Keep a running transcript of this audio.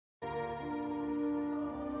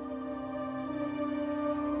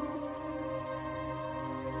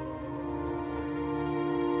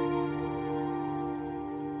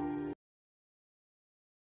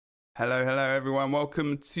Hello, everyone.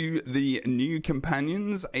 Welcome to the New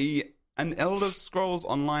Companions, an Elder Scrolls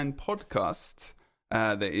Online podcast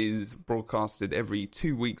that is broadcasted every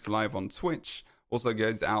 2 weeks live on Twitch. Also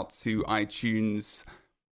goes out to iTunes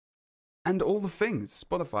and all the things,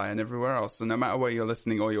 Spotify and everywhere else. So no matter where you're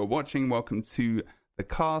listening or you're watching, welcome to the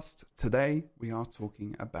cast. Today we are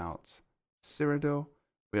talking about Cyrodiil.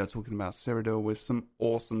 We are talking about Cyrodiil with some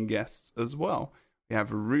awesome guests as well. We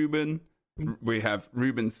have Ruben. We have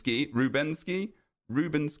Rubenski.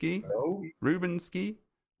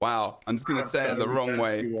 Wow, I'm just going to say it the wrong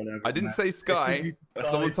way. I didn't say Sky.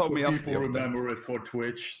 Someone told me off. People remember it for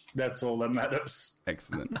Twitch. That's all that matters.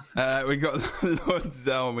 Excellent. We got Lord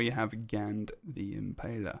Zell and we have Gand the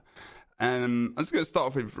Impaler. I'm just going to start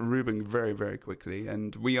off with Ruben very, very quickly.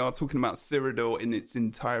 And we are talking about Cyrodiil in its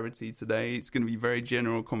entirety today. It's going to be very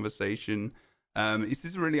general conversation. This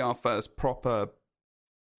is really our first proper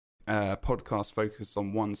podcast focused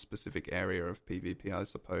on one specific area of PvP, I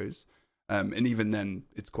suppose. And even then,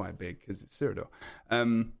 it's quite big because it's Cyrodiil.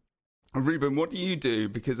 Ruben, what do you do?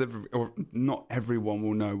 Because not everyone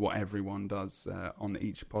will know what everyone does on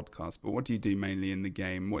each podcast, but what do you do mainly in the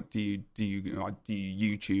game? What do you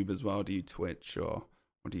YouTube as well? Do you Twitch, or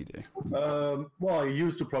what do you do? Well, I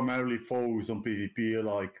used to primarily focus on PvP.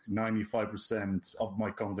 Like 95% of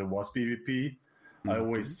my content was PvP. Mm-hmm. I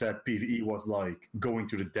always said PvE was like going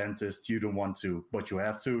to the dentist. You don't want to, but you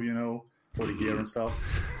have to, for the gear and stuff.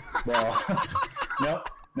 But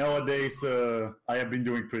nowadays, I have been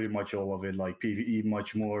doing pretty much all of it, like PvE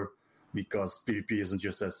much more, because PvP isn't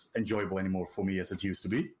just as enjoyable anymore for me as it used to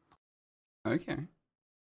be. Okay.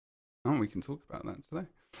 Oh, we can talk about that today.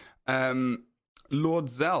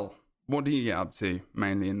 Lord Zell, what do you get up to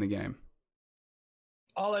mainly in the game?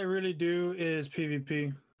 All I really do is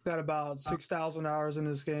PvP. Got about 6,000 hours in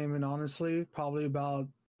this game, and honestly, probably about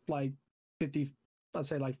like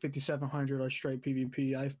 5,700 are straight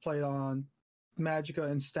PvP. I've played on Magicka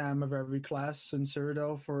and Stam of every class in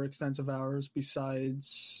Cyrodiil for extensive hours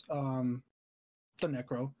besides the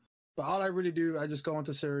Necro. But all I really do, I just go into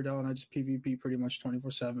Cyrodiil and I just PvP pretty much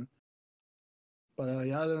 24/7. But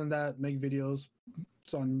other than that, make videos.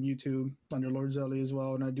 It's on YouTube under Lord Zelly as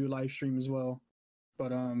well, and I do live stream as well.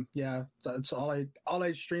 But that's all I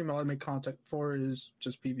stream, all I make content for is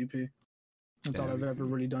just PvP. That's all I've ever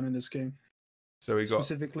really done in this game. So we got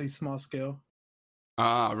specifically small scale.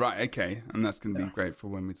 Ah, right, okay, and that's going to be great for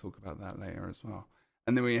when we talk about that later as well.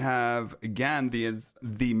 And then we have Gand the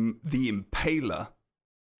Impaler.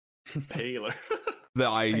 Impaler. That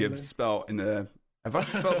I have spelled in a. Have I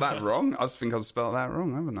spelled that wrong? I think I've spelled that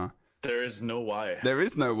wrong, haven't I? There is no Y. There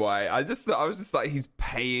is no Y. I was just like, he's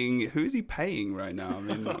paying. Who is he paying right now? I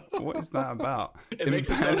mean, what is that about? It makes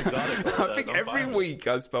it sound exotic. I think every week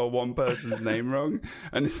I spell one person's name wrong,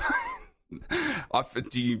 and it's like,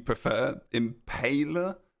 do you prefer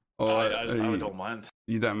Impaler? Or I don't mind.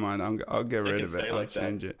 You don't mind? I'll get rid of it. I'll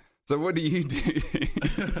change it. So what do you do?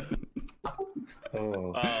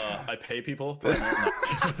 I pay people. But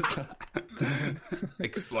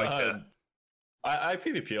exploit it. I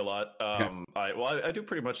PvP a lot. I do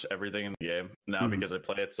pretty much everything in the game now because I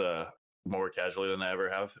play it more casually than I ever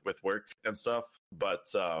have with work and stuff.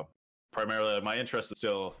 But primarily, my interest is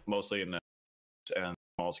still mostly in and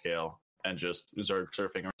small scale and just Zerg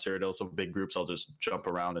surfing around Cyrodiil. So big groups, I'll just jump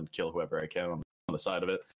around and kill whoever I can on the side of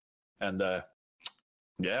it. And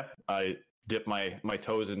I dip my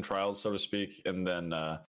toes in trials, so to speak, and then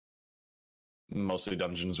mostly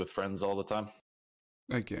dungeons with friends all the time.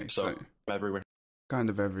 Okay, so everywhere. Kind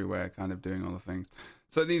of everywhere, kind of doing all the things.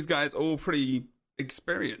 So these guys are all pretty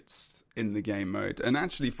experienced in the game mode. And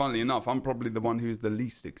actually, funnily enough, I'm probably the one who's the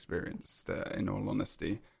least experienced, in all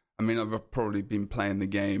honesty. I mean, I've probably been playing the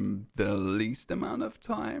game the least amount of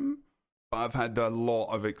time, but I've had a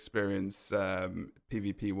lot of experience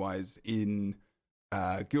PvP-wise in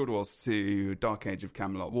Guild Wars 2, Dark Age of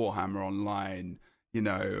Camelot, Warhammer Online,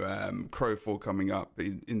 Crowfall coming up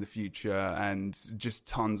in the future, and just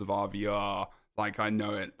tons of RVR. Like, I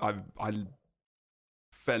know it. I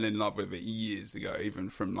fell in love with it years ago, even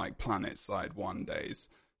from like Planet Side 1 days.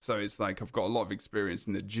 So it's like I've got a lot of experience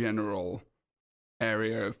in the general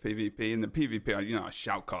area of PvP. And the PvP, I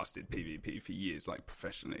shoutcasted PvP for years, like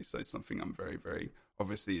professionally. So it's something I'm very, very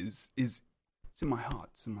obviously is it's in my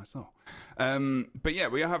heart, it's in my soul. But yeah,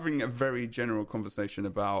 we are having a very general conversation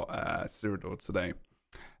about Cyrodiil today.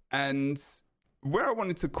 And where I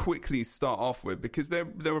wanted to quickly start off with, because there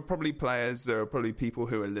were probably players, there are probably people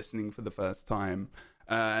who are listening for the first time,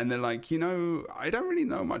 and they're like, I don't really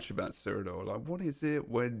know much about Cyrodiil. Like, what is it?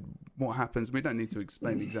 What happens? We don't need to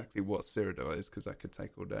explain exactly what Cyrodiil is, because that could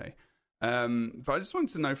take all day. But I just wanted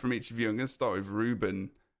to know from each of you. I'm going to start with Ruben.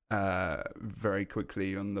 very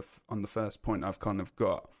quickly on the first point I've kind of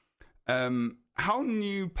got. How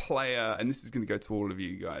new player, and this is going to go to all of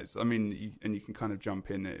you guys. I mean, you can kind of jump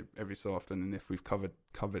in every so often, and if we've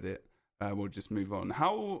covered it, we'll just move on.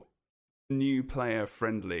 How new player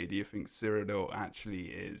friendly do you think Cyrodiil actually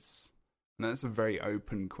is? And that's a very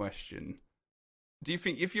open question. Do you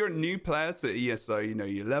think if you're a new player to ESO,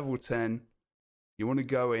 you're level 10, you want to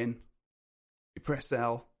go in, you press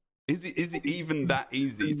L? Is it even that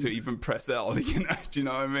easy to even press L? Do you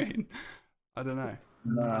know what I mean? I don't know.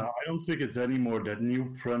 I don't think it's any more that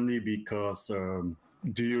new friendly because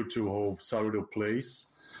due to how Cyrodiil plays,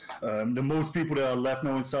 the most people that are left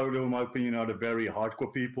now in Cyrodiil, in my opinion, are the very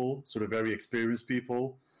hardcore people, so the very experienced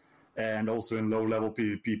people, and also in low-level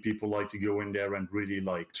PvP, people like to go in there and really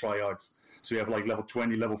like tryhards. So you have like level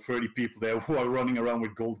 20, level 30 people there who are running around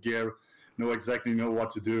with gold gear, exactly know what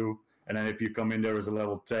to do. And then if you come in there as a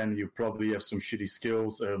level 10, you probably have some shitty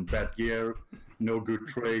skills, bad gear, no good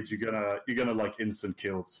trades. You're gonna like instant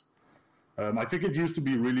kills. I think it used to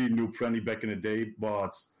be really noob friendly back in the day,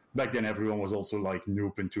 but back then everyone was also like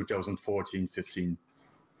noob in 2014, 15,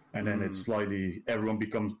 and then it's slightly everyone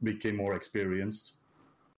became more experienced.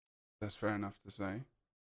 That's fair enough to say.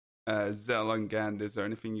 Zell and Gand, is there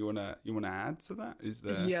anything you wanna add to that? Is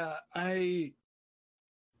there? Yeah, I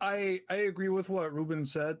agree with what Ruben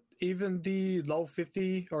said. Even the low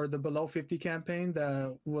 50 or the below 50 campaign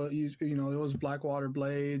that was, it was Blackwater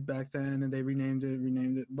Blade back then, and they renamed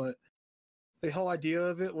it. But the whole idea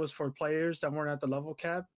of it was for players that weren't at the level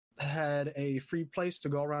cap, had a free place to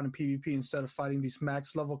go around in PvP instead of fighting these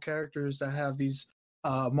max level characters that have these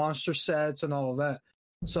monster sets and all of that.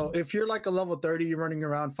 So if you're like a level 30, you're running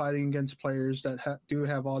around fighting against players that do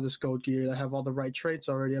have all this gold gear, that have all the right traits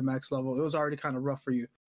already at max level, it was already kind of rough for you.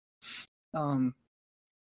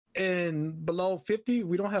 And below 50,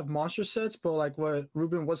 we don't have monster sets, but like what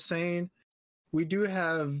Ruben was saying, we do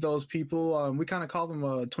have those people. We kind of call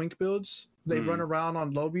them twink builds. They run around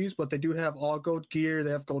on lobbies, but they do have all gold gear.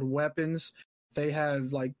 They have gold weapons. They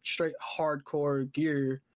have like straight hardcore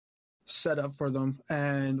gear set up for them.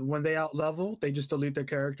 And when they out level, they just delete their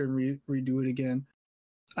character and redo it again.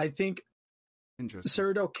 I think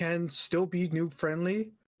Cyrodiil can still be noob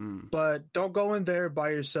friendly. But don't go in there by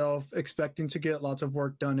yourself expecting to get lots of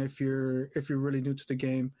work done if you're really new to the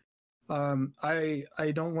game.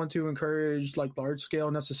 I don't want to encourage like large scale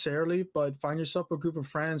necessarily, but find yourself a group of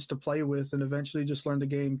friends to play with and eventually just learn the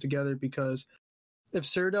game together, because if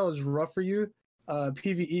Cyrodiil is rough for you,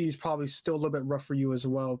 PvE is probably still a little bit rough for you as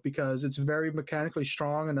well, because it's very mechanically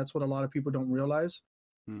strong, and that's what a lot of people don't realize.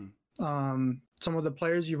 Some of the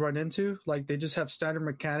players you run into, like they just have standard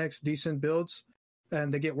mechanics, decent builds,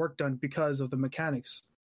 and they get work done because of the mechanics.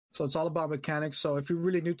 So it's all about mechanics. So if you're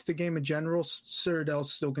really new to the game in general, Cyrodiil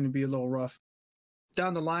is still going to be a little rough.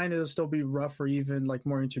 Down the line, it'll still be rough for even like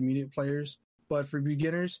more intermediate players. But for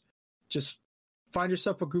beginners, just find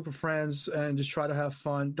yourself a group of friends and just try to have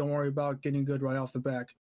fun. Don't worry about getting good right off the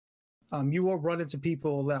back. You will run into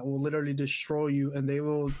people that will literally destroy you, and they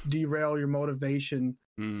will derail your motivation.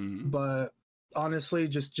 But honestly,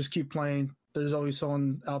 just keep playing. There's always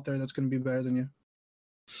someone out there that's going to be better than you.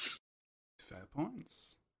 Fair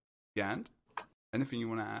points. Gand, anything you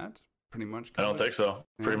want to add? Pretty much covered? I don't think so.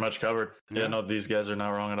 Yeah. Pretty much covered. Yeah, no, these guys are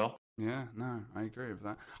not wrong at all. Yeah, no, I agree with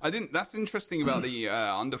that. That's interesting about the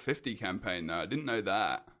under 50 campaign though. I didn't know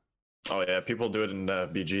that. Oh yeah, people do it in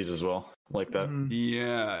BGs as well, like that.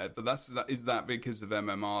 Yeah, but is that because of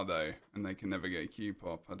MMR though, and they can never get Q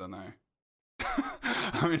pop? I don't know.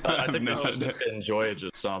 I think they just enjoy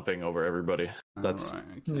just stomping over everybody. That's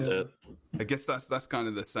it. I guess that's kind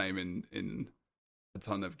of the same in a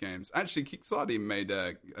ton of games. Actually, Kickstarter made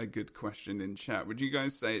a good question in chat. Would you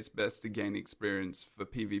guys say it's best to gain experience for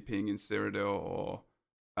PvPing in Cyrodiil or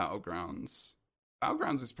Battlegrounds?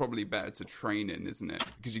 Battlegrounds is probably better to train in, isn't it?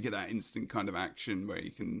 Because you get that instant kind of action where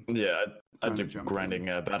you can... Yeah, I'd do grinding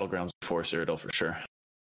Battlegrounds before Cyrodiil for sure.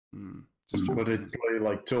 But it play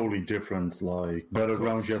like totally different. Like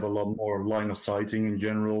Battlegrounds, you have a lot more line of sighting in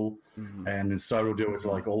general, and in Cyrodiil it's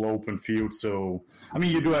like all open field. So I mean,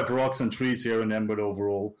 you do have rocks and trees here and then, but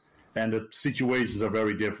overall, and the situations are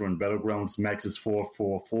very different. Battlegrounds max is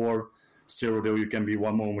 4-4-4. Cyrodiil, you can be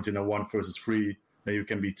one moment in a 1 versus 3, then you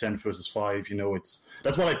can be 10 versus 5.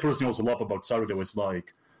 That's what I personally also love about Cyrodiil. It's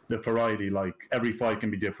like the variety. Like every fight can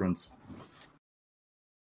be different.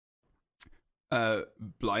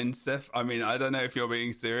 Blind Seth, I mean, I don't know if you're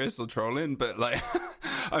being serious or trolling, but like,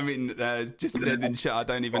 I mean, just said in chat, I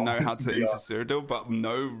don't even know how to enter Cyrodiil, but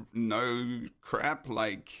no crap,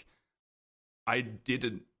 like, I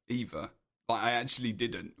didn't either. Like, I actually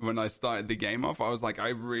didn't. When I started the game off, I was like, I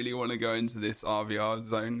really want to go into this RVR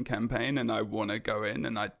zone campaign, and I want to go in,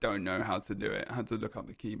 and I don't know how to do it. I had to look up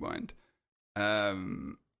the keybind.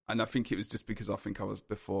 And I think it was just because I think I was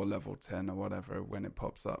before level 10 or whatever when it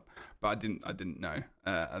pops up. But I didn't know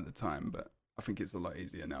at the time, but I think it's a lot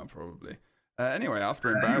easier now, probably. Anyway,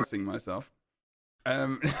 after embarrassing myself...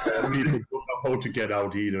 people don't know how to get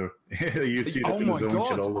out either. You see that in the zone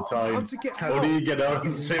chat all the time. How do you get out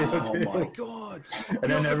of Cyrodiil? Oh my god!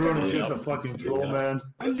 And then everyone is just a fucking troll, man.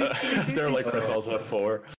 I literally did They're like this. press alt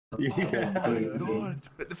F4. Yeah. Oh my god!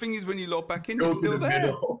 But the thing is, when you log back in, Go you're to still the there.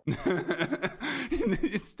 middle.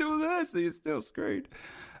 It's still there, so you're still screwed.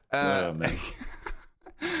 Oh, man.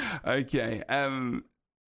 Okay.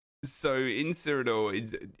 So in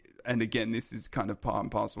Cyrodiil, and again, this is kind of part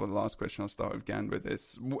and parcel of the last question. I'll start with Gand with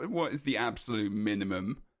this. What is the absolute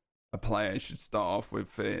minimum a player should start off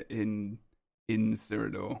with in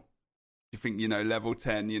Cyrodiil? Do you think, level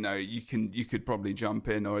 10, you could probably jump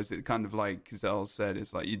in, or is it kind of like Zell said,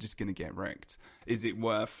 it's like you're just going to get wrecked? Is it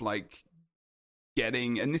worth like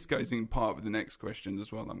getting, and this goes in part with the next question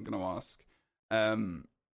as well I'm going to ask,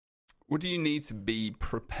 what do you need to be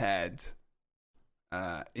prepared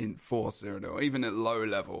in for Cyrodiil, even at low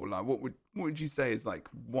level? Like what would you say is like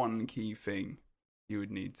one key thing you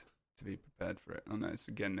would need to be prepared for it? I know it's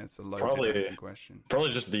a loaded question.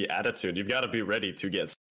 Probably just the attitude. You've got to be ready to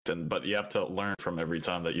get but you have to learn from every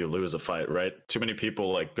time that you lose a fight, right? Too many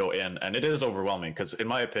people like go in, and it is overwhelming because, in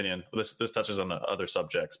my opinion, this touches on other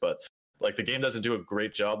subjects, but like the game doesn't do a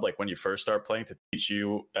great job like when you first start playing to teach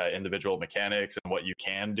you individual mechanics and what you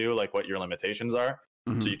can do, like what your limitations are.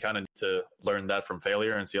 So you kind of need to learn that from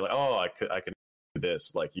failure and see like, oh, I can do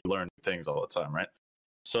this. Like you learn things all the time, right?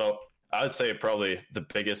 So I would say probably the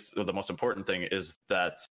biggest or the most important thing is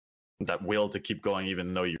that will to keep going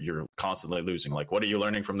even though you're constantly losing. Like, what are you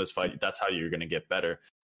learning from this fight? That's how you're going to get better.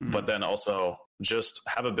 But then also just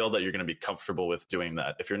have a build that you're going to be comfortable with doing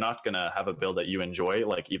that. If you're not going to have a build that you enjoy,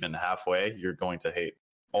 like even halfway, you're going to hate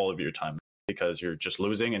all of your time because you're just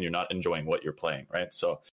losing and you're not enjoying what you're playing, right?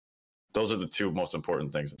 So those are the two most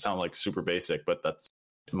important things. It sounds like super basic, but that's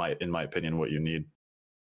in my opinion what you need.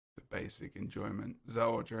 The basic enjoyment.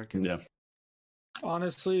 Zoe, what do you reckon? Yeah.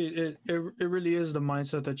 Honestly, it really is the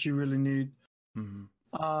mindset that you really need.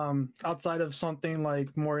 Outside of something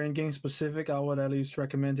like more in-game specific, I would at least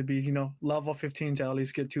recommend to be, level 15 to at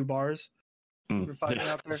least get 2 bars. If you're fighting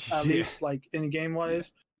out there, at least like in-game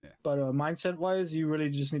wise. Yeah. But mindset wise, you really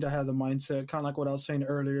just need to have the mindset, kind of like what I was saying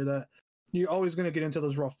earlier, that you're always going to get into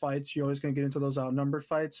those rough fights. You're always going to get into those outnumbered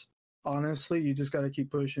fights. Honestly, you just got to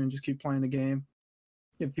keep pushing and just keep playing the game.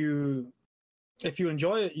 If you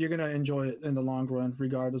enjoy it, you're going to enjoy it in the long run,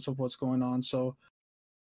 regardless of what's going on. So,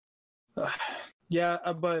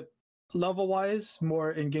 but level-wise,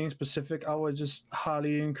 more in-game specific, I would just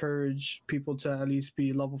highly encourage people to at least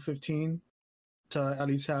be level 15, to at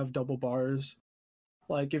least have double bars.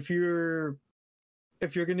 Like, if you're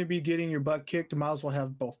going to be getting your butt kicked, might as well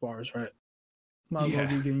have both bars, right? Might as well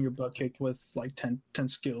be getting your butt kicked with, like, 10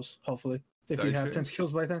 skills, hopefully, if you have 10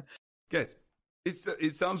 skills by then. Guys,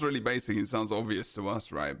 it sounds really basic. It sounds obvious to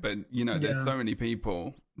us, right? But, there's so many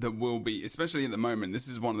people that will be, especially at the moment. This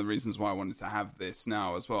is one of the reasons why I wanted to have this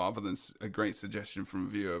now as well, other than a great suggestion from a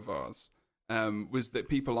viewer of ours, was that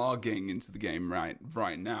people are getting into the game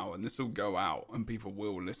right now, and this will go out, and people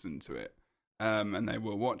will listen to it, and they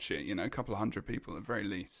will watch it, a couple of hundred people at the very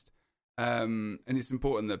least. And it's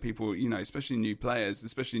important that people, especially new players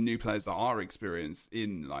that are experienced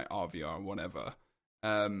in, like, RVR or whatever,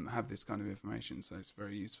 have this kind of information, so it's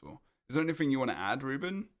very useful. Is there anything you want to add,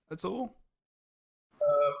 Ruben, at all?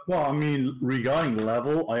 Well, I mean, regarding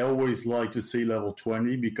level, I always like to see level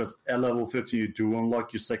 20 because at level 50 you do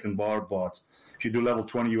unlock your second bar, but if you do level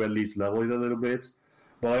 20 you at least level it a little bit.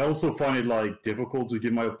 But I also find it like difficult to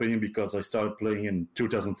give my opinion because I started playing in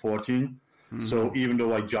 2014. So even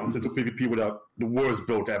though I jumped into PvP without the worst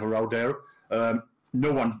build ever out there,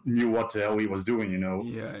 no one knew what the hell he was doing,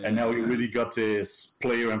 and now you really got this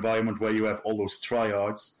player environment where you have all those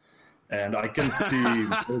tryhards. And I can see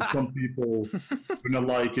some people gonna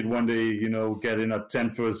like it when they, get in a 10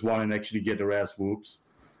 versus 1 and actually get their ass whoops.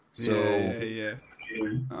 So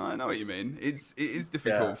Oh, I know what you mean. It is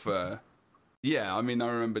difficult for. Yeah, I mean,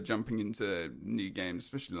 I remember jumping into new games,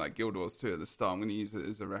 especially like Guild Wars 2 at the start. I'm going to use it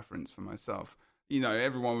as a reference for myself.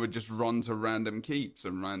 Everyone would just run to random keeps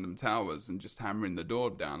and random towers and just hammering the door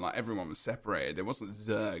down. Like, everyone was separated. There wasn't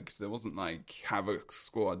Zergs. There wasn't, like, Havoc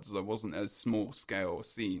squads. There wasn't a small-scale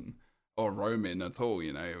scene or roaming at all,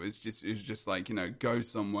 It was just like, go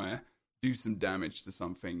somewhere, do some damage to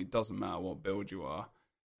something. It doesn't matter what build you are.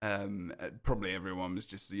 Probably everyone was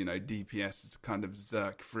just, DPS to kind of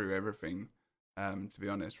zerk through everything, to be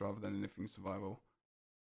honest, rather than anything survival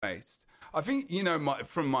based. I think,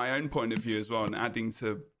 from my own point of view as well, and adding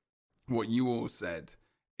to what you all said,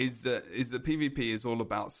 is that PvP is all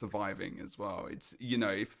about surviving as well. It's,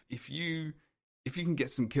 if you can get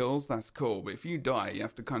some kills, that's cool. But if you die, you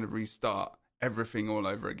have to kind of restart everything all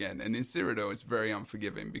over again. And in Cyrodiil, it's very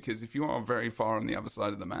unforgiving, because if you are very far on the other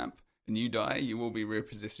side of the map and you die, you will be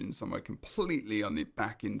repositioned somewhere completely on it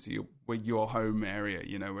back into your home area,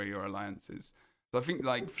 where your alliance is. So I think,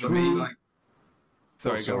 for me,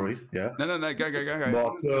 sorry, yeah. No,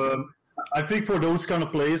 go. But I think for those kind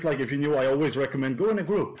of plays, like if you're new, I always recommend go in a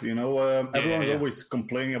group. Everyone's always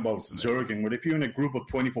complaining about zerging, but if you're in a group of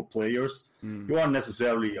 24 players, you aren't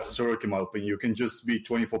necessarily a zerg, in my opinion. You can just be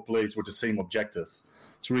 24 players with the same objective.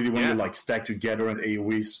 It's really when you stack together in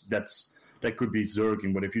AoEs, that could be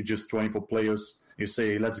zerging. But if you're just 24 players, you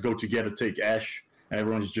say, let's go together, take Ash, and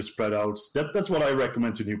everyone's just spread out. That's what I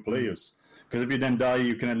recommend to new players. Because if you then die,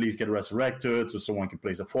 you can at least get resurrected, so someone can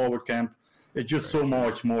place a forward camp. It's just so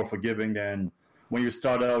much more forgiving than when you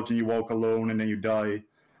start out and you walk alone and then you die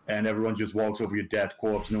and everyone just walks over your dead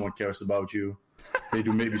corpse. No one cares about you. They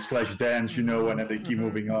do maybe slash dance, and then they keep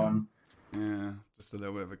moving on. Yeah, just a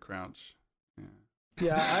little bit of a crouch.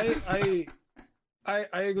 Yeah,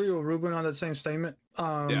 I agree with Ruben on the same statement.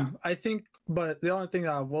 I think, but the only thing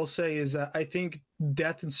I will say is that I think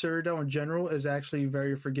death in Cyrodiil in general is actually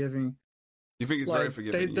very forgiving. You think it's very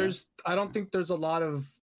forgiving? I don't think there's a lot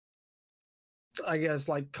of, I guess,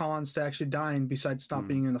 cons to actually dying besides not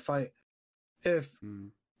being in the fight.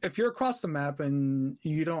 If you're across the map and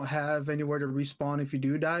you don't have anywhere to respawn if you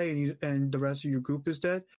do die and the rest of your group is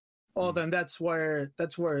dead, then that's where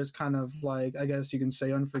it's kind of I guess you can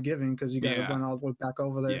say unforgiving, because you got to run all the way back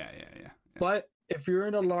over there. Yeah. But if you're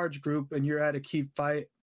in a large group and you're at a keep fight,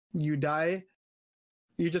 you die,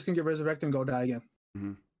 you're just gonna get resurrected and go die again.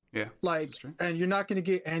 Mm-hmm. Yeah, and you're not gonna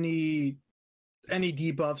get any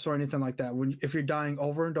debuffs or anything like that if you're dying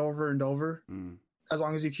over and over and over. As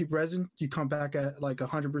long as you keep resin, you come back at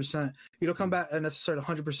 100%. You don't come back at necessarily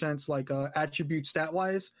 100% attribute stat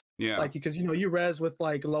wise. Yeah, because you res with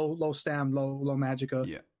low stam, low magicka.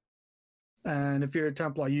 Yeah, and if you're a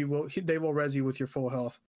Templar, they will res you with your full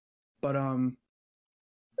health. But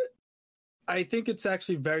I think it's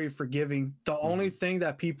actually very forgiving. The only thing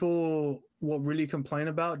that people will really complain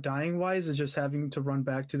about dying wise is just having to run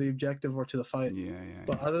back to the objective or to the fight.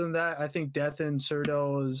 But other than that, I think death in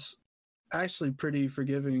Cyrodiil is actually pretty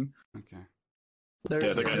forgiving. Okay. There's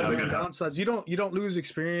downsides. You don't lose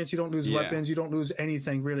experience, you don't lose weapons, you don't lose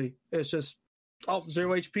anything really. It's just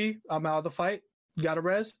 0 HP, I'm out of the fight, got a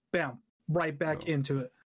res, bam, right back into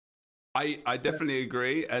it. I definitely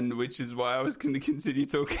agree, and which is why I was going to continue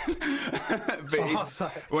talking.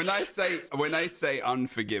 But when I say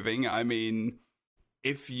unforgiving, I mean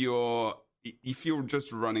if you're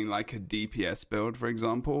just running a DPS build, for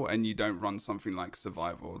example, and you don't run something like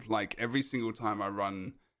survival, every single time I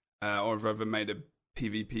run, or I've ever made a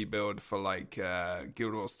PvP build for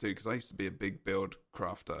Guild Wars 2, because I used to be a big build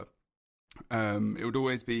crafter. It would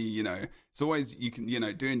always be, it's always, you can,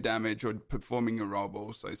 doing damage or performing a role, but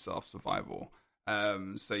also self-survival.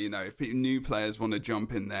 So, if new players want to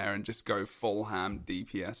jump in there and just go full ham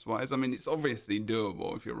DPS wise, I mean, it's obviously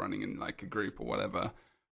doable if you're running in a group or whatever,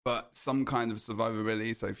 but some kind of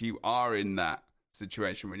survivability. So if you are in that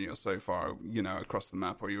situation when you're so far, across the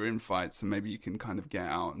map, or you're in fights, and maybe you can kind of get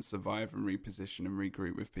out and survive and reposition and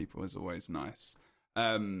regroup with people, is always nice.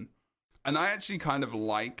 And I actually kind of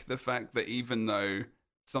like the fact that even though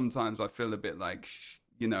sometimes I feel a bit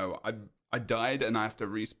I died and I have to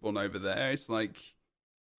respawn over there, it's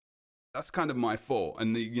that's kind of my fault.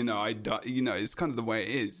 And I it's kind of the way it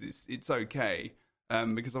is. It's okay,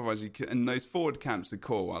 because otherwise you can. And those forward camps are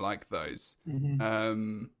cool. I like those.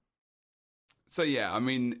 So yeah, I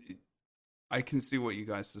mean, I can see what you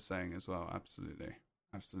guys are saying as well. Absolutely.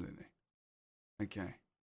 Okay.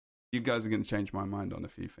 You guys are going to change my mind on a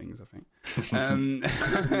few things, I think.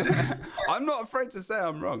 I'm not afraid to say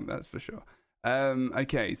I'm wrong, that's for sure.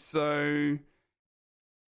 Okay, so...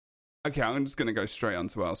 Okay, I'm just going to go straight on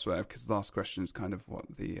to elsewhere, because the last question is kind of what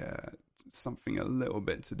the... something a little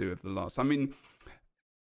bit to do with the last... I mean...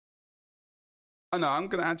 Oh no, I'm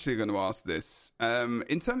actually going to ask this.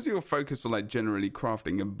 In terms of your focus for generally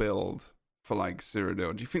crafting a build for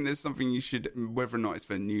Cyrodiil, do you think there's something you should, whether or not it's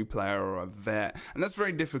for a new player or a vet, and that's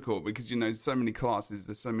very difficult because there's so many classes,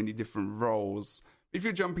 there's so many different roles. If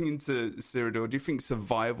you're jumping into Cyrodiil, do you think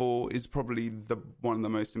survival is probably one of the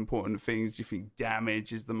most important things? Do you think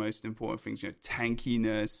damage is the most important things?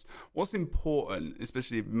 Tankiness. What's important,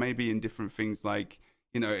 especially maybe in different things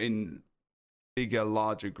in bigger,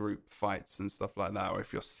 larger group fights and stuff like that, or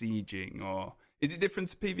if you're sieging, or is it different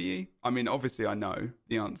to PvE? I mean, obviously I know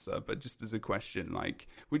the answer, but just as a question, like,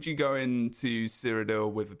 would you go into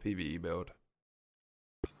Cyrodiil with a PvE build?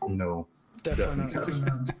 No. Definitely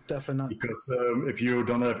not. Definitely not. Because if you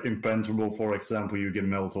don't have Impenetrable, for example, you get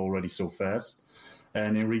melt already so fast.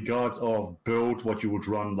 And in regards of build, what you would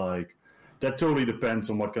run, like, that totally depends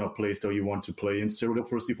on what kind of playstyle you want to play in Cyrodiil,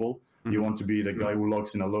 first of all. Mm-hmm. You want to be the guy who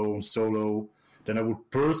logs in alone, solo. Then I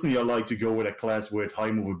like to go with a class with high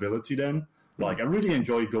movability then. Like, I really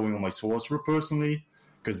enjoy going on my sorcerer personally,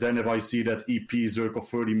 because then if I see that EP Zerk of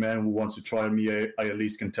 30 man who wants to try me, I at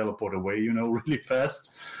least can teleport away, really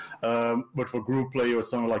fast. But for group play or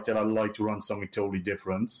something like that, I like to run something totally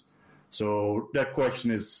different. So that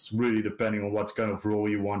question is really depending on what kind of role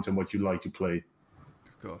you want and what you like to play.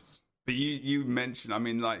 Of course. But you mentioned, I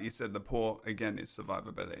mean, like you said, the port, again, is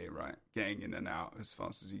survivability, right? Getting in and out as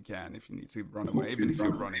fast as you can if you need to run away, even if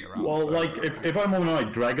you're running around. Well, like, if I'm on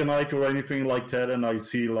like Dragonite or anything like that and I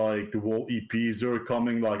see like the wall EPs are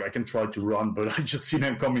coming, like, I can try to run, but I just see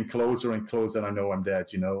them coming closer and closer and I know I'm dead,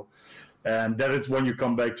 And that is when you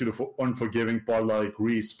come back to the unforgiving part, like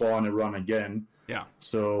respawn and run again. Yeah.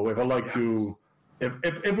 So if I like to,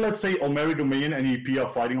 if let's say Almeri Dominion and EP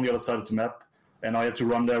are fighting on the other side of the map, and I have to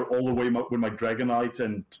run there all the way with my Dragonite,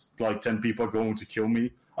 and like 10 people are going to kill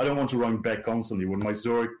me, I don't want to run back constantly. With my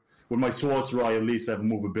Zerg, with my Sorcerer, I at least have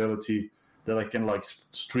movability that I can like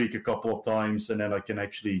streak a couple of times, and then I can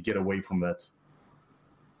actually get away from that.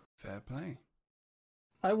 Fair play.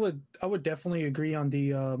 I would definitely agree on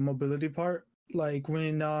the mobility part. Like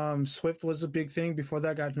when Swift was a big thing before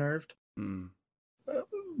that got nerfed,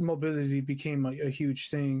 mobility became a huge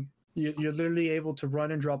thing. You're literally able to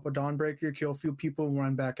run and drop a Dawnbreaker, kill a few people, and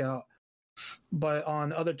run back out. But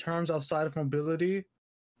on other terms outside of mobility,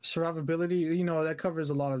 survivability, that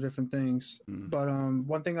covers a lot of different things. But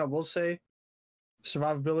one thing I will say,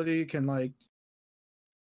 survivability can like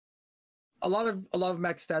a lot of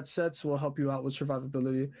max stat sets will help you out with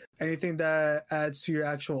survivability. Anything that adds to your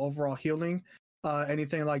actual overall healing,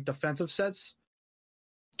 anything like defensive sets,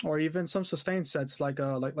 or even some sustained sets like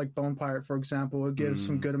Bone Pirate, for example. It gives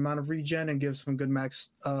some good amount of regen and gives some good max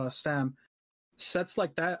stam. Sets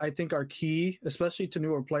like that I think are key, especially to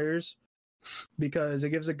newer players, because it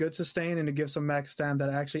gives a good sustain and it gives some max stam that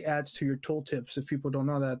actually adds to your tooltips. If people don't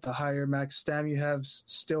know that, the higher max stam you have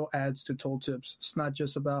still adds to tooltips. It's not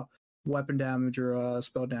just about weapon damage or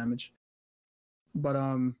spell damage.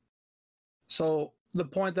 But so the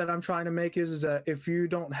point that I'm trying to make is that if you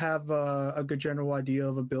don't have a good general idea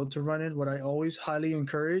of a build to run in, what I always highly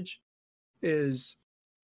encourage is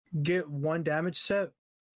get one damage set,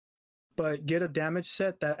 but get a damage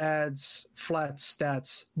set that adds flat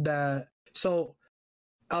stats. So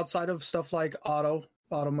outside of stuff like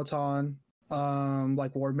automaton,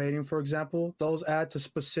 like ward mating, for example, those add to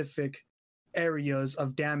specific areas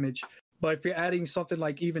of damage. But if you're adding something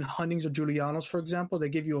like even Huntings or Julianos, for example, they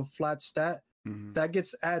give you a flat stat. That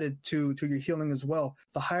gets added to your healing as well.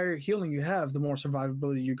 The higher healing you have, the more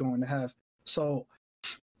survivability you're going to have. So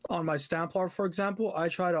on my Stamplar, for example, I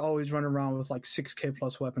try to always run around with like 6k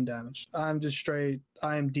plus weapon damage. I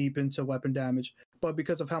am deep into weapon damage. But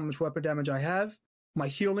because of how much weapon damage I have, my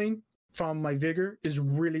healing from my vigor is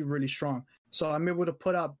really, really strong. So I'm able to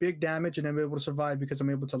put out big damage and I'm able to survive because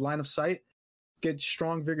I'm able to line of sight, get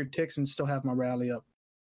strong vigor ticks, and still have my rally up.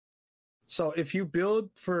 So if you build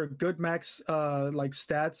for good max like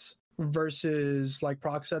stats versus like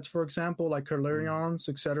proc sets, for example, like Calurions,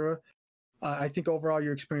 etc., I think overall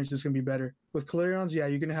your experience is going to be better. With Calurions, yeah,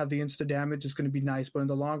 you're going to have the insta damage. It's going to be nice. But in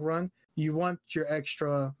the long run, you want your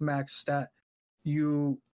extra max stat.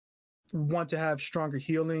 You want to have stronger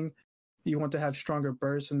healing. You want to have stronger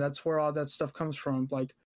bursts. And that's where all that stuff comes from.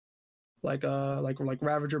 Like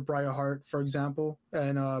Ravager Briarheart, for example,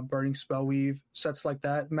 and Burning Spellweave, sets like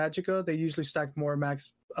that. Magicka, they usually stack more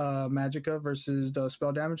max Magicka versus the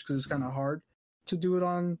spell damage because it's kind of hard to do it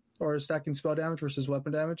on, or stacking spell damage versus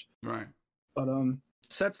weapon damage. Right. But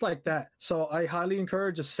sets like that. So I highly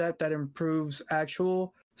encourage a set that improves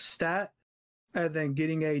actual stat, and then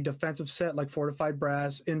getting a defensive set like Fortified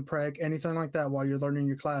Brass, Impreg, anything like that while you're learning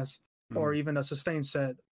your class, or even a sustained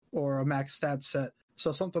set or a max stat set.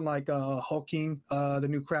 So something like Hulking, the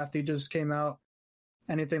new craft that just came out,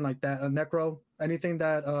 anything like that, a Necro, anything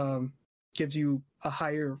that gives you a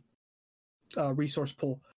higher resource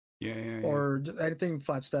pool. Yeah. Or anything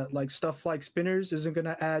flat stat, like stuff like Spinners isn't going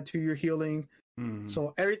to add to your healing.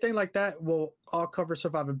 So everything like that will all cover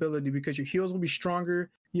survivability because your heals will be stronger.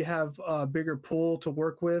 You have a bigger pool to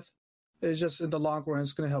work with. It's just in the long run,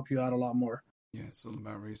 it's going to help you out a lot more. Yeah, it's all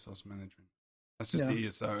about resource management. That's just Yeah. the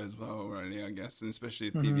ESO as well, really, I guess. And especially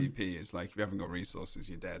with Mhm. PvP, it's like if you haven't got resources,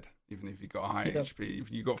 you're dead. Even if you've got high Yep. HP,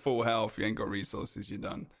 if you got full health, you ain't got resources, you're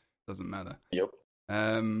done. Doesn't matter. Yep.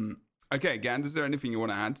 Okay, Gand, is there anything you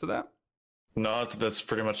want to add to that? No, that's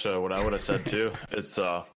pretty much what I would have said too. It's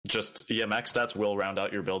just max stats will round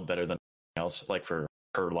out your build better than anything else, like for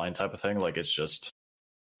per line type of thing. Like it's just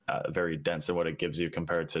very dense in what it gives you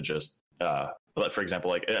compared to just for example,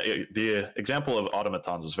 like the example of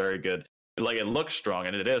automatons was very good. Like it looks strong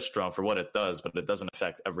and it is strong for what it does, but it doesn't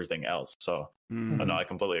affect everything else. So no, I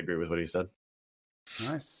completely agree with what he said.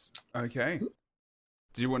 Nice. Okay.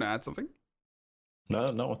 Do you want to add something? No,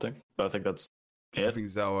 I think that's it. I think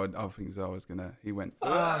Zoa's gonna. He went.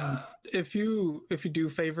 If you do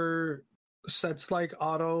favor sets like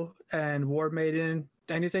Auto and War Maiden,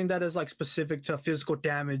 anything that is like specific to physical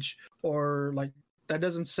damage, or like that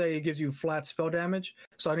doesn't say it gives you flat spell damage.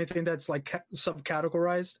 So anything that's like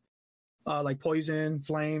subcategorized, like poison,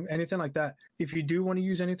 flame, anything like that. If you do want to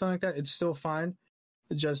use anything like that, it's still fine.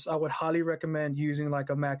 I would highly recommend using like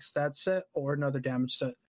a max stat set or another damage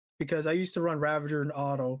set, because I used to run Ravager and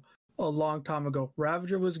Auto a long time ago.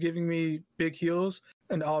 Ravager was giving me big heals,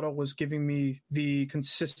 and Auto was giving me the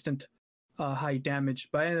consistent high damage.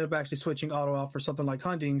 But I ended up actually switching Auto out for something like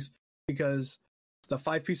Huntings, because the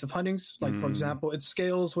 5-piece of Huntings, like for example, it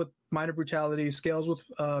scales with minor brutality, scales with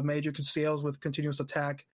major, scales with continuous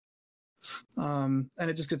attack, and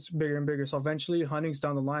it just gets bigger and bigger. So eventually, Huntings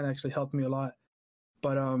down the line actually helped me a lot.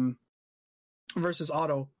 But versus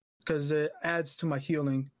Auto, because it adds to my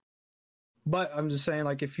healing. But I'm just saying,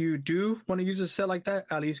 like, if you do want to use a set like that,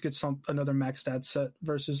 at least get another max stat set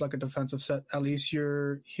versus like a defensive set. At least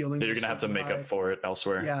your healing. You're gonna have to make up for it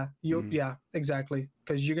elsewhere. Yeah, yeah, exactly.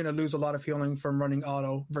 Because you're gonna lose a lot of healing from running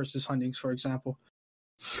Auto versus Huntings, for example.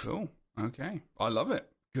 Cool. Okay, I love it.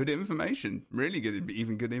 Good information. Really good.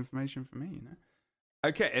 Even good information for me. You know.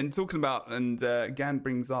 Okay, and talking about Gan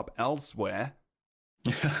brings up elsewhere.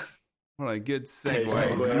 What a good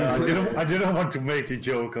segue. I didn't want to make the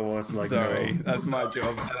joke. I was like, sorry, no. that's my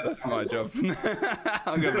job. That's my job.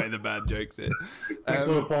 I'm gonna make the bad jokes here. Thanks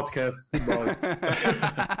for the podcast.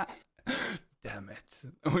 Goodbye. Damn it!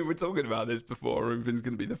 We were talking about this before. Ruben's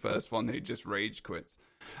gonna be the first one who just rage quits.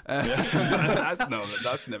 That's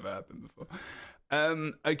never happened before.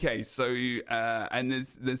 Okay, so and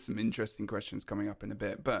there's some interesting questions coming up in a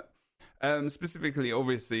bit, but specifically,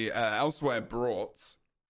 obviously, Elsewhere brought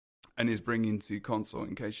and is bringing to console,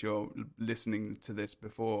 in case you're listening to this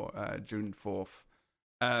before June 4th,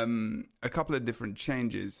 a couple of different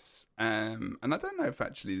changes, and I don't know if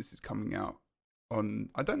actually this is coming out on,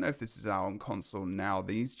 I don't know if this is out on console now,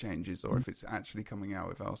 these changes, or if it's actually coming out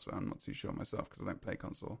with Elsewhere. I'm not too sure myself because I don't play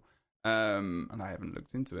console, and I haven't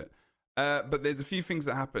looked into it. But there's a few things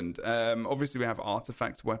that happened. Obviously, we have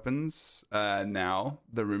artifact weapons now,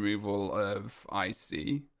 the removal of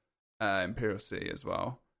IC, Imperial C as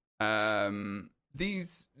well.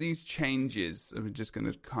 These changes we're just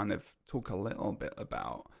going to kind of talk a little bit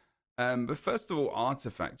about. But first of all,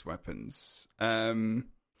 artifact weapons. I'm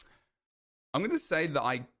going to say that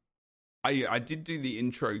I did do the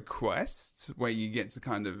intro quest where you get to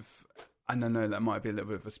kind of, I don't know, that might be a little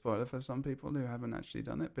bit of a spoiler for some people who haven't actually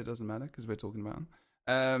done it, but it doesn't matter because we're talking about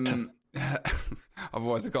them.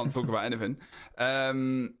 Otherwise, I can't talk about anything.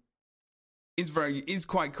 Is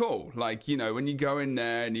quite cool. Like, you know, when you go in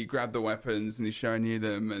there and you grab the weapons and he's showing you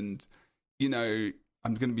them, and, you know,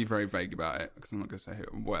 I'm going to be very vague about it because I'm not going to say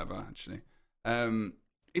whatever, actually.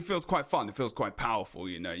 It feels quite fun. It feels quite powerful.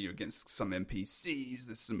 You know, you're against some NPCs.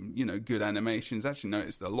 There's some, you know, good animations. I actually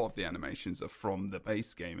noticed that a lot of the animations are from the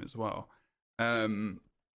base game as well. And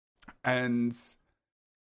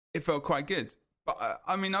it felt quite good. But,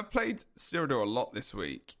 I mean, I've played Cyrodiil a lot this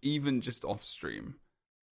week, even just off stream.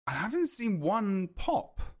 I haven't seen one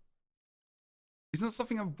pop. It's not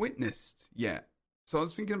something I've witnessed yet. So I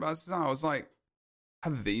was thinking about this. I was like,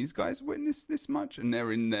 have these guys witnessed this much? And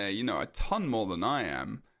they're in there, you know, a ton more than I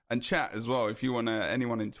am. And chat as well. If you want to,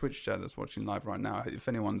 anyone in Twitch chat that's watching live right now, if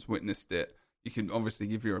anyone's witnessed it, you can obviously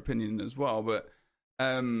give your opinion as well. But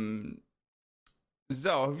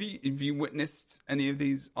Zoe, have you witnessed any of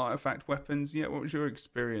these artifact weapons yet? What was your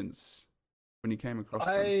experience when you came across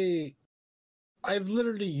them? I've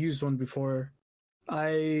literally used one before.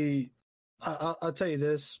 I'll tell you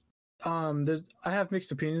this. I have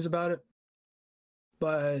mixed opinions about it,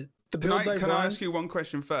 but the builds can I ask you one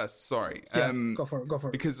question first? Sorry. Yeah, go for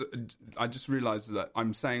it. Because I just realised that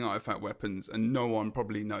I'm saying artifact weapons, and no one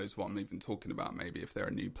probably knows what I'm even talking about. Maybe if they're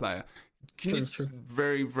a new player, can you just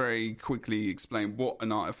very, very quickly explain what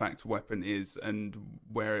an artifact weapon is and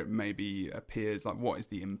where it maybe appears? Like, what is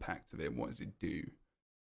the impact of it? What does it do?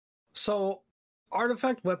 So,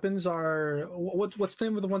 artifact weapons are what's the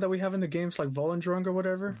name of the one that we have in the games, like Volendrung or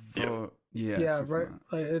whatever? Yeah, right.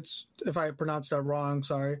 It's, if I pronounced that wrong,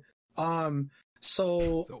 sorry.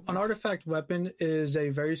 So an artifact weapon is a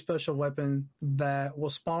very special weapon that will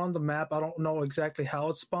spawn on the map. I don't know exactly how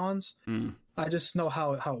it spawns. I just know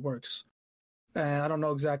how it works. And I don't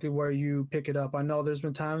know exactly where you pick it up. I know there's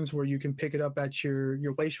been times where you can pick it up at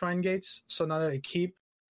your way shrine gates. So not at a keep,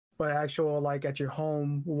 but actual like at your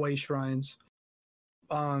home way shrines.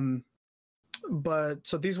 But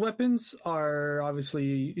so these weapons are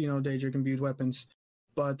obviously, Daedric imbued weapons,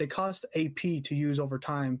 but they cost AP to use over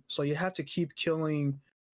time. So you have to keep killing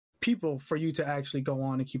people for you to actually go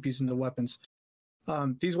on and keep using the weapons.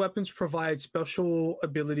 These weapons provide special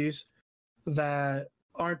abilities that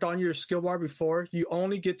aren't on your skill bar before. You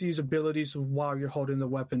only get these abilities while you're holding the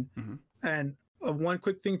weapon. And one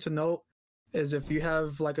quick thing to note is if you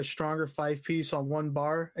have like a stronger 5-piece on one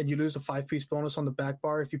bar and you lose a 5-piece bonus on the back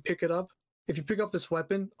bar, if you pick up this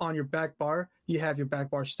weapon on your back bar, you have your back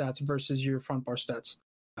bar stats versus your front bar stats.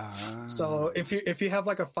 So if you have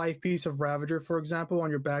like a 5-piece of Ravager, for example, on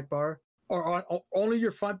your back bar, or on only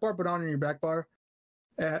your front bar but on your back bar,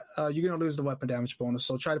 you're gonna lose the weapon damage bonus.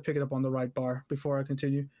 So try to pick it up on the right bar before I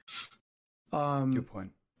continue. Good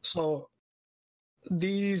point. So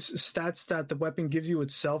these stats that the weapon gives you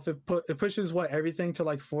itself, it pushes everything to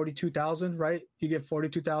like 42,000, right? You get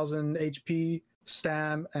 42,000 HP,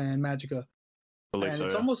 stam, and magicka.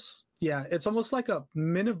 It's almost like a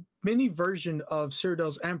mini version of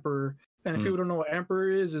Cyrodiil's Emperor. And if people don't know what Emperor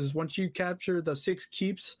is once you capture the 6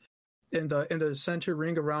 keeps in the center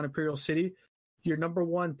ring around Imperial City, your number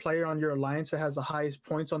one player on your alliance that has the highest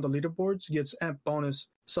points on the leaderboards gets Emp bonus.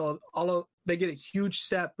 So they get a huge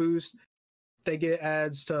stat boost. They get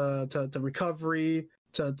adds to recovery,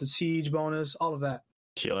 to siege bonus, all of that.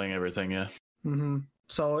 Healing, everything, yeah.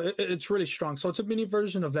 So it's really strong. So it's a mini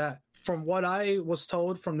version of that. From what I was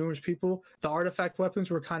told from numerous people, the artifact weapons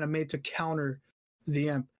were kind of made to counter the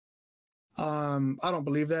Emp. I don't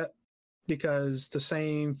believe that, because the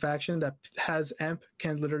same faction that has Emp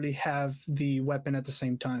can literally have the weapon at the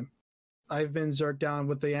same time. I've been zerked down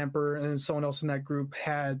with the Emperor, and someone else in that group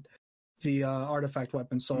had the artifact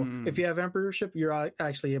weapon. So if you have Emperorship, you're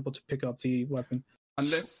actually able to pick up the weapon.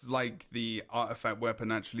 Unless like the artifact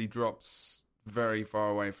weapon actually drops very far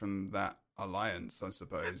away from that alliance, I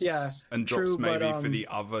suppose. Yeah, and drops true, maybe for the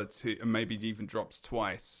other two, and maybe even drops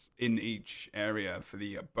twice in each area for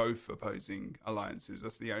the both opposing alliances.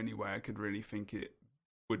 That's the only way I could really think it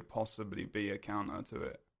would possibly be a counter to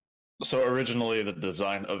it. So originally the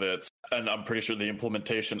design of it, and I'm pretty sure the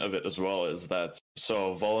implementation of it as well, is that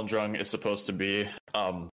so Volendrung is supposed to be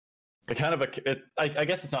a kind of I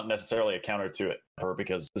guess it's not necessarily a counter to it,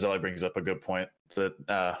 because Zelly brings up a good point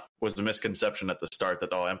that was the misconception at the start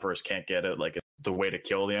that emperors can't get it, like it's the way to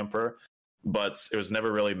kill the emperor, but it was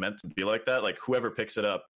never really meant to be like that. Like whoever picks it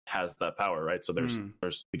up has that power, right? So there's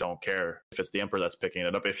we don't care if it's the emperor that's picking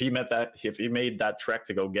it up. If he made that trek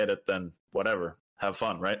to go get it, then whatever, have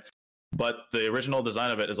fun, right? But the original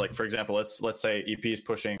design of it is like, for example, let's say EP is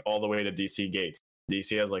pushing all the way to DC gates.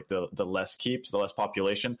 DC has like the less keeps, the less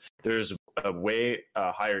population. There's a way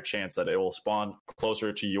higher chance that it will spawn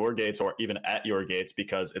closer to your gates or even at your gates,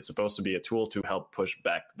 because it's supposed to be a tool to help push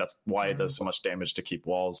back. That's why it does so much damage to keep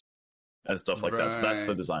walls and stuff like that. So that's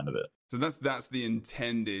the design of it. So that's the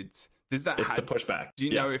intended. It's to push back. Do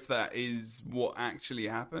you know if that is what actually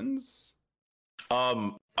happens?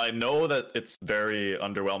 I know that it's very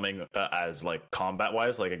underwhelming as like combat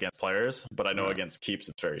wise, like against players, but I know against keeps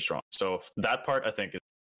it's very strong. So that part, I think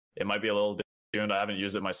it might be a little bit tuned. I haven't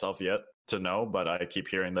used it myself yet to know, but I keep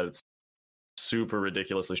hearing that it's super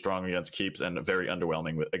ridiculously strong against keeps and very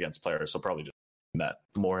underwhelming against players. So probably just that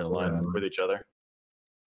more in line with each other.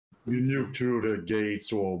 You nuke through the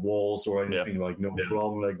gates or walls or anything, like no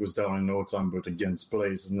problem, that goes down in no time, but against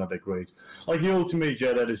players is not that great. Like the ultimate,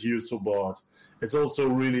 that is useful, but it's also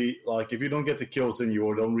really, like, if you don't get the kills, then you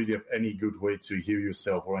don't really have any good way to heal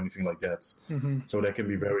yourself or anything like that. So that can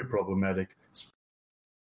be very problematic.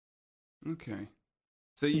 Okay.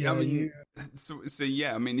 So yeah, I mean,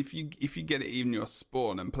 I mean, if you get it even your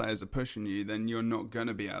spawn and players are pushing you, then you're not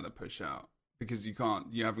gonna be able to push out, because you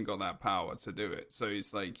haven't got that power to do it. So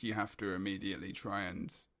it's like you have to immediately try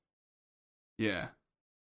and, okay,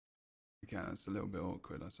 that's a little bit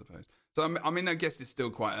awkward, I suppose. So I mean, I guess it's still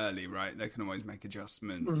quite early, right? They can always make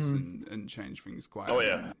adjustments and change things quite early.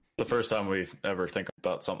 Yeah, the first time we ever think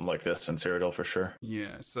about something like this in Cyrodiil, for sure.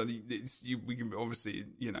 Yeah, so we can obviously,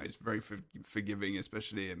 it's very forgiving,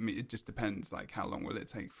 especially, it just depends, like how long will it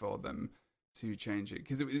take for them to change it,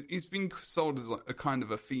 because it's been sold as like a kind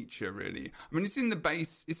of a feature, really. I mean, it's in the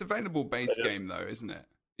base, it's available base game though, isn't it?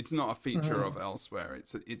 It's not a feature of elsewhere.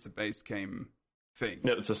 It's a base game thing.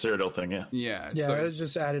 Yeah, it's a Cyrodiil thing. Yeah. Yeah. Yeah, so it's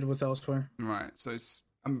just added with elsewhere. Right. So it's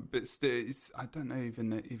but still, I don't know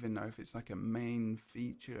even know if it's like a main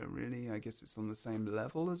feature, really. I guess it's on the same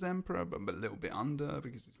level as Emperor, but a little bit under,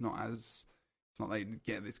 because it's not like you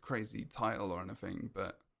get this crazy title or anything,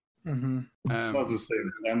 but. It's not the same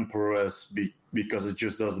as Emperor's because it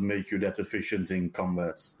just doesn't make you that efficient in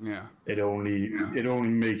combat. Yeah. It only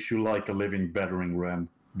makes you like a living battering ram,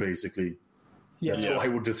 basically. Yeah. That's how I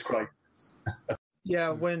would describe it.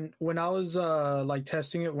 Yeah, when I was like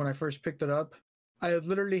testing it when I first picked it up, I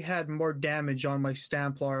literally had more damage on my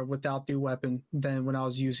Stamplar without the weapon than when I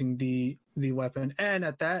was using the weapon. And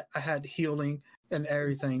at that, I had healing and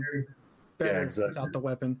everything better without the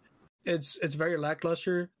weapon. It's very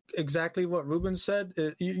lackluster. Exactly what Ruben said.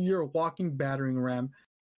 You're a walking battering ram.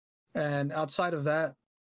 And outside of that,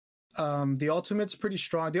 the ultimate's pretty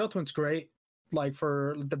strong. The ultimate's great. Like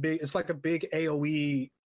for the it's like a big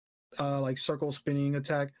AoE like circle spinning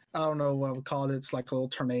attack. I don't know what I would call it. It's like a little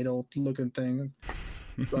tornado looking thing.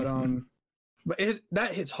 But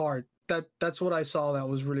that hits hard. That's what I saw that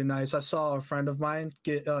was really nice. I saw a friend of mine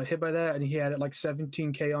get hit by that, and he had it like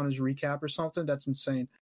 17k on his recap or something. That's insane.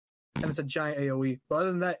 And it's a giant AoE. But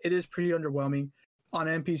other than that, it is pretty underwhelming. On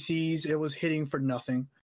NPCs, it was hitting for nothing.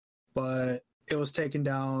 But it was taking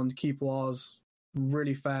down keep walls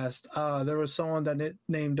really fast. There was someone that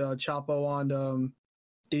named Chapo on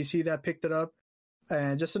DC that picked it up.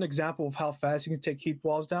 And just an example of how fast you can take keep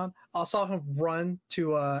walls down. I saw him run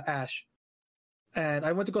to Ash. And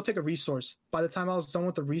I went to go take a resource. By the time I was done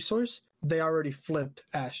with the resource, they already flipped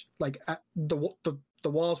Ash. Like the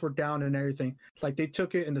walls were down and everything. Like they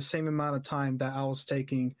took it in the same amount of time that I was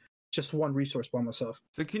taking just one resource by myself.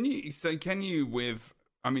 So can you with,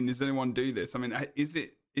 I mean, does anyone do this? I mean, is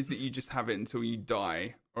it you just have it until you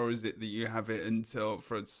die, or is it that you have it until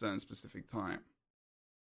for a certain specific time?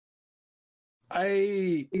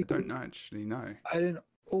 I don't actually know. I didn't.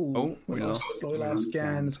 We lost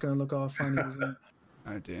scan. It's gonna look all funny, isn't it?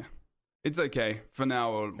 Oh dear. It's okay. For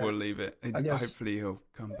now, we'll leave it. Hopefully, he'll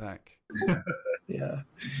come back. Yeah,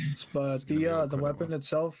 but the weapon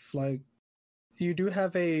itself, like, you do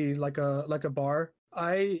have a bar.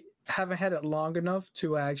 I haven't had it long enough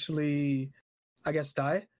to actually, I guess,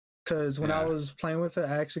 die, because when I was playing with it,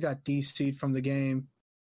 I actually got DC'd from the game.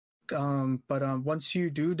 But once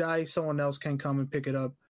you do die, someone else can come and pick it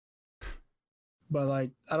up. But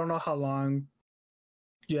like, I don't know how long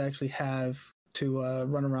you actually have to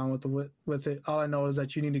run around with it. All I know is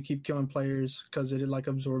that you need to keep killing players because it like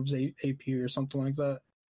absorbs AP or something like that.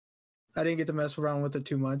 I didn't get to mess around with it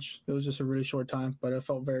too much. It was just a really short time, but it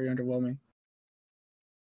felt very underwhelming.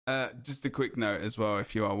 Just a quick note as well,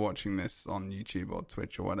 if you are watching this on YouTube or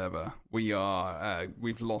Twitch or whatever,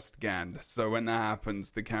 we've lost Gand. So when that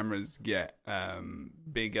happens, the cameras get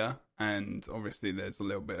bigger, and obviously there's a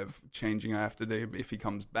little bit of changing I have to do. But if he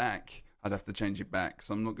comes back, I'd have to change it back.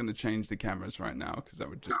 So I'm not going to change the cameras right now, because that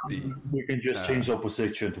would just be... We can just change the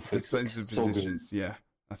position to fix it. Positions. Yeah,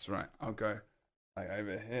 that's right. I'll go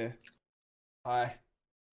over here. Hi.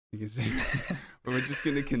 You can see. But we're just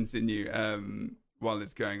going to continue while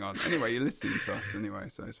it's going on. Anyway, you're listening to us anyway,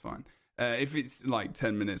 so it's fine. If it's like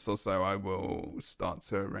 10 minutes or so, I will start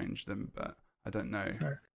to arrange them, but I don't know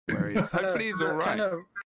where he is. Hopefully he's all right.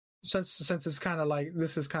 Since it's kind of like,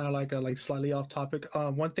 this is kind of like a slightly off topic.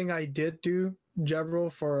 One thing I did do,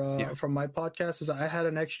 Jebro, for my podcast, is I had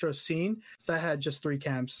an extra scene that had just 3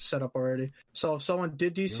 cams set up already. So if someone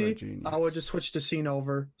did DC, I would just switch the scene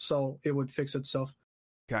over so it would fix itself.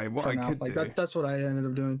 Okay, what I could do... That's what I ended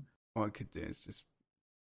up doing. What I could do is just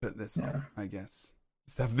put this on, I guess.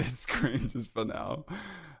 Just have this screen just for now.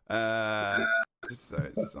 Just so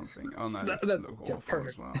it's something. Oh no, that's look awful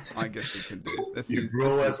as well. I guess we could do this. You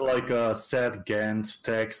grow as like a sad Gant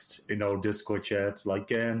text, Discord chat, like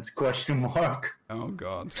Gant ? Oh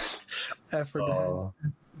god. F for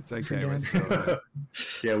Dan. It's okay. We're still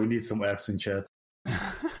yeah, we need some Fs in chat.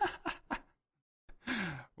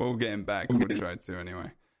 We'll get him back. We'll try to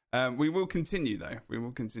anyway. We will continue though. We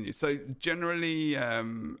will continue. So generally, I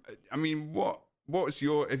mean, what's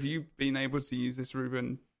your? Have you been able to use this,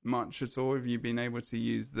 Ruben, much at all? Have you been able to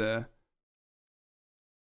use the?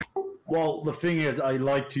 Well, the thing is, I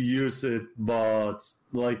like to use it, but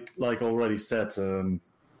like already said,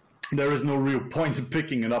 there is no real point in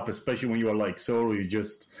picking it up, especially when you are like solo.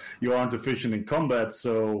 You aren't efficient in combat.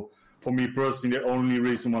 So for me personally, the only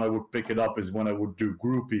reason when I would pick it up is when I would do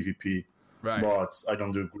group PvP. Right. But I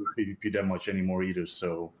don't do group PvP that much anymore either,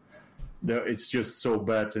 so it's just so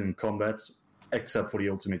bad in combat. except for the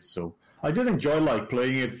ultimate. So I did enjoy like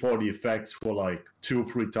playing it for the effects for like 2 or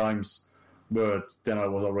 3 times, but then I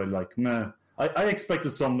was already like, meh. I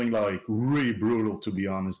expected something like really brutal, to be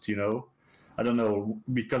honest. I don't know,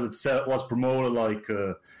 because it was promoted like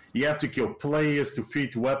you have to kill players to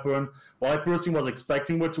feed the weapon. Well, I personally was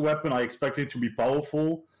expecting with the weapon, I expected it to be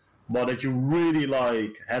powerful, but that you really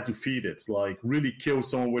like had to feed it, like really kill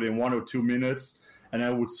someone within 1 or 2 minutes, and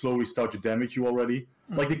that would slowly start to damage you already.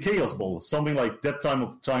 Like the Chaos Ball, something like that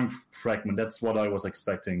time fragment. That's what I was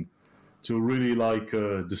expecting to really like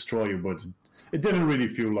destroy you, but it didn't really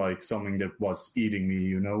feel like something that was eating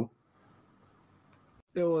me.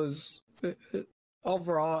 It was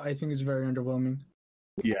overall, I think it's very underwhelming.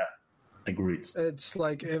 Yeah, agreed. It's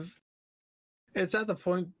like if it's at the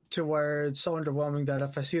point to where it's so underwhelming that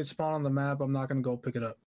if I see it spawn on the map, I'm not going to go pick it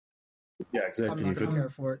up. Yeah, exactly. I'm not going to care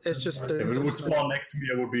for it. It's just if it would spawn next to me,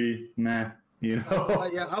 I would be nah. Yeah,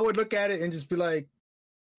 I would look at it and just be like,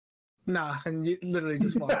 nah, and you literally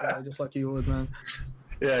just walk away, just like you would, man.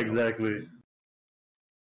 Yeah, exactly.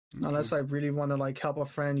 Unless I really want to like help a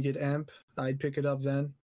friend get amp, I'd pick it up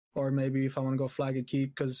then. Or maybe if I want to go flag a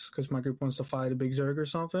keep because my group wants to fight a big Zerg or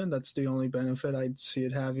something, that's the only benefit I'd see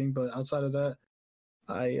it having. But outside of that,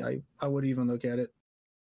 I would even look at it.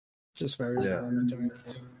 Just very underwhelming to me.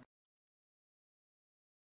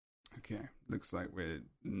 Okay, looks like we're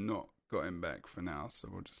not got him back for now, so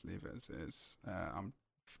we'll just leave it as is. I'm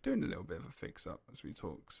doing a little bit of a fix up as we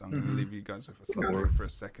talk, so I'm going to leave you guys with a subject for a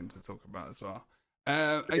second to talk about as well.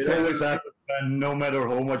 It always happens, and no matter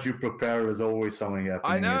how much you prepare, there's always something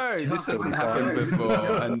happening. I know, this hasn't happened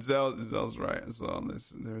before, and Zell's right as well.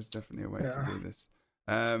 There is definitely a way to do this.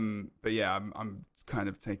 But yeah, I'm kind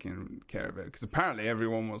of taking care of it, because apparently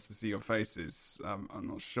everyone wants to see your faces. I'm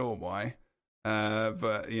not sure why.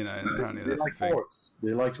 But apparently that's like orcs.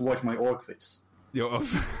 They like to watch my orc face.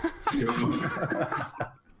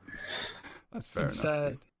 That's fair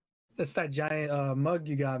enough. It's that giant mug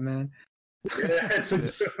you got, man. Yeah, it's a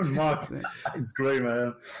different mug. It's great,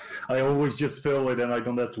 man. I always just fill it, and I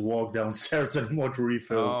don't have to walk downstairs anymore to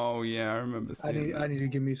refill. Oh yeah, I remember seeing I need to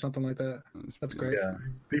give me something like that. That's great. Yeah,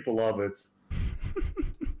 people love it.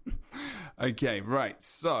 Okay, right.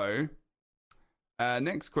 So,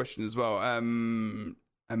 next question as well. And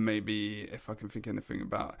maybe if I can think anything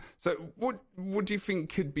about. So, what do you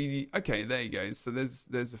think could be? Okay, there you go. So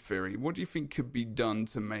there's a theory. What do you think could be done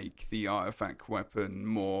to make the artifact weapon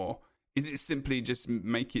more? Is it simply just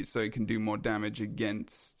make it so it can do more damage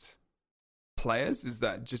against players? Is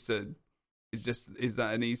that is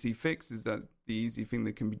that an easy fix? Is that the easy thing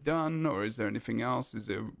that can be done, or is there anything else? Is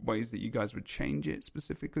there ways that you guys would change it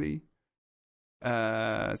specifically?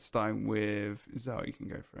 Starting with Zell, you can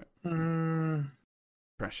go for it.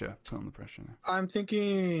 Pressure, put on the pressure now. I'm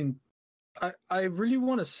thinking, I really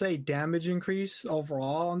want to say damage increase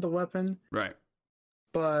overall on the weapon, right?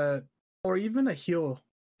 Or even a heal.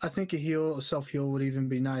 I think a self-heal would even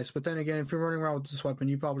be nice. But then again, if you're running around with this weapon,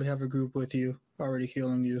 you probably have a group with you already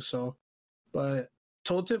healing you. So, but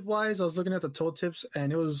tooltip-wise, I was looking at the tooltips,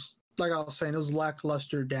 and it was, like I was saying, it was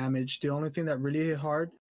lackluster damage. The only thing that really hit hard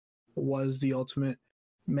was the ultimate.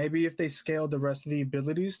 Maybe if they scaled the rest of the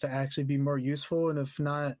abilities to actually be more useful, and if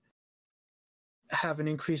not, have an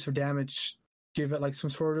increase of damage, give it like some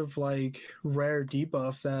sort of like rare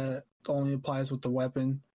debuff that only applies with the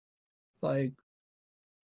weapon. Like,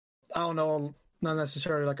 I don't know, not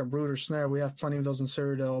necessarily like a root or snare. We have plenty of those in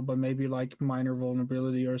Cyrodiil, but maybe like minor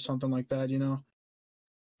vulnerability or something like that,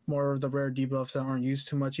 More of the rare debuffs that aren't used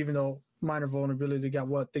too much, even though minor vulnerability they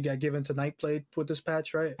got given to Nightblade with this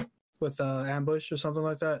patch, right? With ambush or something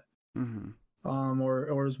like that. Mm-hmm. Or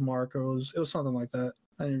it was Mark, or it was something like that.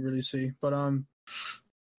 I didn't really see. But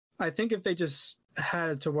I think if they just had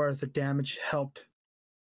it to where the damage helped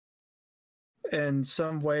in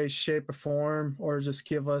some way, shape, or form, or just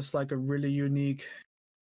give us like a really unique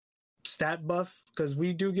stat buff, because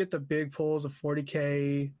we do get the big pulls of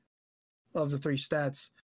 40k of the 3 stats,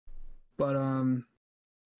 but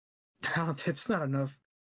it's not enough.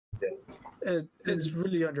 It's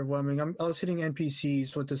really underwhelming. I was hitting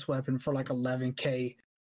NPCs with this weapon for like 11k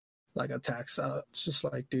like attacks. It's just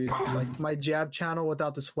like, dude, like my jab channel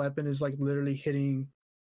without this weapon is like literally hitting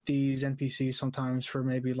these NPCs sometimes for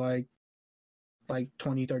maybe like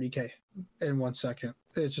 20-30k in 1 second.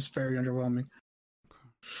 It's just very underwhelming.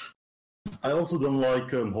 I also don't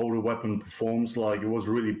like how the weapon performs. Like, it was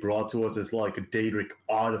really brought to us as like a Daedric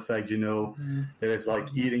artifact, that is like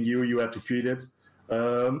eating you. You have to feed it.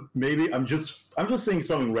 Maybe I'm just saying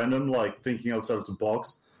something random, like thinking outside of the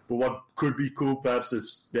box. But what could be cool, perhaps,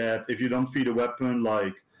 is that if you don't feed a weapon,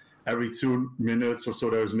 like every 2 minutes or so,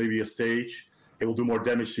 there's maybe a stage it will do more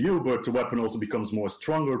damage to you, but the weapon also becomes more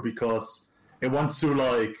stronger because it wants to,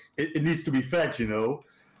 like, it needs to be fed, you know?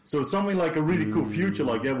 So something like a really cool future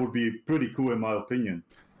like that would be pretty cool in my opinion.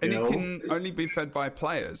 And it can only be fed by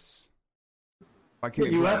players.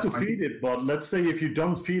 You have to feed it, but let's say if you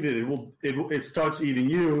don't feed it, it starts eating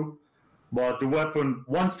you, but the weapon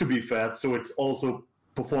wants to be fed, so it also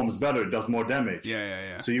performs better, it does more damage.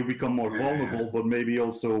 Yeah. So you become more vulnerable, but maybe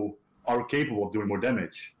also are capable of doing more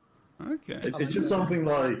damage. Okay. It's just something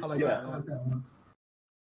like, that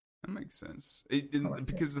makes sense.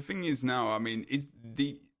 Because the thing is now, I mean,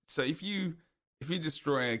 so if you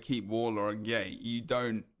destroy a keep wall or a gate,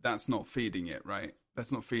 that's not feeding it, right?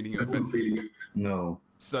 That's not feeding it. No.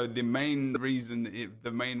 So the main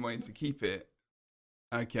way to keep it,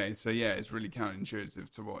 okay, so yeah, it's really counterintuitive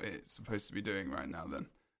to what it's supposed to be doing right now then.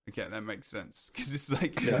 Okay, that makes sense. Because it's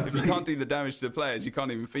like, if you can't do the damage to the players, you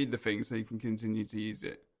can't even feed the thing so you can continue to use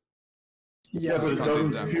it. Yeah, but it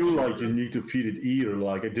doesn't feel like you need to feed it either.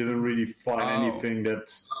 Like, I didn't really find anything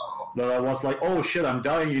that I was like, oh shit, I'm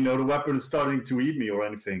dying, you know, the weapon is starting to eat me or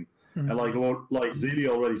anything. Mm-hmm. And like Zili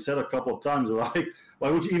already said a couple of times, like, why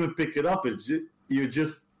would you even pick it up?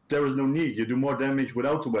 There is no need. You do more damage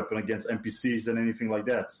without the weapon against NPCs and anything like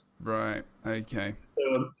that. Right, okay.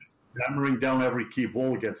 Hammering down every keep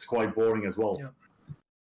wall gets quite boring as well. Yeah.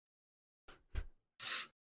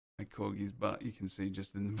 My corgi's butt, you can see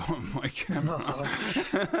just in the bottom of my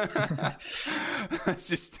camera.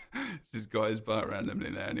 just got his butt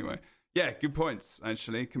randomly there anyway. Yeah, good points,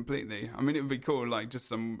 actually, completely. I mean, it would be cool, like, just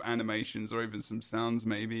some animations or even some sounds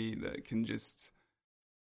maybe that can just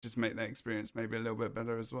make that experience maybe a little bit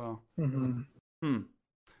better as well. Mm-hmm.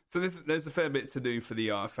 So there's a fair bit to do for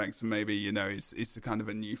the artifacts, and maybe, you know, it's a kind of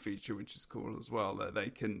a new feature which is cool as well that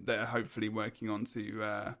they're hopefully working on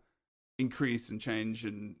to increase and change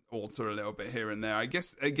and alter a little bit here and there. I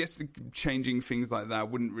guess changing things like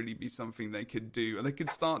that wouldn't really be something they could do. They could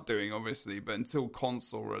start doing, obviously, but until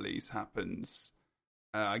console release happens,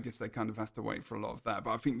 I guess they kind of have to wait for a lot of that.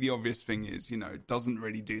 But I think the obvious thing is, you know, it doesn't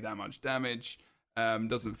really do that much damage.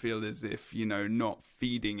 Doesn't feel as if, you know, not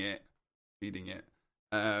feeding it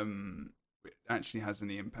actually has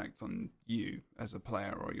any impact on you as a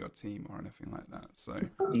player or your team or anything like that. So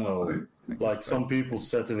no, like some people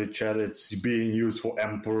said in the chat, it's being used for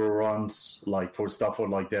Emperor runs, like for stuff or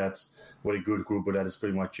like that. Very good group, but that is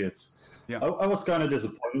pretty much it. Yeah, I was kind of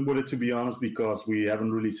disappointed with it, to be honest, because we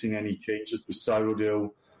haven't really seen any changes to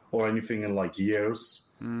Cyrodiil or anything in like years,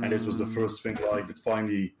 and this was the first thing like that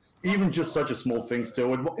finally, even just such a small thing.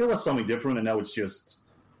 Still, it was something different, and now it's just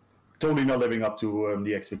totally not living up to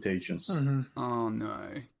the expectations. Mm-hmm. Oh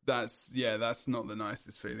no, that's not the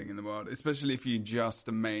nicest feeling in the world, especially if you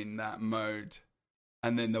just main that mode,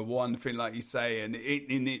 and then the one thing, like you say, and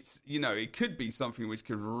it's, you know, it could be something which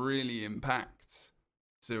could really impact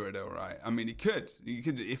Cyrodiil, right? I mean, you could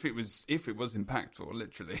if it was impactful,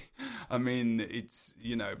 literally. I mean, it's,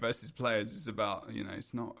 you know, versus players is about, you know,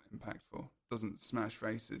 it's not impactful, doesn't smash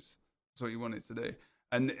faces. That's what you want it to do.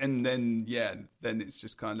 And then then it's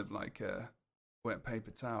just kind of like a wet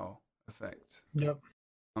paper towel effect. Yep.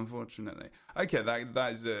 Unfortunately. Okay,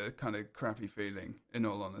 that is a kind of crappy feeling, in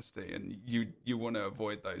all honesty, and you want to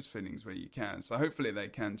avoid those feelings where you can. So hopefully they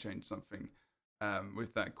can change something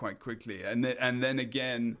with that quite quickly. And then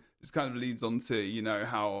again, this kind of leads on to, you know,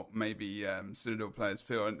 how maybe Cyrodiil players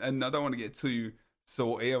feel. And I don't want to get too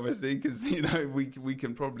salty, obviously, because, you know, we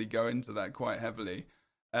can probably go into that quite heavily.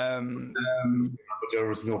 But there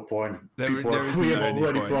was no point. We have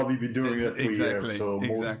already probably been doing it for years, so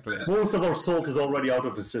most of our salt is already out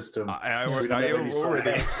of the system. I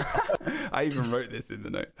even wrote this in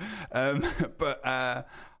the notes. But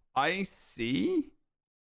I see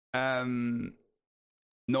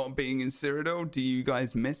not being in Cyrodiil. Do you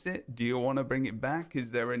guys miss it? Do you want to bring it back?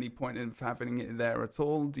 Is there any point in having it there at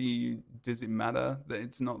all? Does it matter that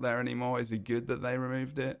it's not there anymore? Is it good that they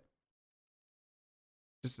removed it?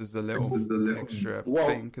 Just as a little extra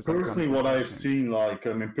thing. Personally, what I've seen, like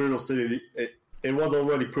Imperial City, it was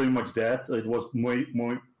already pretty much that. It was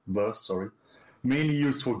mainly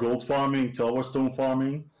used for gold farming, tower stone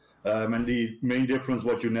farming, and the main difference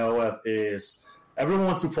what you now have is everyone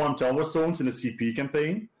wants to farm tower stones in the CP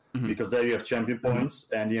campaign, because there you have champion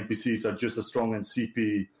points, and the NPCs are just as strong in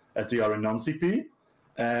CP as they are in non-CP.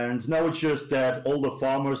 And now it's just that all the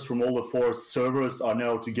farmers from all the 4 servers are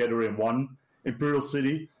now together in one Imperial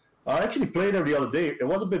City. I actually played there the other day. It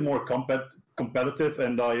was a bit more competitive,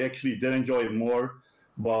 and I actually did enjoy it more.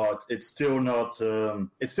 But it's still not.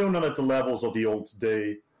 It's still not at the levels of the old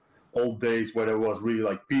days where there was really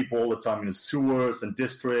like people all the time in the sewers and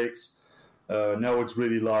districts. Now it's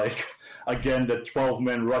really like, again, the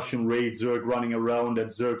 12-man Russian raid Zerg running around that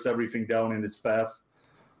Zergs everything down in its path.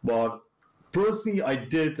 But personally, I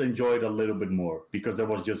did enjoy it a little bit more because there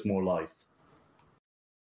was just more life.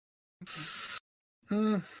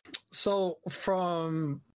 So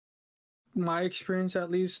from my experience, at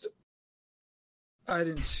least, I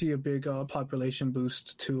didn't see a big population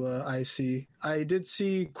boost to IC. I did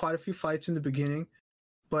see quite a few fights in the beginning,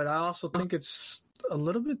 but I also think it's a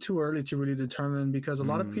little bit too early to really determine because a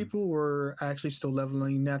lot of people were actually still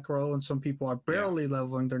leveling Necro, and some people are barely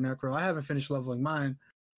leveling their Necro. I haven't finished leveling mine,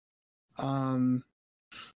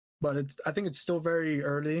 but I think it's still very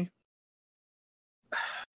early.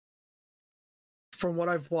 From what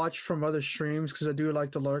I've watched from other streams, because I do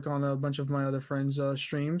like to lurk on a bunch of my other friends'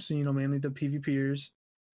 streams, mainly the PvPers,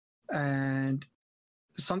 and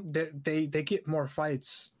they get more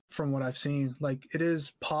fights from what I've seen. Like, it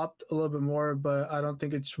is popped a little bit more, but I don't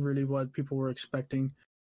think it's really what people were expecting.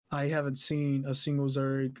 I haven't seen a single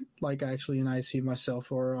Zerg like actually in IC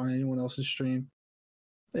myself or on anyone else's stream.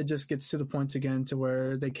 It just gets to the point again to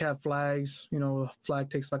where they cap flags. A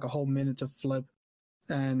flag takes like a whole minute to flip,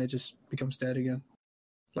 and it just becomes dead again.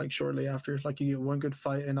 Like shortly after, like you get one good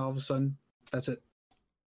fight, and all of a sudden, that's it.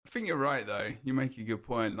 I think you're right, though. You make a good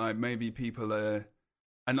point. Like, maybe people are,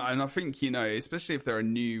 and I think, especially if there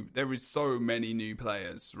is so many new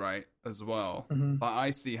players, right, as well. Mm-hmm. But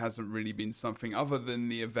IC hasn't really been something other than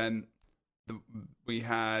the event that we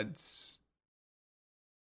had.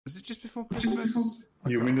 Was it just before Christmas?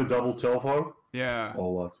 You mean the double teleport? Yeah.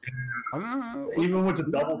 Or what? I don't know. Even with the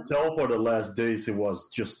double teleport the last days, it was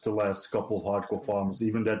just the last couple of hardcore farms.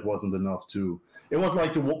 Even that wasn't enough too. It was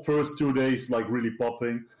like the first 2 days, like really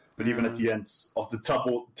popping. But even at the end of the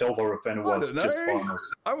double teleport event, it was just farmers.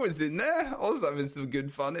 I was in there. I was having some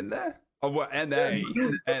good fun in there. Oh, what? NA.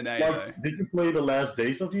 NA, did you play the last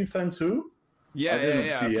days of the event too?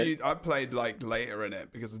 Yeah. I played like later in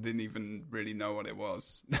it because I didn't even really know what it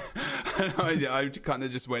was. I kind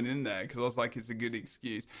of just went in there because I was like, it's a good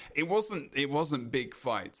excuse. It wasn't big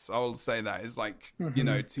fights. I will say that. It's like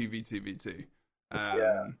 2v2v2.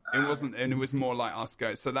 It wasn't, and it was more like us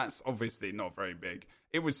go. So that's obviously not very big.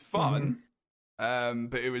 It was fun,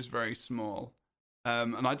 but it was very small.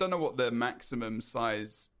 And I don't know what the maximum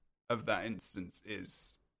size of that instance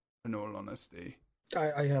is, in all honesty.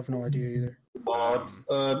 I have no idea either. But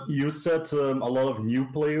you said a lot of new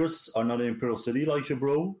players are not in Imperial City like you,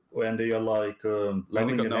 bro, when they are like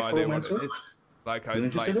leveling the no idea what Necromancer. it is. Like,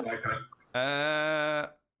 Didn't you say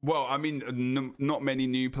that? Well, I mean, not many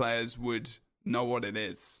new players would know what it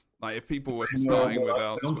is. Like, if people were starting with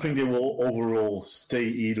I don't think they will overall stay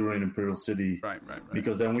either in Imperial City. Right.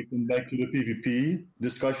 Because then we come back to the PvP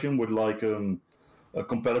discussion with like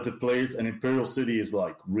competitive players, and Imperial City is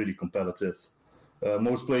like really competitive.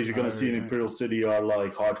 Most players you're going to see in Imperial City are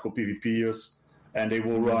like hardcore PvPers, and they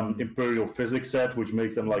will run Imperial physics set, which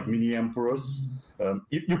makes them like mini emperors.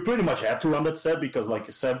 You pretty much have to run that set because like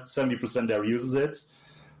 70% there uses it.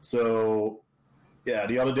 So yeah,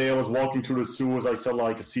 the other day I was walking through the sewers, I saw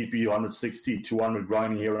like a CP 160, 200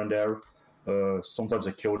 grinding here and there. Sometimes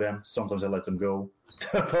I kill them, sometimes I let them go.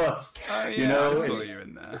 But, I saw you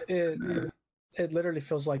in there. It literally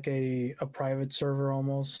feels like a private server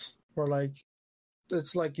almost, or like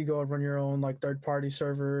it's like you go and run your own like third-party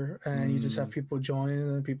server, and you just have people join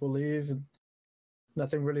and then people leave, and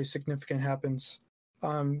nothing really significant happens.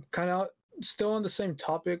 Kind of still on the same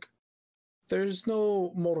topic. There's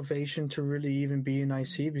no motivation to really even be in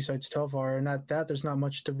IC besides Telvar, and at that, there's not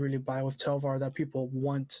much to really buy with Telvar that people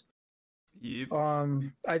want. Yep.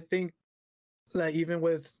 I think that even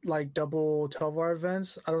with like double Telvar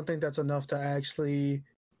events, I don't think that's enough to actually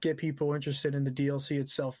get people interested in the DLC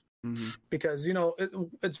itself. Because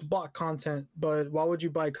it's bought content, but why would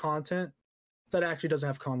you buy content that actually doesn't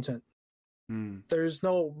have content? There's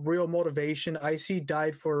no real motivation. IC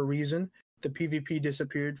died for a reason. The PvP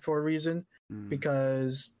disappeared for a reason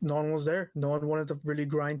because no one was there. No one wanted to really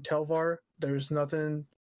grind Telvar. There's nothing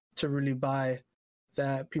to really buy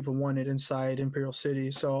that people wanted inside Imperial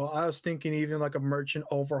City. So I was thinking even like a merchant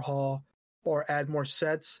overhaul, or add more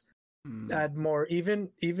sets, add more even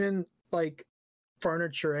like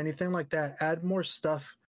furniture, anything like that. Add more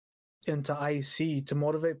stuff into IC to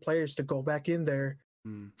motivate players to go back in there,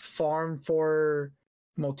 farm for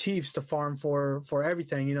motifs, to farm for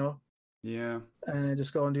everything, Yeah. and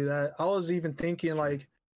just go and do that. I was even thinking like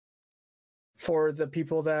for the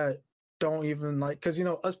people that don't even like, because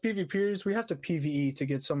us PvPers, we have to PvE to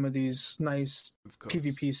get some of these nice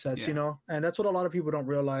PvP sets, and that's what a lot of people don't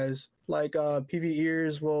realize. Like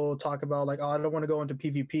PvEers will talk about like, oh, I don't want to go into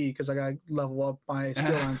PvP because I got to level up my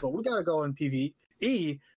skill lines, but we got to go in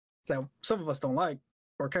PvE that some of us don't like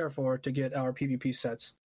or care for to get our PvP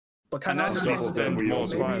sets. But kind And of actually Some of them spend we more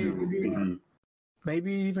also time. do PvE.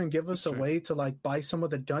 maybe even give us That's a true. way to like buy some of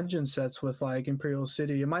the dungeon sets with like Imperial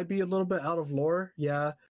City. It might be a little bit out of lore,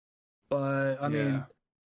 yeah, but I mean,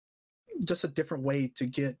 just a different way to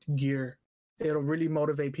get gear. It'll really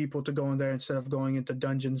motivate people to go in there instead of going into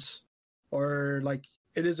dungeons, or like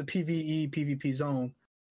it is a PvE PvP zone.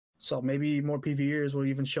 So maybe more PvEers will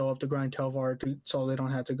even show up to grind Telvar so they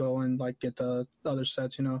don't have to go and like get the other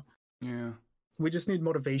sets, you know. Yeah. We just need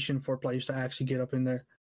motivation for players to actually get up in there.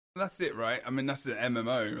 That's it, right? I mean, that's an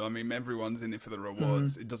MMO. I mean, everyone's in it for the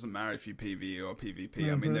rewards. It doesn't matter if you PvE or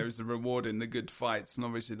PvP. I mean, there is a reward in the good fights, and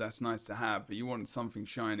obviously that's nice to have, but you want something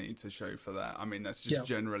shiny to show for that. I mean, that's just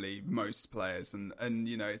generally most players, and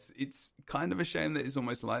you know, it's kind of a shame that it's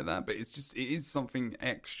almost like that, but it is something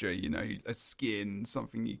extra, you know, a skin,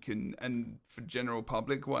 something you can, and for general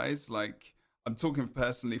public wise, like, I'm talking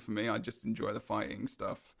personally for me, I just enjoy the fighting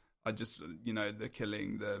stuff. I just, you know, the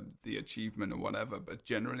killing, the achievement or whatever. But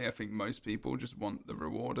generally, I think most people just want the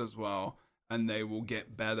reward as well. And they will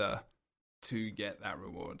get better to get that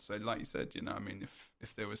reward. So like you said, you know, I mean,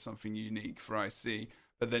 if there was something unique for IC,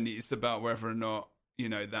 but then it's about whether or not, you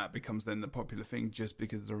know, that becomes then the popular thing just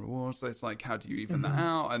because of the reward. So it's like, how do you even that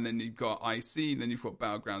out? And then you've got IC, then you've got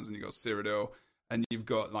Battlegrounds, and you've got Cyrodiil. And you've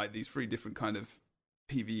got like these 3 different kind of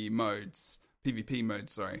PvP modes,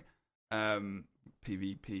 sorry.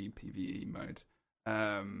 PvP, PvE mode,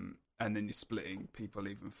 and then you're splitting people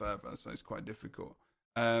even further, so it's quite difficult.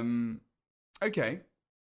 Okay,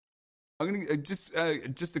 I'm gonna just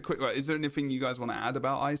a quick one. Is there anything you guys want to add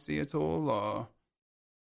about IC at all, or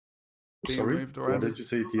Sorry, what did you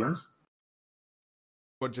say at the end?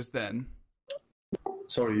 What just then?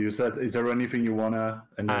 Sorry, you said, is there anything you wanna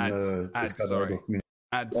and then add, sorry.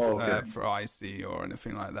 Ads okay. for IC or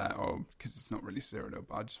anything like that, or because it's not really Cyrodiil,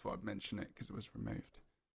 but I just thought I'd mention it because it was removed.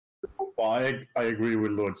 Well, I agree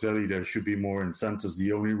with Lord Zelly. There should be more incentives.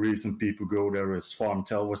 The only reason people go there is farm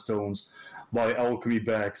Telva stones, buy alchemy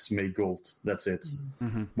bags, make gold. That's it.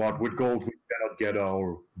 Mm-hmm. But with gold, we cannot get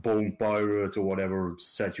our bone pirate or whatever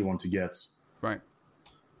set you want to get. Right.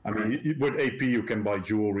 I mean, with AP, you can buy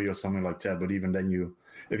jewelry or something like that. But even then,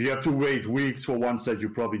 if you have to wait weeks for one set, you're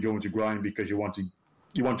probably going to grind because you want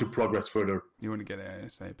to progress further. You want to get it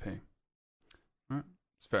ASAP. Right.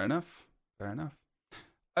 It's fair enough. Fair enough.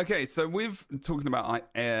 Okay, so we've talking about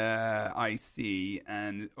IC,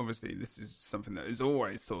 and obviously this is something that is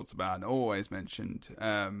always talked about and always mentioned.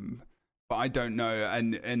 But I don't know,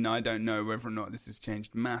 and I don't know whether or not this has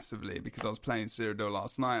changed massively, because I was playing Cyrodiil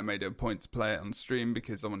last night. I made it a point to play it on stream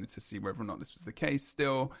because I wanted to see whether or not this was the case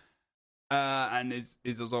still. And is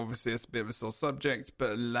obviously a bit of a sore subject,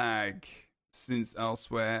 but lag since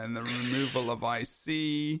elsewhere, and the removal of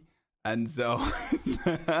IC and Zell.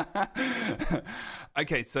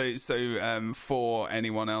 Okay, so for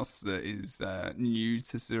anyone else that is new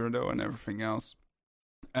to Cyrodiil and everything else,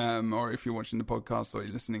 or if you're watching the podcast or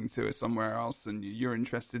you're listening to it somewhere else and you're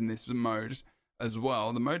interested in this mode as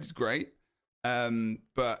well, the mode is great,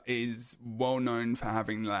 but is well known for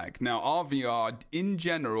having lag. Now, RVR in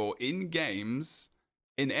general, in games,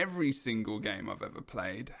 in every single game I've ever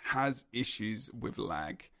played, has issues with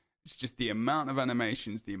lag. It's just the amount of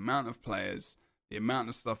animations, the amount of players, the amount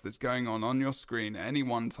of stuff that's going on your screen at any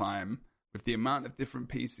one time, with the amount of different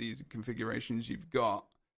PCs and configurations you've got,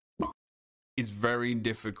 is very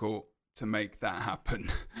difficult to make that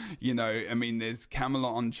happen. You know, I mean, there's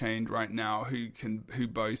Camelot Unchained right now who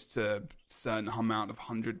boasts a certain amount of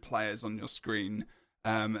 100 players on your screen,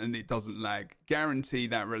 and it doesn't lag. Guarantee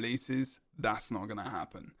that releases, that's not going to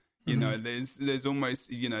happen. You know, there's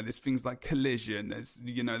almost, you know, there's things like collision, there's,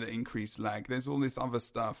 you know, the increased lag, there's all this other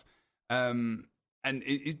stuff. And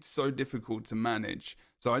it's so difficult to manage.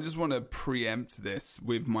 So I just want to preempt this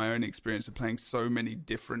with my own experience of playing so many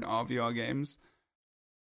different RVR games.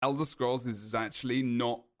 Elder Scrolls is actually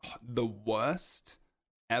not the worst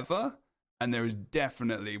ever. And there is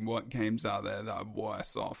definitely games out there that are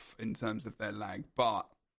worse off in terms of their lag. But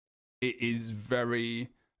it is very...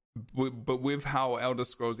 But with how Elder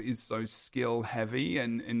Scrolls is so skill heavy,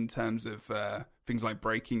 and in terms of things like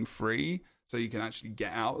breaking free, so you can actually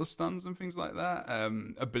get out of stuns and things like that,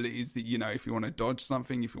 abilities that, you know, if you want to dodge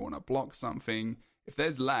something, if you want to block something, if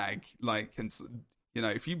there's lag, like, and you know,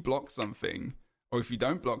 if you block something or if you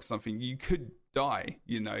don't block something, you could die.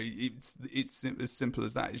 You know, it's as simple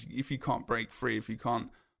as that. If you can't break free, if you can't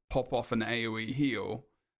pop off an AoE heal,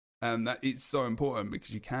 that it's so important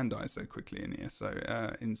because you can die so quickly in here. So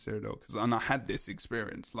in Cyrodiil, and I had this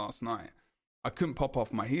experience last night. I couldn't pop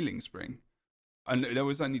off my healing spring, and there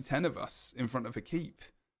was only 10 of us in front of a keep,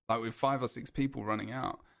 like with 5 or 6 people running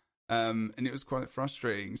out. and it was quite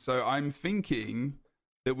frustrating. So I'm thinking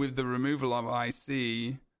that with the removal of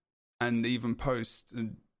IC and even post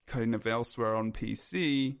and kind of elsewhere on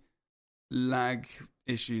PC, lag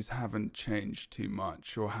issues haven't changed too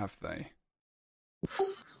much, or have they?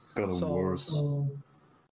 Gotten worse.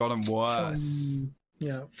 Gotten worse.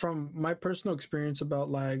 From my personal experience about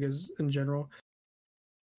lag is in general,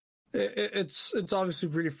 it's obviously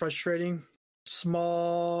really frustrating.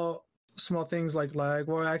 Small things like lag,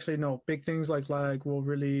 well, actually no, big things like lag will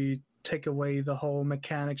really take away the whole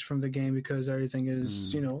mechanics from the game, because everything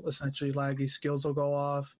is essentially laggy. Skills will go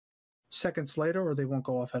off seconds later, or they won't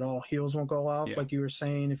go off at all. Heals won't go off, like you were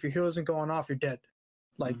saying. If your heal isn't going off, you're dead.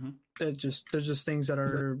 Like there's just things that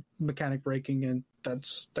are mechanic breaking, and that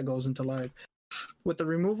goes into lag. With the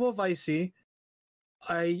removal of IC,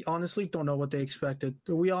 I honestly don't know what they expected.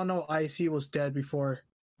 We all know IC was dead before,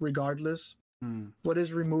 regardless. What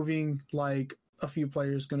is removing like a few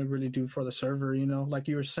players going to really do for the server? Like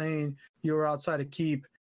you were saying, you were outside a keep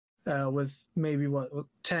with maybe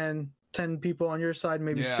 10 people on your side,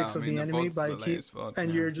 maybe 6 of the enemy by a keep,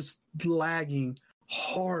 and you're just lagging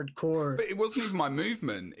hardcore. But it wasn't even my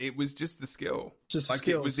movement; it was just the skill. Just like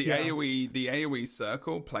skills, it was the AOE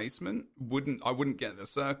circle placement. I wouldn't get the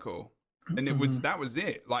circle, and that was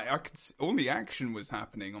it. Like I could, all the action was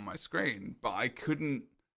happening on my screen, but I couldn't.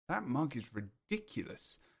 That mug is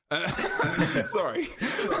ridiculous. Sorry.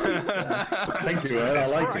 Thank you, Ed. I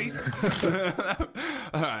like it.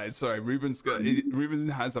 All right, sorry. Ruben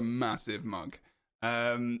has a massive mug.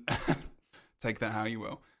 Take that how you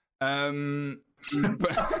will. But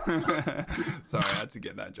sorry, I had to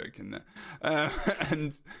get that joke in there.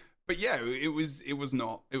 But yeah, it was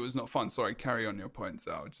not fun. Sorry, carry on your points,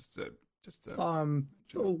 Al. Just to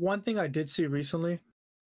one thing I did see recently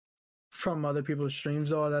from other people's streams,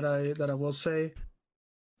 though, that I will say,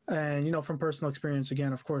 and from personal experience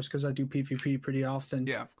again, of course, because I do PvP pretty often.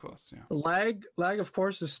 Yeah, of course. Yeah. Lag, of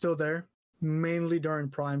course, is still there, mainly during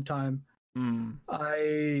prime time.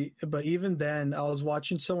 But even then, I was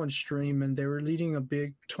watching someone stream, and they were leading a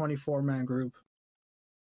big 24-man group,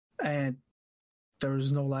 and there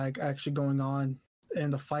was no lag actually going on in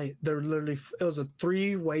the fight. It was a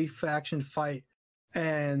 3-way faction fight.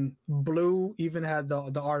 And blue even had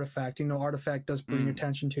the artifact. Artifact does bring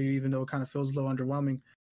attention to you, even though it kind of feels a little underwhelming.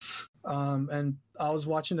 And I was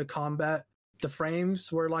watching the combat. The frames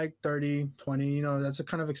were like 30, 20. That's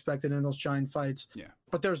kind of expected in those giant fights. Yeah.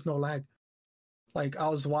 But there's no lag. Like I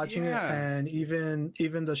was watching it, and even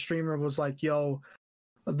the streamer was like, "Yo,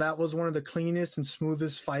 that was one of the cleanest and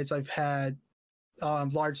smoothest fights I've had,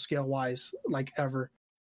 large scale wise, like ever."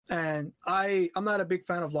 And I'm not a big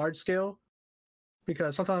fan of large scale,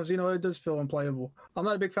 because sometimes, it does feel unplayable. I'm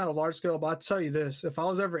not a big fan of large scale, but I'll tell you this. If I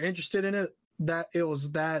was ever interested in it, it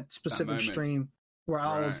was that specific stream where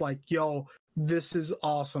I was like, yo, this is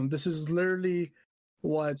awesome. This is literally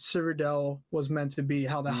what Cyrodiil was meant to be,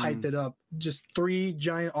 how they hyped it up. Just 3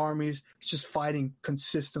 giant armies just fighting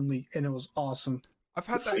consistently, and it was awesome. I've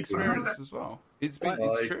had that experience as well. It's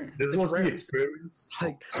true. This was the experience.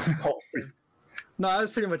 No,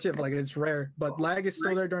 that's pretty much it. But it's rare. But lag is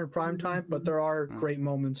still there during prime time. But there are great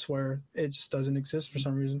moments where it just doesn't exist for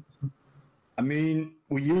some reason. I mean,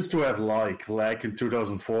 we used to have lag in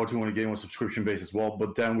 2014 when the game was subscription based as well.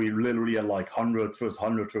 But then we literally had hundreds versus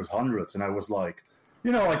hundreds versus hundreds, and I was like,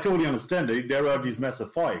 I totally understand it. There are these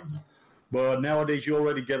massive fights, but nowadays you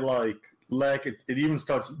already get lag. It even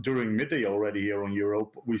starts during midday already here in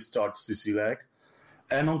Europe. We start to see lag,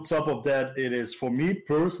 and on top of that, it is for me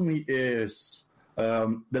personally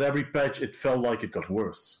that every patch it felt like it got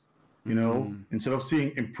worse. Instead of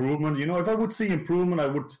seeing improvement, if I would see improvement, I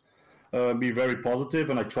would be very positive,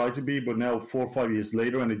 and I try to be. But now 4 or 5 years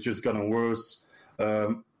later, and it's just gotten worse.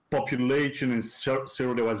 Population in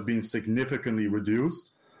Cyrodiil has been significantly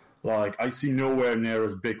reduced. I see nowhere near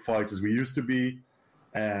as big fights as we used to be,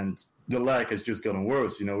 and the lag has just gotten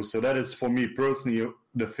worse. So that is for me personally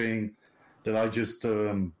the thing that I just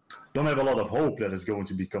don't have a lot of hope that is going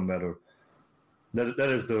to become better. That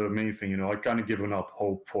is the main thing, I kind of given up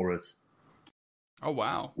hope for it. Oh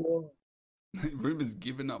wow, Ruben's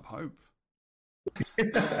given up hope.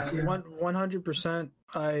 100%.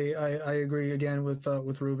 I agree again with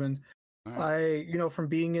Ruben. Right. From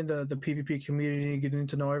being in the PvP community, getting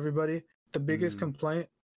to know everybody, the biggest complaint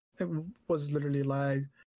was literally lag,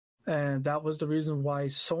 and that was the reason why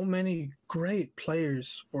so many great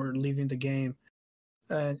players were leaving the game.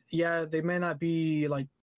 And yeah, they may not be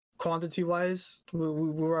quantity-wise, we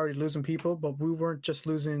were already losing people, but we weren't just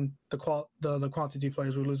losing the quantity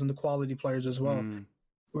players. We were losing the quality players as well.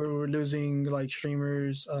 We were losing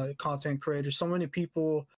streamers, content creators. So many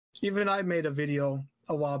people. Even I made a video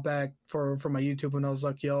a while back for my YouTube, and I was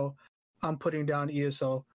like, "Yo, I'm putting down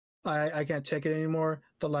ESO. I can't take it anymore.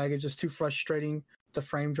 The lag is just too frustrating. The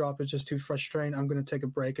frame drop is just too frustrating. I'm gonna take a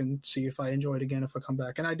break and see if I enjoy it again if I come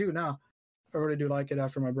back." And I do now. I really do like it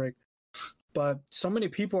after my break. But so many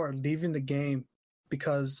people are leaving the game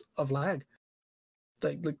because of lag.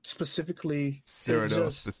 Like specifically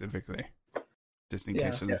Cyrodiil specifically. Just in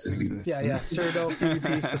case you're listening to this. Yeah. Cyrodiil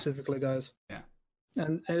PvP specifically, guys. Yeah.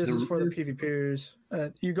 And this is for the PvPers.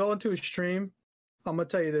 You go into a stream, I'm going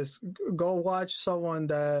to tell you this. Go watch someone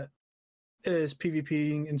that is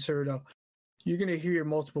PvPing in Cyrodiil. You're going to hear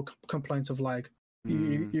multiple complaints of lag.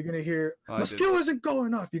 You're going to hear, my skill isn't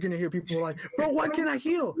going off. You're going to hear people like, bro, why can't I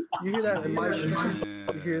heal? You hear that in my stream.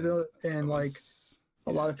 You hear that in like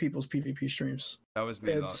a lot of people's PvP streams. That was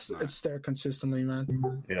me last night. It's there consistently, man.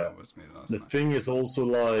 Yeah. That was me last night. The thing is also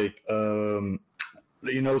like,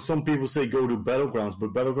 some people say go to Battlegrounds,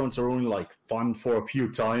 but Battlegrounds are only like fun for a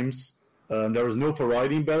few times. There is no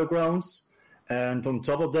variety in Battlegrounds. And on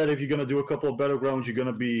top of that, if you're going to do a couple of Battlegrounds, you're going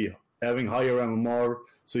to be having higher MMR.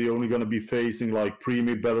 So you're only going to be facing like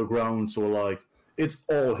pre-mid Battlegrounds or like, it's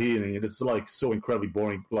all healing. It's like so incredibly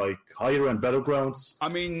boring. Like higher end Battlegrounds. I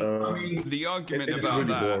mean, the argument about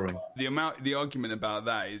really that, boring. the argument about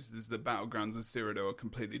that is the Battlegrounds and Cyrodiil are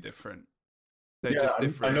completely different. They're just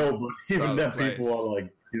different. I know, but even then people are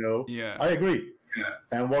like, Yeah. I agree. Yeah.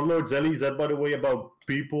 And what Lord Zelly said, by the way, about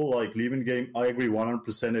people like leaving the game, I agree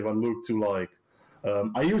 100%. If I look to like,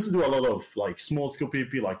 I used to do a lot of like small scale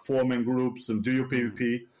PvP, like 4-man groups and duo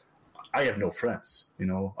PvP. I have no friends,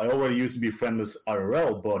 I already used to be friendless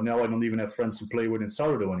IRL, but now I don't even have friends to play with in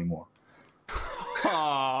Cyrodiil anymore.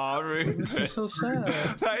 Aw, Ruben. This is so sad.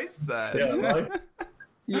 That is sad. Yeah, right?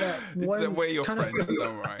 Yeah, We're your friends,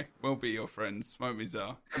 don't worry. We'll be your friends, won't we,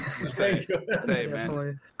 Zell? Say it,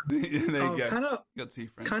 man. There you go. Got 2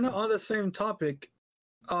 friends. Kind of on the same topic,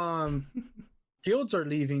 guilds are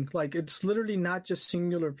leaving. Like, it's literally not just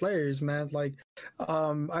singular players, man. Like,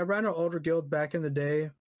 I ran an older guild back in the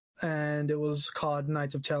day, and it was called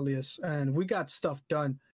Knights of Tellius, and we got stuff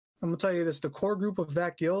done. I'm gonna tell you this: the core group of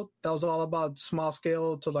that guild, that was all about small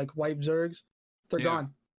scale to like wipe Zergs, they're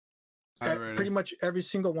gone. Oh, really? Pretty much every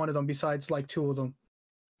single one of them, besides like 2 of them,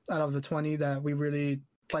 out of the 20 that we really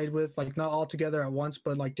played with, like not all together at once,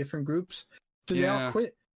 but like different groups. They all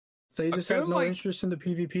quit. They just have no interest in the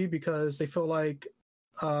PvP because they feel like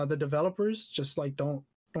the developers just like don't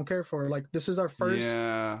care for it. Like, this is our first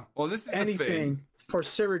this is anything the thing for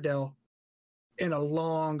Cyrodiil in a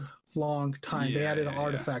long time. They added an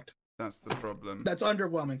artifact. That's the problem. That's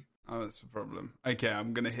underwhelming. Oh, that's the problem. Okay,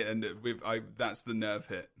 I'm gonna hit it with. That's the nerve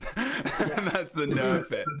hit. That's the nerve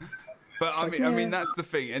hit. But I mean, that's the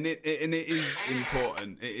thing, and it is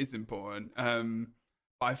important. It is important.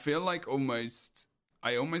 I feel like I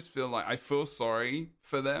almost feel like I feel sorry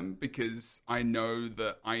for them because I know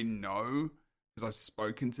because I've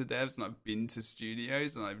spoken to devs and I've been to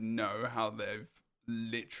studios and I know how they've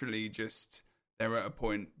literally they're at a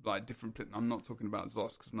point like different. I'm not talking about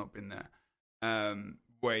Zos because I've not been there.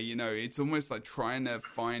 Where it's almost like trying to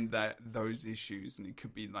find those issues, and it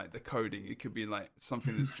could be like the coding, it could be like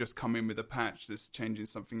something that's just come in with a patch that's changing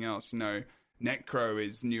something else. Necro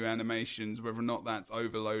is new animations, whether or not that's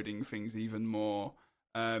overloading things even more.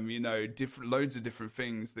 Different loads of different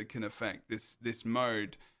things that can affect this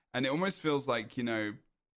mode, and it almost feels like whether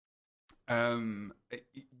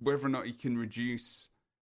or not you can reduce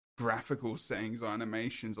graphical settings or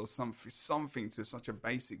animations or something to such a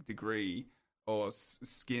basic degree. Or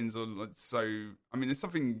skins, or so. I mean, there's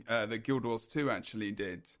something that Guild Wars 2 actually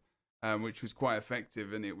did, which was quite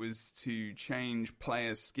effective, and it was to change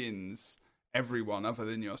player skins, everyone other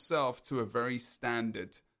than yourself, to a very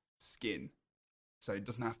standard skin, so it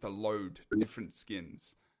doesn't have to load different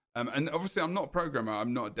skins. And obviously, I'm not a programmer,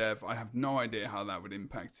 I'm not a dev, I have no idea how that would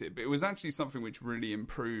impact it, but it was actually something which really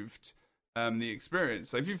improved the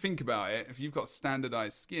experience. So if you think about it, if you've got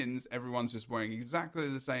standardized skins, everyone's just wearing exactly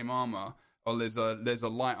the same armor. Or there's a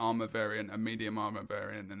light armor variant, a medium armor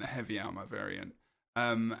variant, and a heavy armor variant.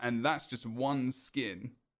 And that's just one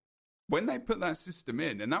skin. When they put that system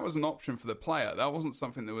in, and that was an option for the player, that wasn't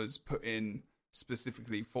something that was put in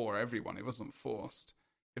specifically for everyone. It wasn't forced.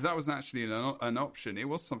 If that was actually an option, it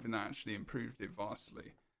was something that actually improved it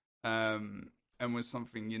vastly. And was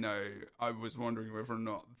something, I was wondering whether or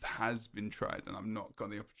not has been tried, and I've not got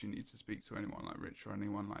the opportunity to speak to anyone like Rich or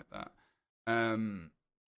anyone like that.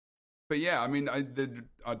 But yeah, I mean, there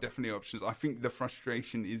are definitely options. I think the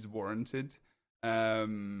frustration is warranted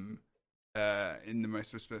in the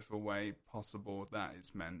most respectful way possible that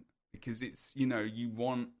it's meant. Because it's, you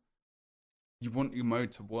want your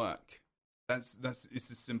mode to work. That's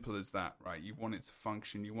it's as simple as that, right? You want it to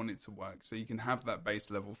function, you want it to work, so you can have that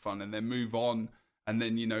base level fun and then move on and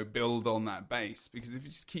then, build on that base. Because if you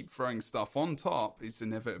just keep throwing stuff on top, it's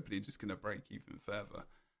inevitably just going to break even further.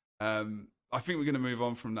 I think we're going to move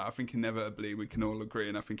on from that. I think inevitably we can all agree,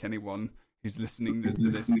 and I think anyone who's listening to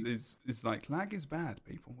this is like, lag is bad,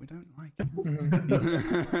 people. We don't like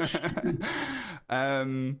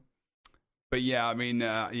it. But yeah, I mean,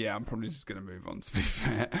 I'm probably just going to move on, to be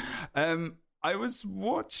fair. I've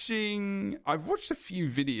watched a few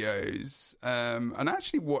videos, and I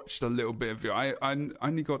actually watched a little bit of I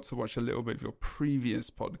only got to watch a little bit of your previous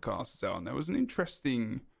podcast, Zell, and there was an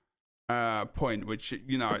interesting point, which,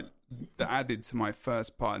 that added to my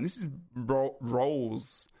first part, and this is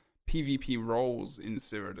roles, PvP roles in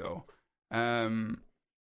Cyrodiil.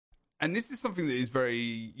 And this is something that is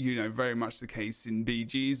very, very much the case in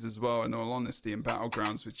BGs as well, in all honesty, in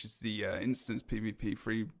Battlegrounds, which is the instance PvP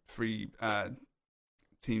free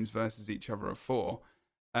teams versus each other of 4.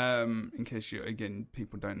 In case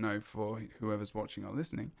people don't know, for whoever's watching or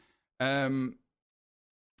listening.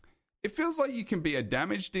 It feels like you can be a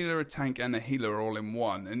damage dealer, a tank, and a healer all in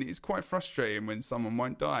one, and it's quite frustrating when someone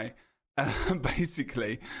won't die,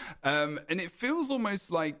 basically. And it feels almost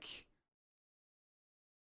like,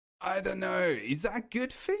 I don't know, is that a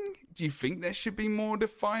good thing? Do you think there should be more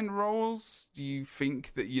defined roles? Do you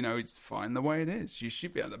think that, it's fine the way it is? You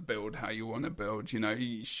should be able to build how you want to build,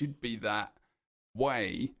 you should be that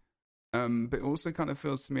way. But it also kind of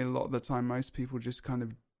feels to me a lot of the time most people just kind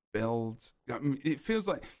of build. I mean, it feels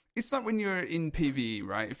like, it's like when you're in PvE,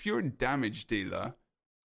 right? If you're a damage dealer,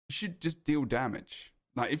 you should just deal damage.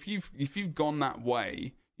 Like, if you've gone that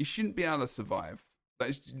way, you shouldn't be able to survive.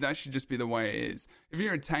 That should just be the way it is. If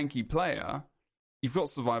you're a tanky player, you've got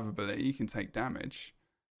survivability, you can take damage.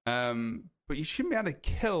 But you shouldn't be able to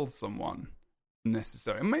kill someone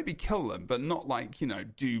necessarily. Maybe kill them, but not like,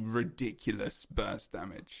 do ridiculous burst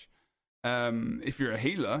damage. If you're a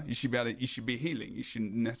healer, you should be healing. You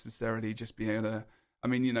shouldn't necessarily just be able to,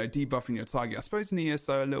 debuffing your target. I suppose in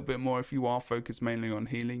ESO a little bit more, if you are focused mainly on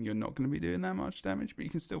healing, you're not going to be doing that much damage, but you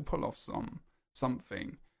can still pull off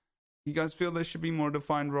something. You guys feel there should be more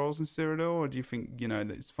defined roles in Cyrodiil, or do you think, that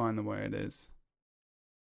it's fine the way it is?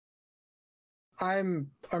 I'm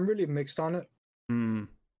really mixed on it. Man,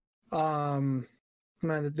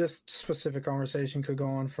 this specific conversation could go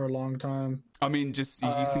on for a long time. I mean, just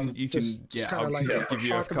I'll give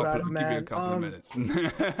you a couple of minutes.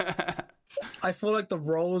 I feel like the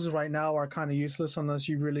roles right now are kind of useless unless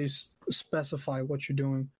you really specify what you're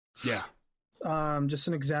doing. Yeah. Just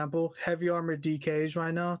an example, heavy armor DKs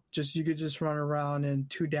right now, you could just run around in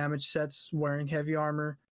 2 damage sets wearing heavy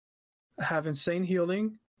armor, have insane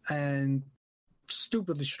healing and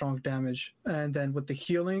stupidly strong damage. And then with the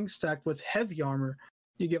healing stacked with heavy armor,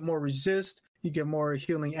 you get more resist, you get more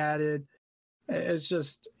healing added. It's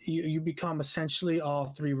just, you become essentially all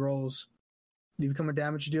 3 roles. You become a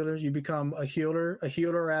damage dealer, you become a healer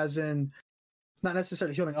as in not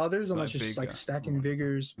necessarily healing others unless you're just like stacking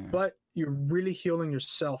vigors, but you're really healing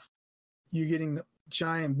yourself. You're getting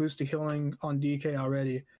giant boost of healing on DK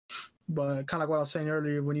already. But kind of like what I was saying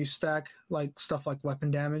earlier, when you stack like stuff like weapon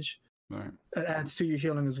damage, right, it adds to your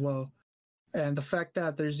healing as well. And the fact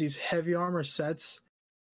that there's these heavy armor sets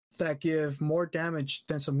that give more damage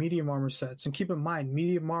than some medium armor sets. And keep in mind,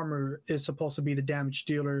 medium armor is supposed to be the damage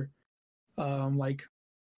dealer, like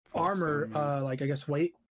armor, like I guess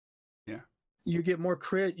weight. Yeah. You get more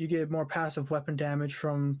crit, you get more passive weapon damage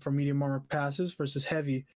from medium armor passes versus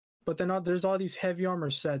heavy. But then there's all these heavy armor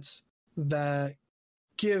sets that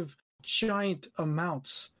give giant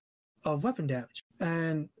amounts of weapon damage.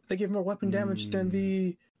 And they give more weapon damage than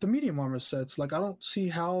the medium armor sets. Like, I don't see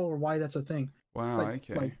how or why that's a thing. Wow,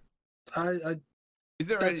 okay. Is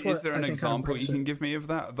there an example you can give me of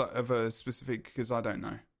that of a specific, because I don't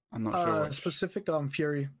know. I'm not sure. Specific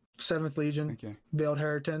Fury. 7th Legion, okay. Veiled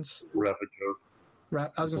Inheritance, Ravager.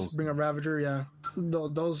 I was going to bring a Ravager, yeah.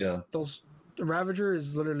 Those Ravager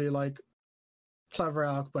is literally like Clever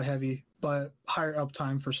Alch but heavy, but higher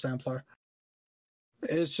uptime for Stamplar.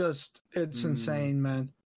 It's insane, man.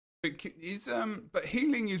 But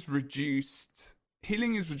healing is reduced.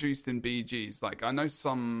 Healing is reduced in BGs. Like, I know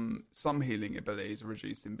some healing abilities are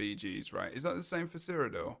reduced in BGs, right? Is that the same for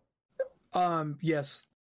Cyrodiil? Yes.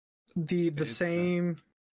 The same.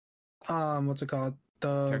 What's it called?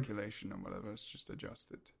 The calculation or whatever. It's just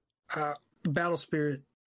adjusted. Battle Spirit.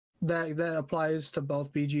 That applies to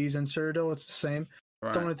both BGs and Cyrodiil. It's the same.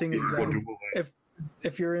 Right. The only thing is that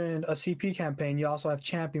if you're in a CP campaign, you also have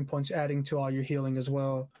champion points adding to all your healing as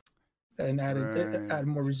well, and add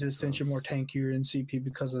more resistance. You're more tankier in CP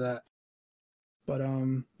because of that. But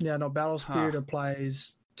yeah, no, Battle Spirit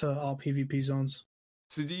applies to all PvP zones.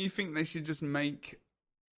 So do you think they should just make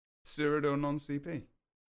Cyrodiil non-CP?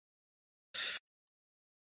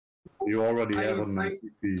 You already have a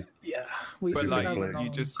non-CP. Yeah, but like you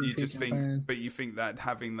CP just campaign. think, but you think that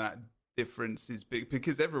having that difference is big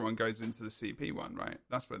because everyone goes into the CP one, right?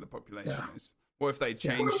 That's where the population is. What if they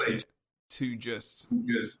changed it to just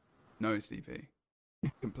no CP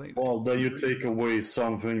completely? Well, then you take away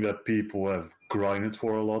something that people have grinded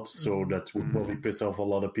for a lot, so that would probably piss off a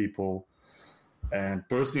lot of people. And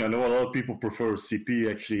personally, I know a lot of people prefer CP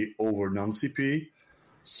actually over non-CP.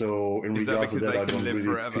 So in regards to that, I don't really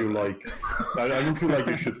feel like I don't feel like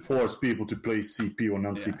you should force people to play CP or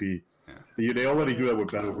non-CP. Yeah. They already do that with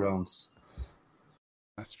Battlegrounds.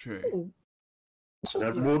 That's true. So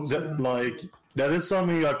that is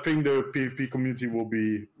something I think the PvP community will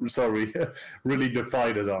be really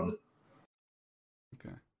divided on.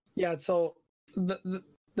 Okay. Yeah. So the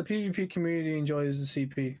PvP community enjoys the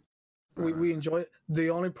CP. We enjoy it.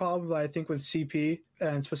 The only problem I think with CP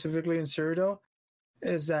and specifically in Cyrodiil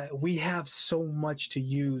is that we have so much to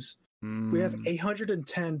use. We have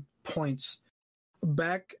 810 points.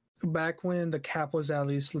 Back when the cap was at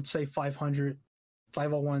least, let's say 500,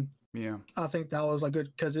 501. Yeah. I think that was like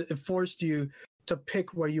good because it forced you to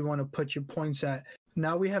pick where you want to put your points at.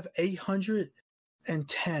 Now we have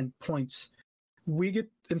 810 points. We get,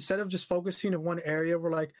 instead of just focusing in one area,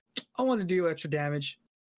 we're like, I want to deal extra damage,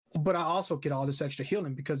 but I also get all this extra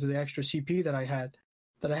healing because of the extra CP that I have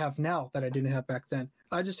now that I didn't have back then.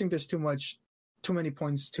 I just think there's too many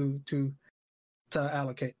points to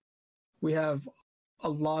allocate. We have a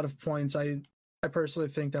lot of points. I personally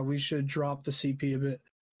think that we should drop the CP a bit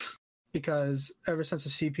because ever since the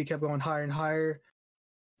CP kept going higher and higher,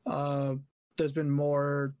 there's been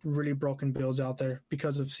more really broken builds out there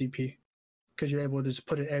because of CP. Because you're able to just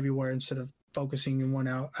put it everywhere instead of focusing in one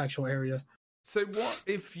actual area. So what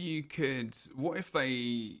if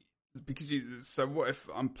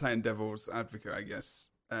I'm playing devil's advocate, I guess,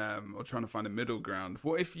 or trying to find a middle ground.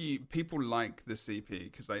 What if people like the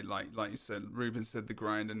CP because they like you said, Ruben said the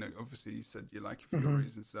grind, and obviously you said you like it for your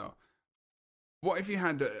reasons. So what if you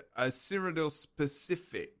had a Cyrodiil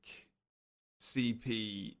specific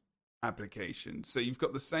CP application? So you've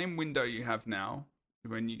got the same window you have now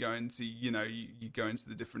when you go into, you go into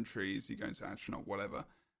the different trees, you go into astronaut, whatever.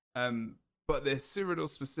 But they're Cyrodiil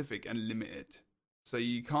specific and limited. So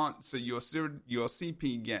you can't. So your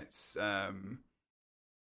CP gets.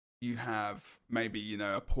 You have maybe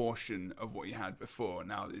a portion of what you had before.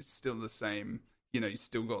 Now it's still the same. You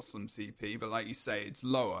still got some CP, but like you say, it's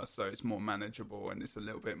lower, so it's more manageable and it's a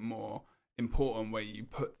little bit more important where you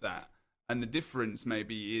put that. And the difference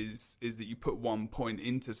maybe is that you put 1 point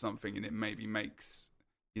into something and it maybe makes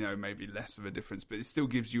maybe less of a difference, but it still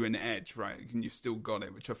gives you an edge, right? And you've still got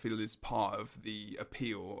it, which I feel is part of the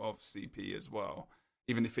appeal of CP as well.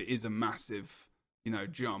 Even if it is a massive,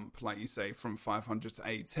 jump, like you say, from 500 to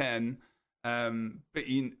 810, but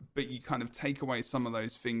you kind of take away some of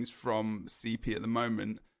those things from CP at the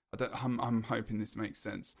moment. I'm hoping this makes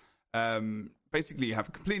sense. Basically, you have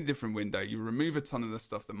a completely different window. You remove a ton of the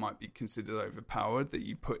stuff that might be considered overpowered that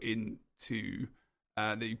you put into.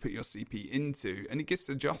 That you put your CP into, and it gets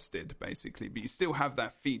adjusted basically, but you still have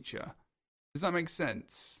that feature. Does that make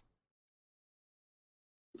sense?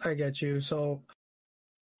 I get you. So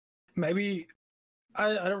maybe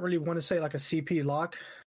I don't really want to say like a CP lock,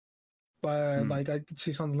 but like I could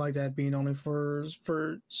see something like that being only for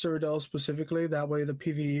Cyrodiil specifically. That way, the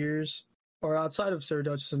PvEers or outside of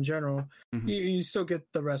Cyrodiil just in general, you still get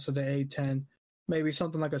the rest of the A10. Maybe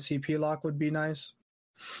something like a CP lock would be nice.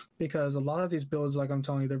 Because a lot of these builds, like I'm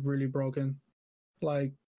telling you, they're really broken.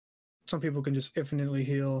 Like, some people can just infinitely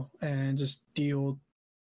heal and just deal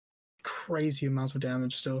crazy amounts of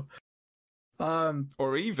damage still.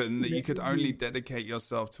 Or even that you could only dedicate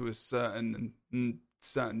yourself to a certain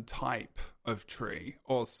type of tree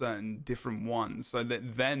or certain different ones, so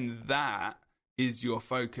that then that is your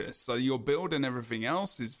focus. So your build and everything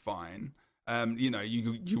else is fine.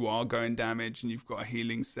 You are going damage and you've got a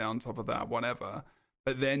healing cell on top of that, whatever.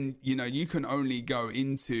 But then, you can only go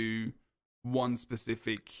into one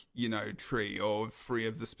specific, tree or 3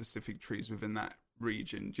 of the specific trees within that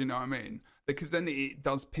region. Do you know what I mean? Because then it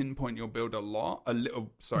does pinpoint your build a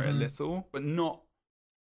little, but not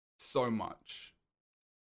so much.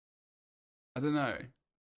 I don't know.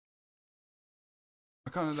 I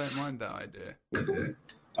kind of don't mind that idea.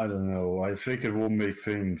 I don't know. I think it will make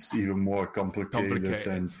things even more complicated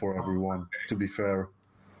and for everyone, to be fair.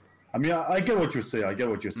 I mean, I get what you're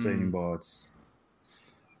saying. But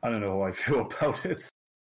I don't know how I feel about it.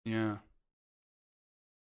 Yeah.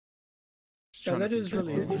 Just Yeah, trying to that think is of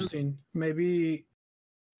really more. interesting. Maybe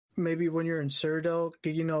when you're in Cyrodiil,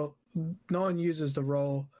 no one uses the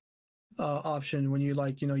role option when you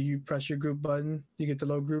you press your group button, you get the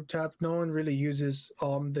low group tap. No one really uses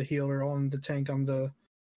the healer, the tank,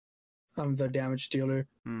 the damage dealer.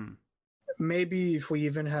 Maybe if we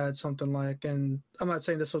even had something like, and I'm not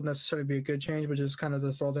saying this would necessarily be a good change, but just kind of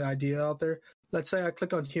to throw the idea out there. Let's say I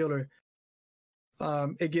click on healer.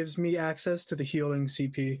 It gives me access to the healing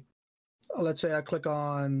CP. Let's say I click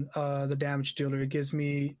on the damage dealer. It gives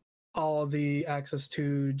me all the access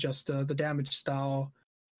to just the damage style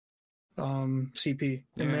CP,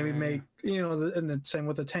 and maybe make and the same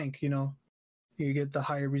with the tank. You get the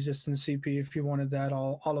higher resistance CP if you wanted that,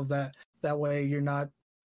 all of that. That way you're not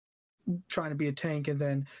trying to be a tank and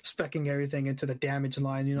then speccing everything into the damage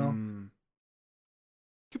line.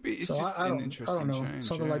 Could be. It's So just I an don't interesting know. change.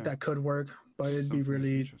 Something like that could work, but Just it'd be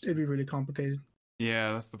something that's really complicated.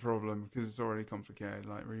 Yeah, that's the problem because it's already complicated,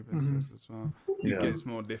 like Ruben Mm-hmm. says as well. It gets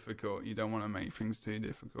more difficult. You don't want to make things too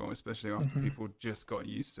difficult, especially after people just got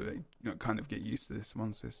used to it. Kind of get used to this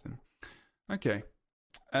one system. Okay.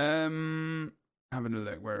 Having a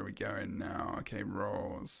look. Where are we going now? Okay,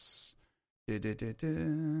 roles.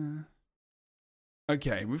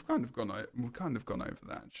 Okay, we've kind of gone over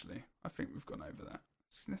that actually. I think we've gone over that.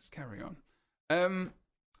 Let's carry on.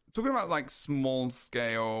 Talking about like small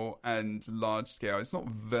scale and large scale, it's not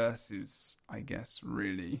versus, I guess,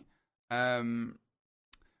 really.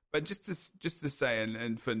 But just to say,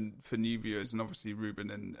 and for new viewers, and obviously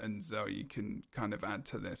Ruben and Zoe, you can kind of add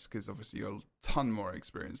to this because obviously you're a ton more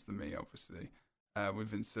experienced than me, obviously,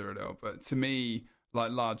 within Cyrodiil. But to me,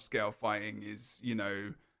 like large scale fighting is,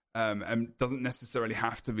 and doesn't necessarily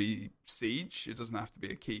have to be siege. It doesn't have to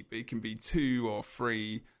be a keep. It can be 2 or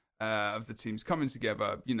 3 of the teams coming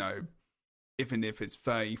together, if it's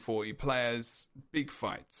 30, 40 players, big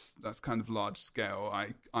fights. That's kind of large scale.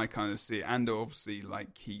 I kind of see it. And obviously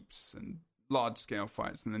like keeps and large scale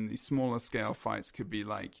fights. And then these smaller scale fights could be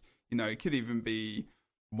like, it could even be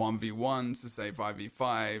 1v1 to say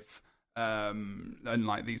 5v5. And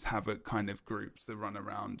like these havoc kind of groups that run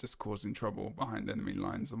around just causing trouble behind enemy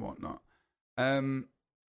lines and whatnot.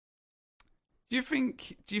 Do you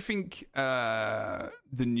think the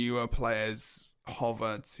newer players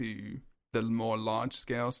hover to the more large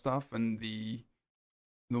scale stuff, and the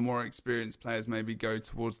more experienced players maybe go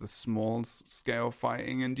towards the small scale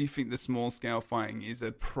fighting? And do you think the small scale fighting is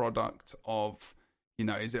a product of,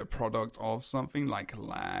 is it a product of something like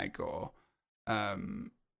lag, or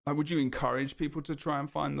would you encourage people to try and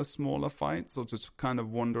find the smaller fights, or to kind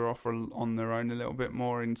of wander off on their own a little bit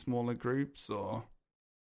more in smaller groups? Or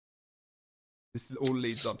this all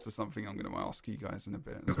leads up to something I'm going to ask you guys in a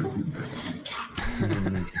bit as well.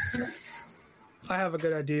 I have a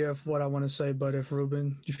good idea of what I want to say, but if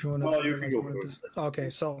Ruben, if you want to... No, you can go first. Okay,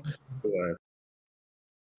 so Go ahead.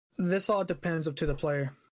 This all depends up to the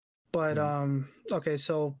player. But, okay,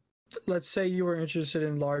 so let's say you were interested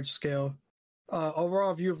in large scale.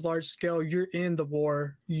 Overall view of large scale, you're in the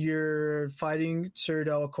war. You're fighting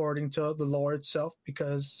Cyrodiil according to the lore itself,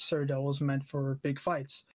 because Cyrodiil was meant for big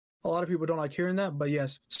fights. A lot of people don't like hearing that, but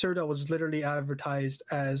yes, Cyrodiil was literally advertised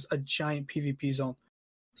as a giant PvP zone.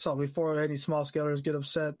 So before any small scalers get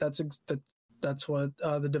upset, that's what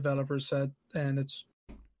the developers said, and it's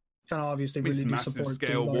kind of obvious they really do massive support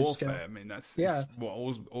scale large warfare. scale. I mean, that's what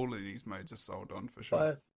all of these modes are sold on for sure.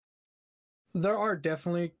 But there are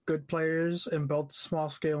definitely good players in both small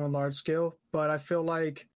scale and large scale, but I feel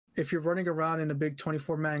like if you're running around in a big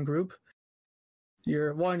 24-man group,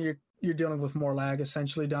 you're dealing with more lag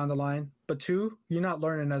essentially down the line. But 2, you're not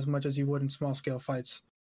learning as much as you would in small scale fights.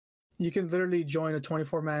 You can literally join a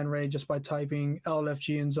 24-man raid just by typing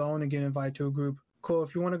LFG in zone and get invited to a group. Cool.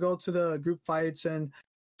 If you want to go to the group fights and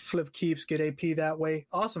flip keeps, get AP that way,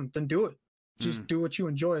 awesome. Then do it. Just do what you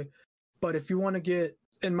enjoy. But if you want to get,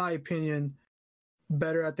 in my opinion,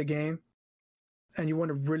 better at the game, and you want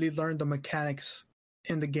to really learn the mechanics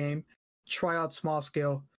in the game, try out small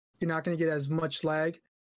scale. You're not going to get as much lag,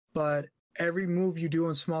 but every move you do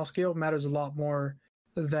in small scale matters a lot more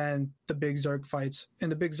than the big Zerg fights. In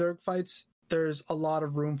the big Zerg fights, there's a lot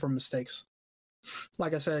of room for mistakes.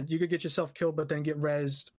 Like I said, you could get yourself killed, but then get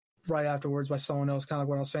rezzed right afterwards by someone else, kind of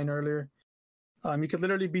what I was saying earlier. You could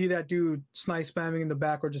literally be that dude snipe spamming in the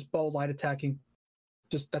back or just bow light attacking.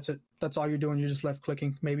 Just that's it. That's all you're doing. You're just left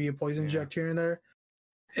clicking. Maybe a poison inject here and there.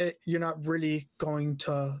 You're not really going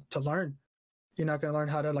to learn. You're not going to learn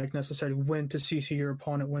how to necessarily when to CC your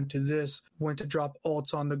opponent, when to this, when to drop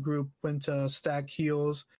ults on the group, when to stack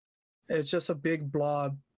heals. It's just a big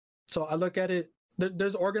blob. So I look at it,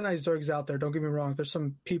 there's organized Zergs out there, don't get me wrong. There's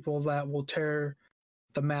some people that will tear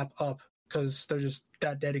the map up because they're just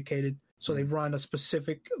that dedicated. So they run a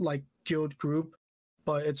specific like guild group,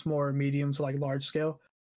 but it's more medium to like large scale.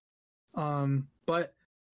 But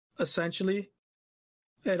essentially,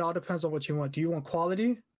 it all depends on what you want. Do you want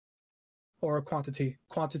quality or quantity?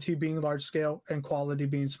 Quantity being large scale and quality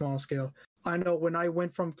being small scale. I know when I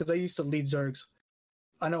went from, because I used to lead Zergs.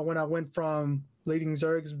 I know when I went from leading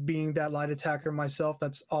Zergs, being that light attacker myself,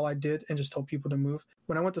 that's all I did and just told people to move.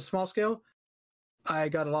 When I went to small scale, I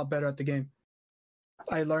got a lot better at the game.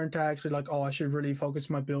 I learned to actually like, I should really focus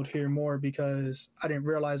my build here more because I didn't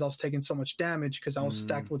realize I was taking so much damage because I was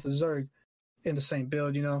stacked with the Zerg in the same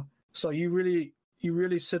build, So you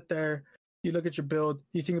really sit there, you look at your build,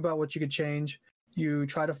 you think about what you could change, you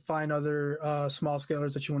try to find other small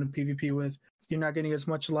scalers that you want to PvP with. You're not getting as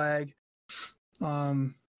much lag. I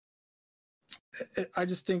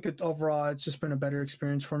just think overall it's just been a better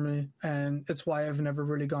experience for me, and it's why I've never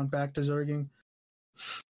really gone back to Zerging.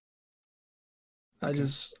 I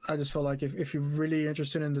just feel like if you're really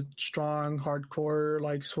interested in the strong, hardcore,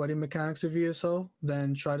 like sweaty mechanics of ESO,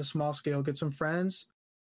 then try to small scale, get some friends,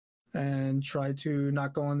 and try to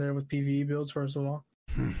not go in there with PvE builds first of all.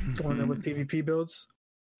 Go in there with PvP builds,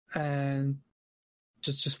 and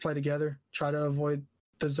just play together. Try to avoid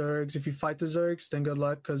the Zergs. If you fight the Zergs, then good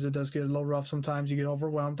luck, because it does get a little rough sometimes. You get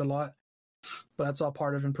overwhelmed a lot, but that's all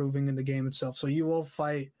part of improving in the game itself. So you will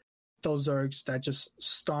fight those Zergs that just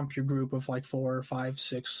stomp your group of like 4, 5,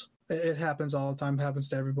 6. It happens all the time. It happens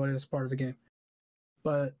to everybody. That's part of the game.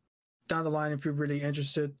 But down the line, if you're really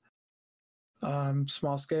interested,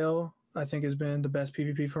 small scale, I think, has been the best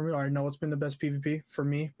PvP for me. Or I know it's been the best PvP for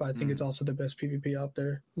me, but I think it's also the best PvP out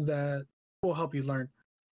there that will help you learn,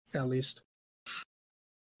 at least.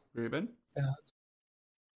 Ruben?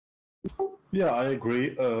 Yeah, I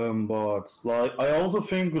agree. But like, I also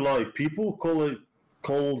think like people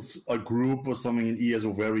calls a group or something in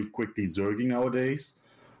ESO very quickly Zerging nowadays.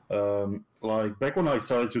 Like back when I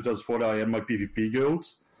started 2004, I had my PvP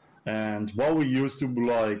guilds, and while we used to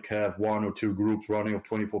like have 1 or 2 groups running of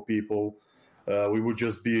 24 people, we would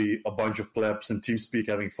just be a bunch of plebs and TeamSpeak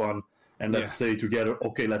having fun, and let's say together,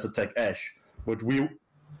 okay, let's attack Ash. But we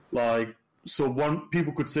like, so one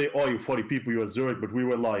people could say, oh, you're 40 people, you're Zerg, but we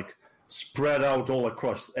were like spread out all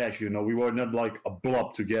across Ash. We were not like a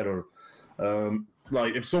blob together.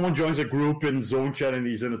 Like if someone joins a group in Zone Chat and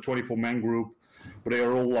he's in a 24-man group, but they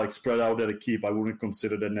are all like spread out at a keep, I wouldn't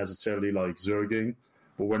consider that necessarily like Zerging.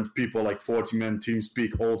 But when people like 40-man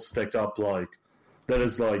TeamSpeak all stacked up, like that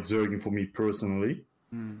is like Zerging for me personally.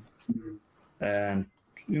 And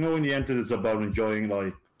in the end, it's about enjoying,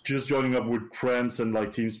 like just joining up with friends and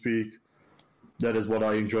like TeamSpeak. That is what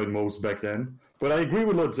I enjoyed most back then. But I agree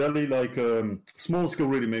with Lozzelli, like small scale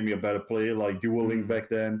really made me a better player. Like dueling back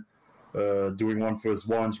then, doing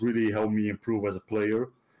 1v1s really helped me improve as a player.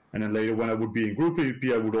 And then later when I would be in group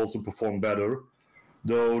PvP, I would also perform better.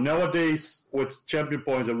 Though nowadays with champion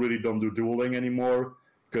points, I really don't do dueling anymore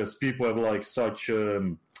because people have like such, well,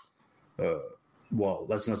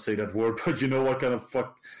 let's not say that word, but you know what kind of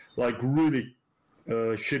really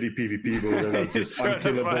shitty PvP builds that are just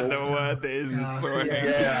unkillable. Find the word that isn't swearing.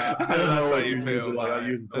 Yeah, I don't know how what you you feel. use it. Like, I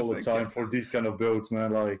use it all the time for these kind of builds,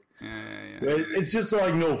 man. Like, it's just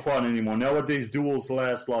like no fun anymore. Nowadays, duels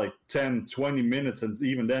last like 10, 20 minutes, and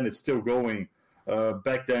even then, it's still going.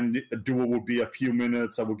 Back then, a duel would be a few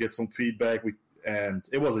minutes. I would get some feedback, and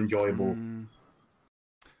it was enjoyable.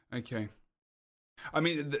 Okay. I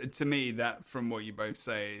mean, to me, that from what you both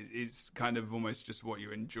say is kind of almost just what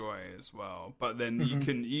you enjoy as well. But then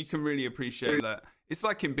you can really appreciate that. It's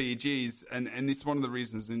like in BGs, and it's one of the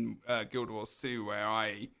reasons in Guild Wars 2 where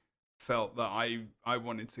I felt that I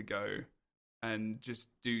wanted to go and just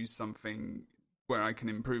do something where I can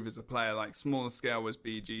improve as a player. Like smaller scale was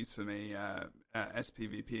BGs for me,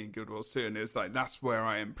 SPVP in Guild Wars 2, and it's like that's where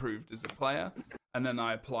I improved as a player. And then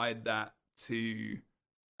I applied that to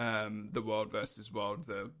the World versus World,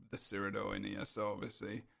 the Cyrodiil in ESO,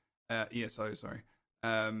 obviously. ESO, sorry.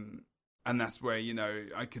 And that's where,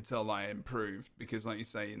 I could tell I improved because, like you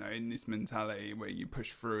say, in this mentality where you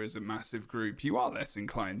push through as a massive group, you are less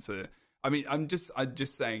inclined to. I mean, I'm just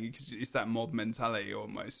saying it's that mob mentality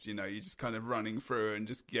almost. You're just kind of running through and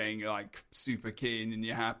just getting like super keen and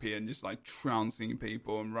you're happy and just like trouncing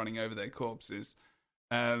people and running over their corpses.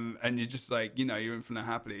 And you're just like, you're infinite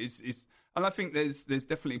happily. And I think there's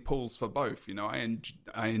definitely pulls for both.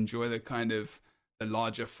 I enjoy the kind of the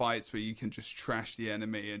larger fights where you can just trash the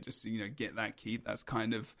enemy and just get that keep. That's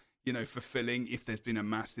kind of fulfilling. If there's been a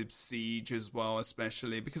massive siege as well,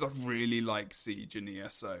 especially because I really like siege in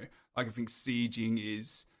ESO. Like I think sieging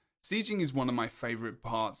is one of my favorite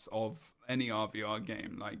parts of any RVR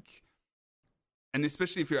game. Like and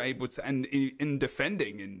especially if you're able to, and in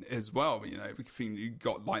defending as well, you know, everything you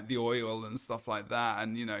got like the oil and stuff like that,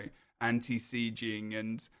 and you know, anti-sieging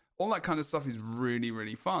and all that kind of stuff is really,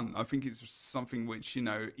 really fun. I think it's something which, you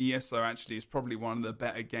know, ESO actually is probably one of the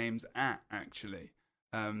better games at, actually,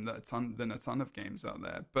 than a ton of games out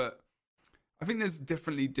there. But I think there's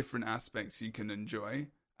definitely different aspects you can enjoy,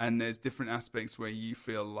 and there's different aspects where you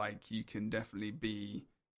feel like you can definitely be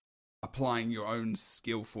applying your own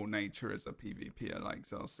skillful nature as a PvPer, like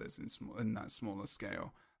Zal says, in that smaller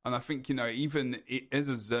scale. And I think, you know, even as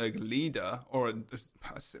a Zerg leader,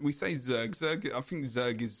 we say Zerg, I think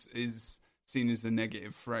Zerg is seen as a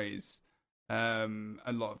negative phrase a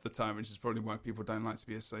lot of the time, which is probably why people don't like to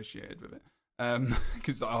be associated with it.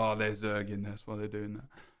 Because, they're Zerging, that's why they're doing that.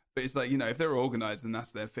 But it's like, you know, if they're organized and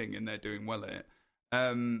that's their thing and they're doing well at it,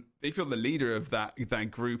 if you're the leader of that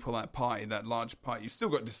group or that party, that large party, you've still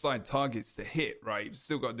got to decide targets to hit, right? You've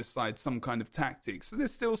still got to decide some kind of tactics. So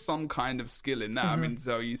there's still some kind of skill in that. I mean,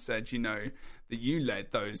 Zoe, you said, you know, that you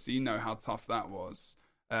led those, so you know how tough that was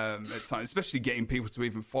at times, especially getting people to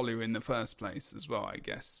even follow you in the first place as well, I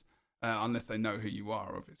guess, unless they know who you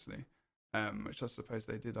are, obviously, which I suppose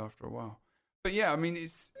they did after a while. But yeah, I mean,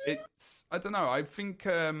 it's I don't know. I think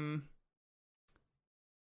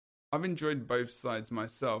I've enjoyed both sides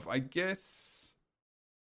myself. I guess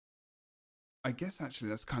actually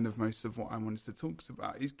that's kind of most of what I wanted to talk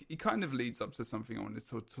about. It kind of leads up to something I wanted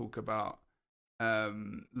to talk about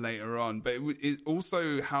later on, but it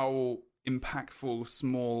also how impactful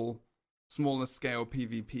smaller scale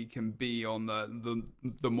PvP can be on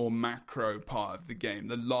the more macro part of the game,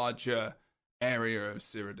 the larger area of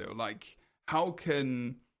Cyrodiil. Like,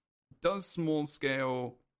 can small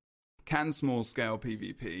scale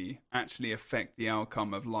PvP actually affect the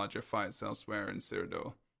outcome of larger fights elsewhere in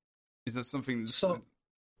Cyrodiil? Is that something that's...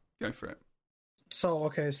 Go for it.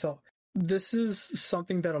 So this is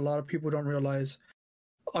something that a lot of people don't realize.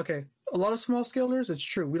 Okay, a lot of small scalers, it's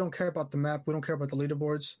true. We don't care about the map. We don't care about the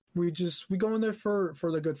leaderboards. We go in there for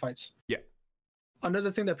the good fights. Yeah.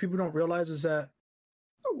 Another thing that people don't realize is that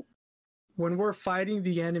when we're fighting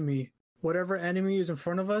the enemy, whatever enemy is in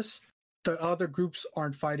front of us, the other groups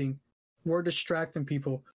aren't fighting. We're distracting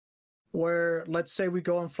people. Where, let's say we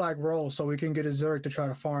go on flag roll so we can get a Zerg to try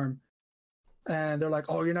to farm. And they're like,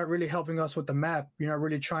 oh, you're not really helping us with the map. You're not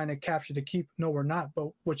really trying to capture the keep. No, we're not. But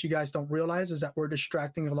what you guys don't realize is that we're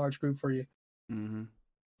distracting a large group for you. Mm-hmm.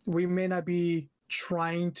 We may not be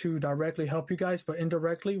trying to directly help you guys, but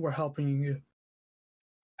indirectly, we're helping you.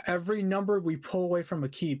 Every number we pull away from a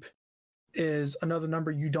keep is another number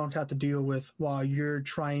you don't have to deal with while you're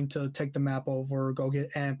trying to take the map over, or go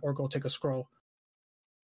get amp, or go take a scroll.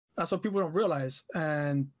 That's what people don't realize.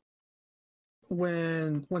 And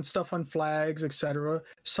when stuff unflags, etc.,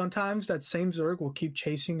 sometimes that same Zerg will keep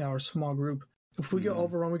chasing our small group. If we get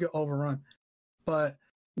overrun, we get overrun. But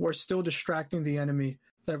we're still distracting the enemy.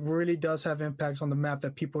 That really does have impacts on the map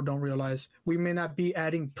that people don't realize. We may not be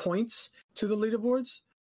adding points to the leaderboards,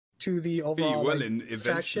 to the overall eventually,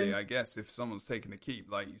 faction. I guess, if someone's taking a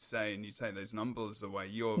keep, like you say, and you take those numbers away,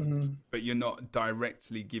 but you're not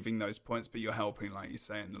directly giving those points, but you're helping, like you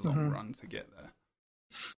say, in the long run to get there.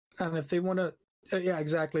 And if they want to, yeah,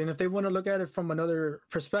 exactly. And if they want to look at it from another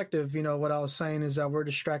perspective, you know, what I was saying is that we're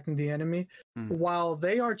distracting the enemy while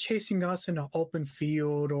they are chasing us in an open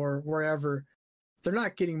field or wherever. They're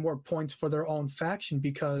not getting more points for their own faction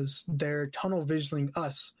because they're tunnel visioning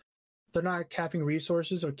us. They're not capping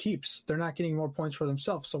resources or keeps. They're not getting more points for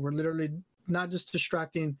themselves. So we're literally not just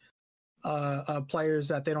distracting players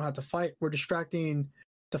that they don't have to fight. We're distracting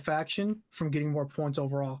the faction from getting more points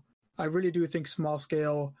overall. I really do think small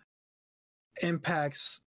scale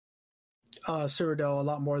impacts Cyrodiil a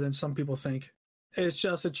lot more than some people think. It's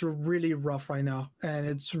really rough right now, and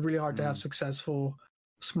it's really hard to have successful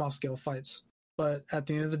small scale fights. But at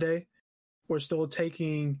the end of the day, we're still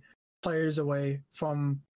taking players away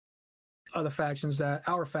from other factions that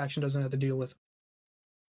our faction doesn't have to deal with.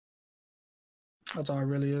 That's all it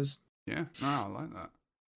really is. Yeah, no, I like that.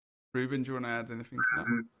 Ruben, do you want to add anything to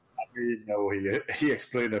that? No, he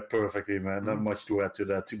explained it perfectly, man. Not much to add to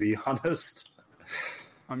that, to be honest.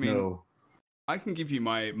 I mean, I can give you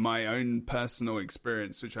my own personal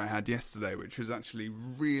experience, which I had yesterday, which was actually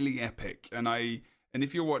really epic. And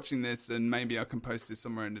if you're watching this, and maybe I can post this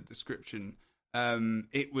somewhere in the description,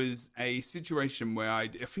 it was a situation where I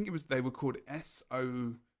think they were called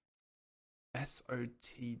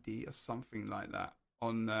SOTD or something like that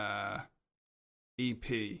on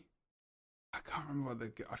EP. I can't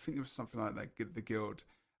remember I think it was something like that, the guild.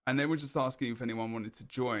 And they were just asking if anyone wanted to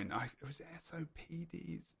join. It was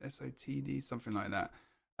SOTD, something like that.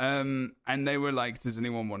 And they were like, does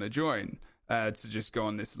anyone want to join? to just go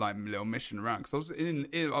on this like little mission around. Because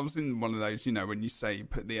I was in one of those, you know, when you say you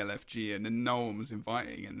put the LFG in and no one was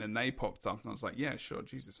inviting, and then they popped up, and I was like, yeah, sure,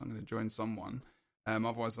 Jesus, I'm going to join someone.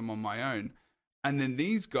 Otherwise, I'm on my own. And then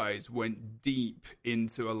these guys went deep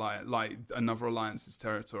into like another alliance's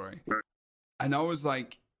territory, and I was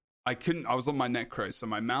like, I was on my Necro, so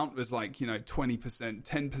my mount was like, you know, 20%,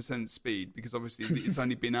 10% speed, because obviously it's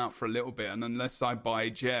only been out for a little bit, and unless I buy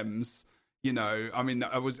gems, you know, I mean,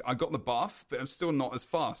 I got the buff, but I'm still not as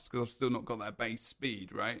fast because I've still not got that base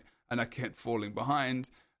speed, right? And I kept falling behind.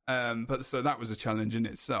 But so that was a challenge in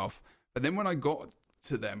itself. But then when I got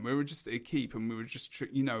to them, we were just at a keep, and we were just,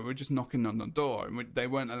 you know, we were just knocking on the door, and they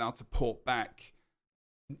weren't allowed to port back.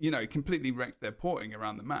 You know, it completely wrecked their porting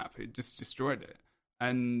around the map. It just destroyed it.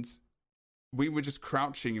 And we were just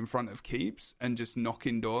crouching in front of keeps and just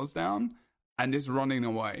knocking doors down and just running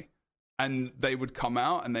away. And they would come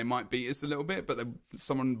out and they might beat us a little bit, but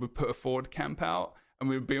someone would put a forward camp out and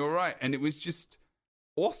we would be all right. And it was just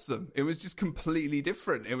awesome. It was just completely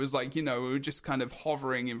different. It was like, you know, we were just kind of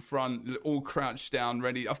hovering in front, all crouched down,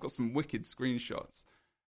 ready. I've got some wicked screenshots.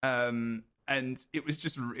 And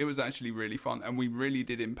it was actually really fun. And we really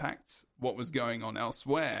did impact what was going on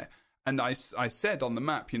elsewhere. And I said on the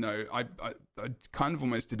map, you know, I kind of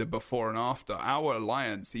almost did a before and after. Our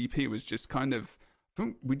alliance EP was just kind of,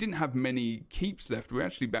 we didn't have many keeps left. We were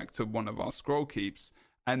actually back to one of our scroll keeps,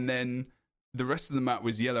 and then the rest of the map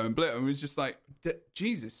was yellow and blue, and it was just like,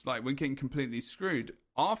 Jesus, like, we're getting completely screwed.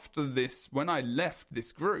 After this, when I left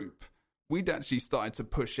this group, we'd actually started to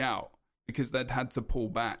push out because they'd had to pull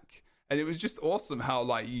back, and it was just awesome how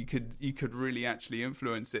like you could really actually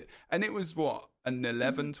influence it. And it was what, an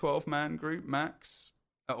 11-12 man group max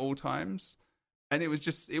at all times, and it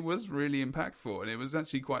was really impactful, and it was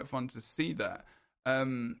actually quite fun to see that.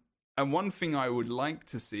 And one thing I would like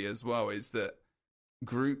to see as well is that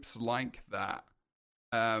groups like that,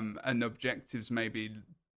 and objectives maybe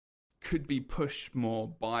could be pushed more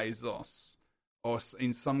by ZOS, or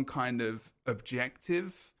in some kind of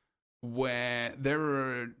objective where there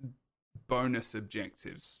are bonus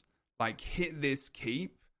objectives, like hit this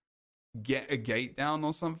keep, get a gate down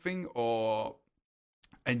or something,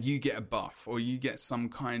 and you get a buff, or you get some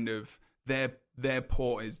kind of their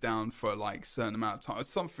port is down for like a certain amount of time or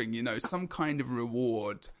something, you know, some kind of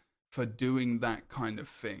reward for doing that kind of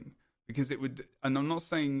thing. Because it would, and I'm not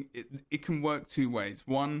saying it can work two ways.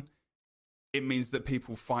 One, it means that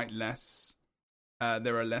people fight less.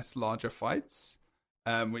 There are less larger fights,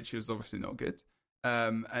 which is obviously not good.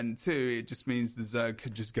 And two, it just means the Zerg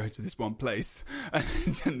could just go to this one place,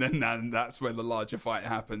 and then that's where the larger fight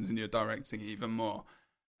happens, and you're directing it even more.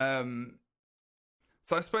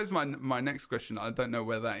 So I suppose my next question, I don't know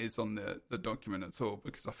where that is on the document at all,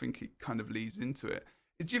 because I think it kind of leads into it.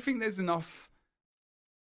 Do you think there's enough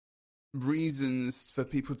reasons for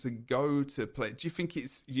people to go to play? Do you think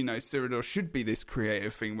it's, you know, Cyrodiil should be this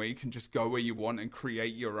creative thing where you can just go where you want and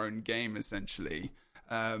create your own game, essentially,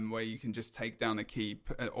 where you can just take down a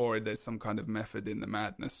keep, or there's some kind of method in the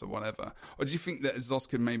madness or whatever? Or do you think that ZOS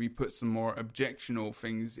could maybe put some more objectional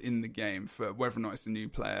things in the game for whether or not it's the new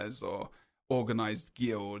players or organized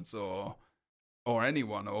guilds or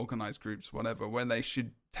anyone, or organized groups, whatever, where they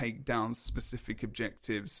should take down specific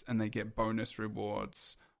objectives and they get bonus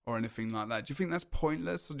rewards or anything like that? Do you think that's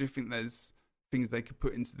pointless, or do you think there's things they could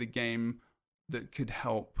put into the game that could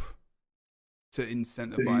help to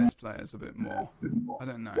incentivize players a bit more? I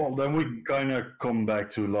don't know. Well, then we kind of come back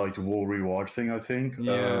to like the whole reward thing, I think.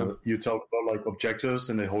 Yeah. You talk about like objectives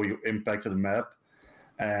and how you impacted the map.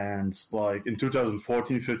 And like in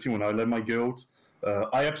 2014-15, when I led my guild,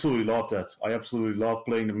 I absolutely loved that. I absolutely loved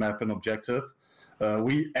playing the map and objective.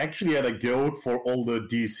 We actually had a guild for all the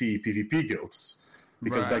DC PvP guilds,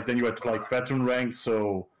 because back then you had like veteran rank,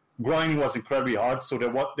 so grinding was incredibly hard. So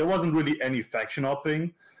there wasn't really any faction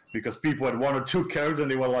hopping, because people had one or two characters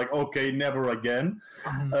and they were like, okay, never again.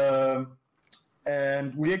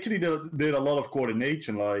 And we actually did a lot of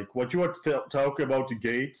coordination, like what you were talking about, the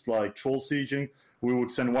gates, like troll sieging. We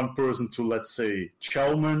would send one person to, let's say,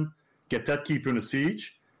 Chelman, get that keeper in a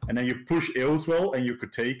siege, and then you push Ayleswell and you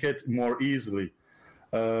could take it more easily.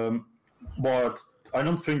 But I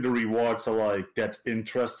don't think the rewards are like that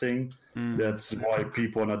interesting. That's why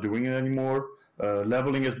people are not doing it anymore.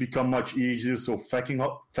 Leveling has become much easier, so faction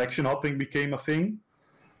hopping became a thing,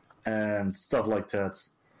 and stuff like that.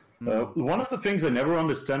 One of the things I never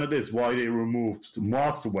understood is why they removed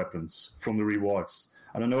master weapons from the rewards.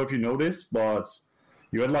 I don't know if you know this, but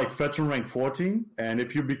you had like veteran rank 14, and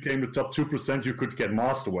if you became the top 2%, you could get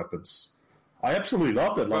master weapons. I absolutely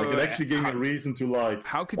loved it. Like, it actually gave me a reason to like,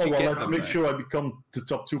 how could you get let's make sure I become the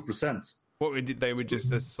top 2%. What they would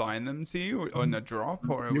just assign them to you on a drop,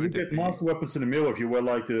 or You would get master weapons in the middle if you were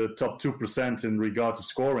like the top 2% in regard to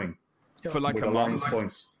scoring. for like with a alliance month?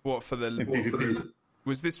 points. What for the? In PvP.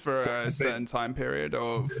 Was this for a certain time period,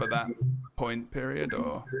 or for that point period,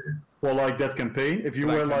 or? Well, like that campaign, if you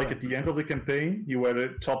That were like campaign. at the end of the campaign, you were the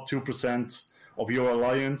top 2% of your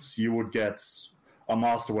alliance, you would get a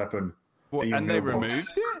master weapon. What, in your and they mailbox.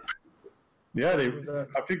 removed it? Yeah,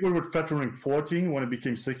 I think we were at veteran rank 14. When it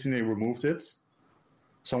became 16, they removed it.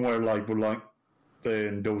 Somewhere like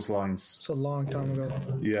in those lines. It's a long time ago.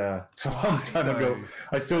 Yeah, it's a long time ago.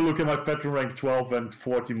 I still look at my veteran rank 12 and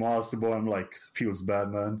 40 master boy. I'm like, feels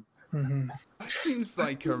bad, man. Mm-hmm. That seems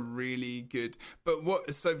like a really good. But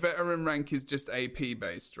what? So veteran rank is just AP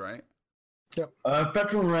based, right?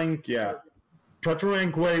 Veteran rank, yeah.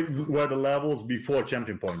 Veteran rank were the levels before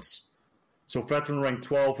champion points. So veteran rank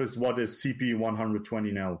 12 is what is CP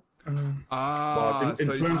 120 now. But in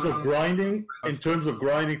terms of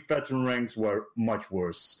grinding, veteran ranks were much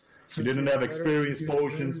worse. You didn't have experience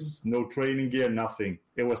potions, no training gear, nothing.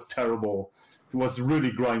 It was terrible. It was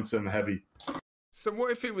really grindsome heavy. So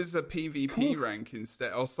what if it was a PvP rank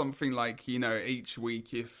instead, or something like, each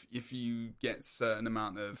week if you get certain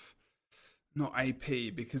amount of, not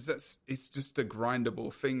AP, because it's just a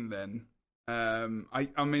grindable thing then.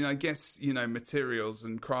 I mean, I guess, materials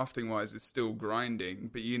and crafting wise is still grinding,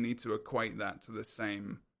 but you need to equate that to the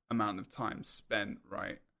same amount of time spent,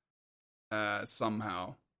 right?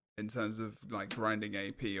 Somehow, in terms of like grinding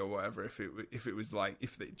AP or whatever, if it was like,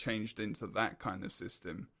 if it changed into that kind of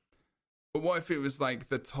system. But what if it was like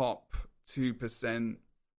the top 2%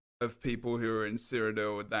 of people who are in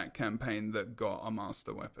Cyrodiil with that campaign that got a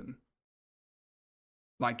master weapon?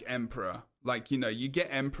 Like Emperor. Like, you get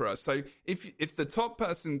Emperor. So if the top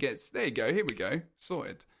person gets, there you go, here we go,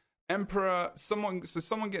 sorted. Emperor, someone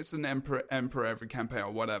gets an Emperor every campaign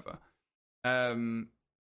or whatever.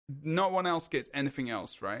 No one else gets anything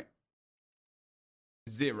else, right?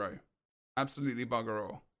 0. Absolutely bugger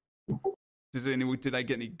all. Do they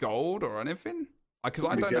get any gold or anything? Because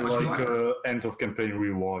I You don't get actually like end of campaign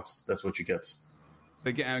rewards. That's what you get.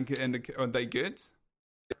 They get, are they good?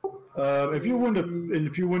 If you win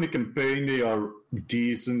the campaign, they are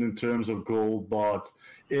decent in terms of gold, but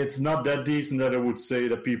it's not that decent that I would say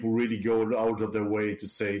that people really go out of their way to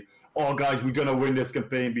say, "Oh, guys, we're gonna win this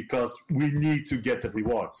campaign because we need to get the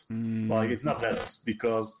rewards." Like, it's not that,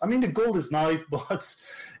 because I mean the gold is nice, but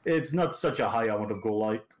it's not such a high amount of gold.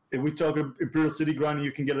 Like, if we talk Imperial City grinding,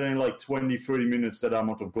 you can get it in like 20, 30 minutes that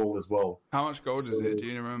amount of gold as well. How much gold is it? Do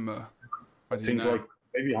you remember? I think like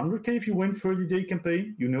maybe 100k if you win 30-day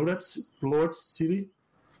campaign. You know that, Lord City?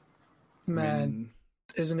 Man,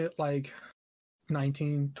 isn't it like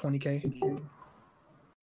 19, 20k?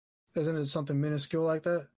 Isn't it something minuscule like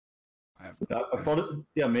that? I thought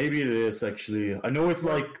yeah, maybe it is actually. I know it's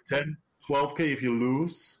like 10, 12k if you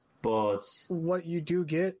lose, but What you do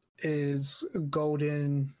get is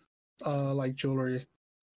golden, like jewelry.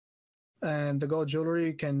 And the gold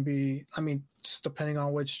jewelry can be, I mean, just depending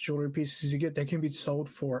on which jewelry pieces you get, they can be sold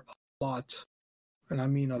for a lot. And I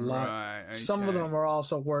mean a lot. Right, okay. Some of them are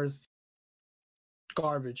also worth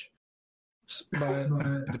garbage. But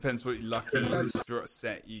It depends what lucky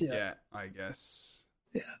set you get, I guess.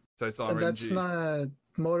 Yeah. So it's RNG. That's not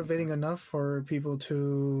motivating enough for people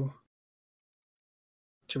to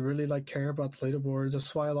really like care about the leaderboard.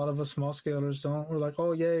 That's why a lot of us small scalers don't. We're like,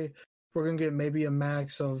 oh yay, we're gonna get maybe a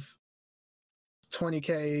max of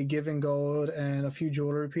 20k given gold and a few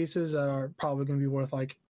jewelry pieces that are probably gonna be worth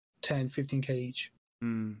like 10, 15k each.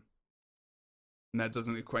 And that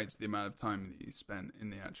doesn't equate to the amount of time that you spent in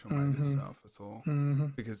the actual mode itself at all.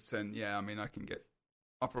 Because then, yeah, I mean,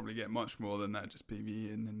 I'll probably get much more than that just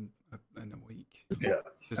PvE in a week. Yeah,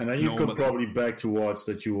 Just and then you normally. could probably back towards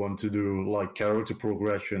that you want to do like character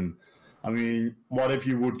progression. I mean, what if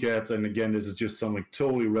you would get, and again, this is just something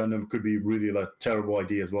totally random, could be really like terrible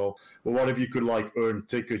idea as well. But what if you could like earn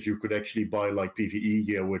tickets you could actually buy like PvE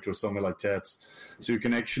gear with or something like that, so you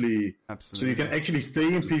can actually,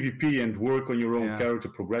 stay in PvP and work on your own character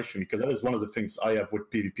progression, because that is one of the things I have with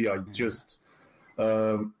PvP. I just,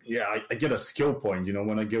 I get a skill point,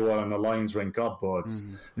 when I go on an alliance rank up, but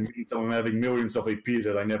in the meantime, I'm having millions of AP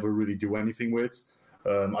that I never really do anything with.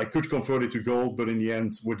 I could convert it to gold, but in the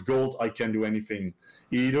end, with gold, I can't do anything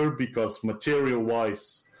either, because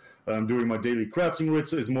material-wise, doing my daily crafting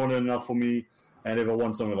ritual is more than enough for me. And if I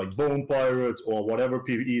want something like Bone Pirate or whatever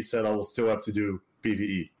PvE set, I will still have to do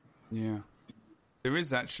PvE. Yeah. There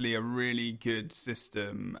is actually a really good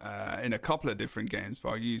system in a couple of different games, but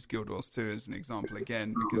I'll use Guild Wars 2 as an example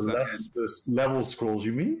again, because the level scrolls,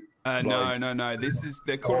 you mean? No.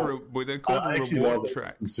 They're called reward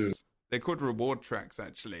tracks. they're called reward tracks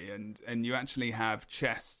actually, and you actually have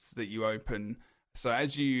chests that you open. So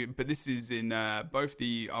but this is in both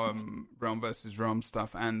the Realm versus Realm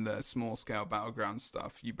stuff and the small scale battleground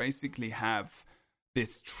stuff. You basically have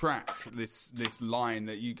this track, this line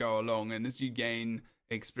that you go along, and as you gain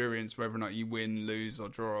experience, whether or not you win, lose, or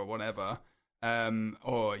draw, or whatever,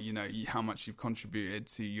 or how much you've contributed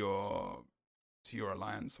to your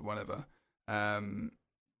alliance or whatever,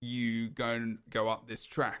 you go up this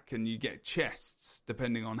track, and you get chests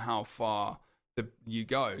depending on how far you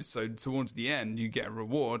go. So towards the end, you get a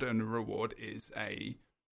reward, and the reward is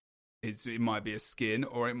it might be a skin,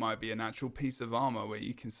 or it might be an actual piece of armor where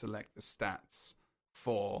you can select the stats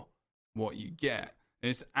for what you get. And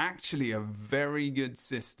it's actually a very good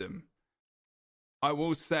system. I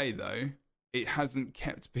will say though, it hasn't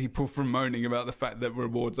kept people from moaning about the fact that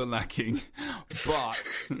rewards are lacking,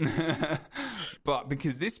 but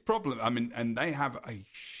because this problem, I mean, and they have a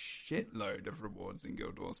shitload of rewards in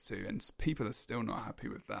Guild Wars 2, and people are still not happy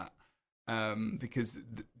with that, because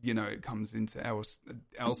it comes into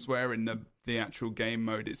elsewhere in the actual game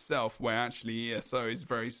mode itself, where actually ESO is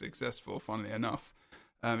very successful, funnily enough.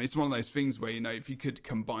 It's one of those things where, if you could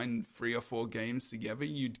combine 3 or 4 games together,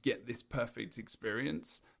 you'd get this perfect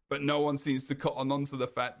experience. But no one seems to cotton on to the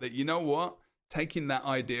fact that, taking that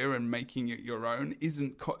idea and making it your own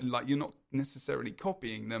isn't you're not necessarily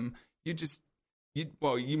copying them.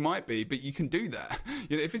 You might be, but you can do that.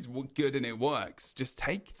 If it's good and it works, just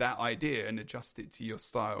take that idea and adjust it to your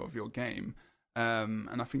style of your game.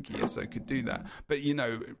 And I think ESO could do that. But,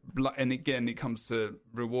 and again, it comes to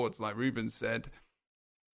rewards, like Ruben said.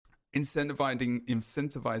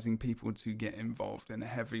 Incentivizing people to get involved in a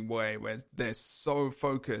heavy way, where they're so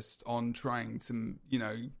focused on trying to,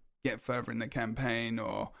 get further in the campaign,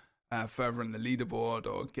 or further in the leaderboard,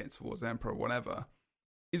 or get towards Emperor, or whatever,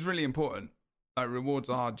 is really important. Rewards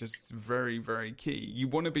are just very, very key. You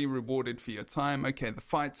want to be rewarded for your time. Okay, the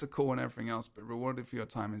fights are cool and everything else, but rewarded for your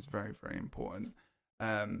time is very, very important.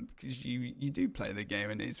 Because you do play the game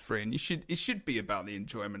and it's free, and it should be about the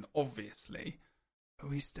enjoyment, obviously. But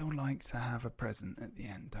we still like to have a present at the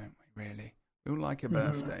end, don't we, really? We all like a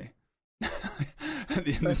birthday.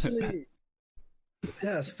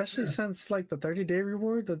 Especially since the 30-day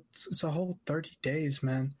reward, it's a whole 30 days,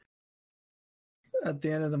 man. At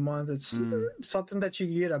the end of the month, it's something that you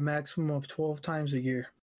get a maximum of 12 times a year.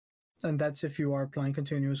 And that's if you are playing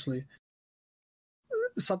continuously.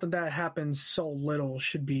 Something that happens so little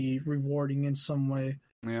should be rewarding in some way.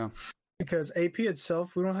 Yeah. Because AP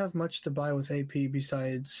itself, we don't have much to buy with AP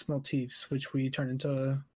besides motifs, which we turn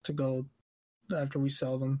into gold after we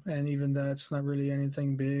sell them. And even that's not really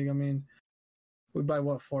anything big. I mean, we buy,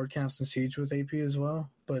 4 camps and siege with AP as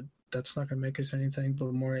well, but that's not going to make us anything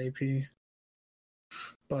but more AP.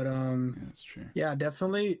 But, that's true. Yeah,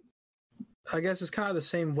 definitely. I guess it's kind of the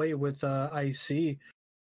same way with IC.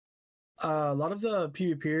 A lot of the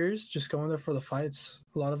PvPers just go in there for the fights.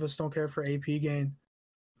 A lot of us don't care for AP gain.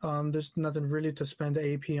 There's nothing really to spend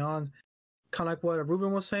the AP on. Kind of like what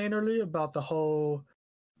Ruben was saying earlier about the whole,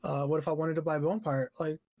 what if I wanted to buy Bonepire?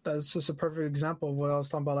 That's just a perfect example of what I was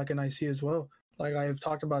talking about, in IC as well. I've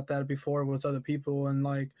talked about that before with other people, and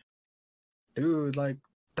dude,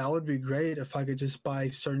 that would be great if I could just buy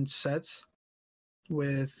certain sets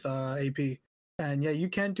with AP. And yeah, you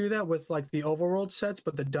can do that with the overworld sets,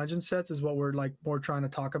 but the dungeon sets is what we're more trying to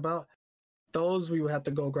talk about. Those we would have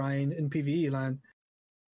to go grind in PvE land.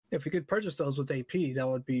 If we could purchase those with AP, that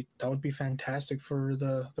would be fantastic for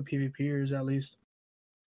the PvPers at least.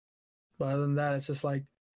 But other than that, it's just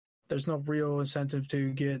there's no real incentive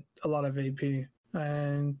to get a lot of AP,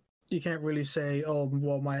 and you can't really say, oh,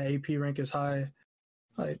 well, my AP rank is high.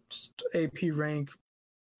 AP rank,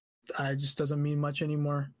 it just doesn't mean much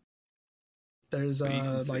anymore. There's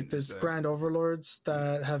there's Grand Overlords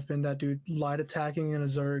that have been that dude light attacking in a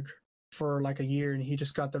Zerg for a year, and he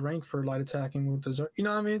just got the rank for light attacking with the Zerg. You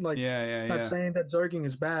know what I mean? Not saying that Zerging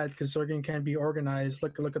is bad, because Zerging can be organized.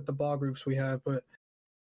 Look at the ball groups we have, but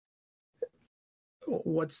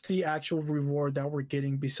what's the actual reward that we're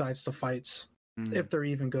getting besides the fights, if they're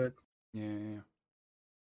even good? Yeah.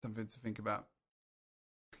 Something to think about.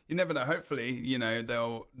 You never know. Hopefully,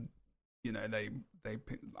 they'll,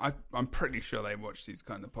 I'm pretty sure they watch these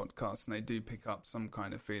kind of podcasts, and they do pick up some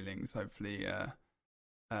kind of feelings. Hopefully,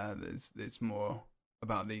 there's more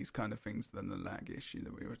about these kind of things than the lag issue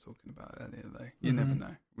that we were talking about earlier, though. You never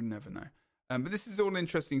know. We never know. But this is all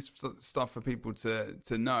interesting stuff for people to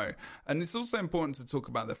know. And it's also important to talk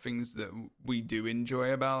about the things that we do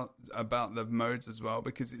enjoy about the modes as well,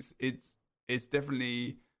 because it's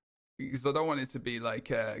definitely, because I don't want it to be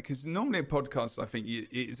because normally a podcast, I think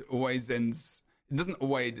it always ends it doesn't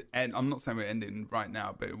always end. I'm not saying we're ending right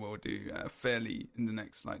now, but it will do fairly in the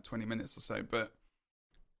next like 20 minutes or so. But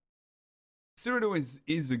Cyrodiil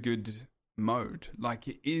is a good mode. Like,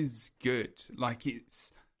 it is good. Like,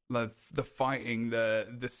 it's like the fighting, the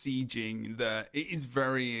sieging, it is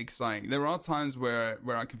very exciting. There are times where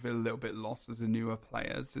I can feel a little bit lost as a newer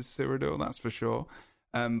player to Cyrodiil, that's for sure.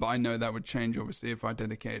 But I know that would change obviously if I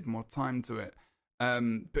dedicated more time to it.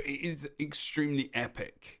 But it is extremely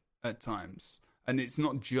epic at times. And it's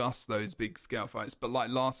not just those big scale fights, but like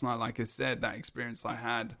last night, like I said, that experience I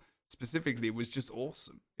had specifically was just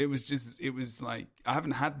awesome. It was like, I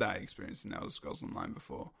haven't had that experience in Elder Scrolls Online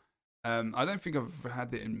before. I don't think I've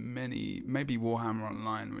had it in maybe Warhammer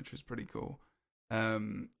Online, which was pretty cool,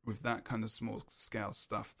 with that kind of small scale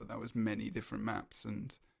stuff, but that was many different maps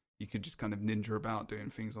and you could just kind of ninja about doing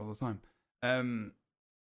things all the time.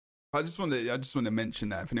 I just want to mention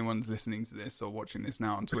that if anyone's listening to this or watching this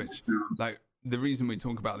now on Twitch, like, the reason we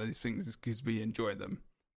talk about these things is because we enjoy them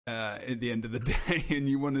at the end of the day, and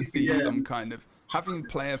you want to see some kind of having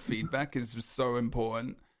player feedback is so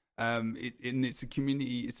important. It's a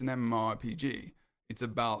community, it's an MMORPG. It's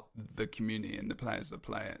about the community and the players that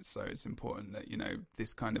play it. So it's important that, you know,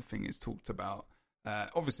 this kind of thing is talked about,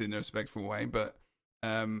 obviously in a respectful way, but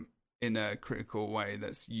in a critical way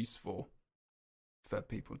that's useful for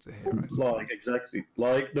people to hear. Like, exactly.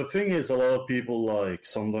 Like, the thing is, a lot of people like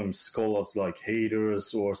sometimes call us like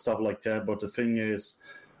haters or stuff like that. But the thing is,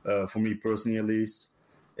 for me personally at least,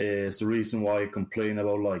 is the reason why I complain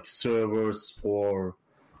about like servers or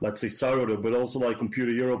let's say Cyrodiil, but also like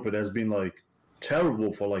Computer Europe. It has been like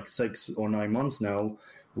terrible for like 6 or 9 months now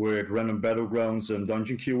with random battlegrounds and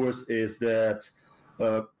dungeon queuers. Is that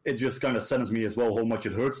it just kind of saddens me as well how much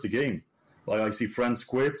it hurts the game. Like, I see friends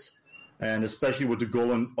quit. And especially with the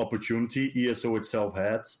golden opportunity ESO itself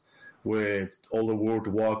had, with all the World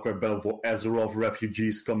of Warcraft Battle for Azeroth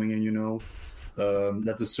refugees coming in, you know,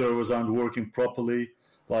 that the servers aren't working properly.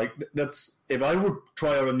 Like, that's, if I would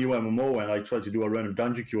try out a new MMO and I try to do a random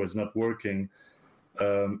dungeon queue, it's not working.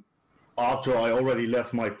 After I already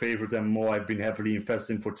left my favorite MMO I've been heavily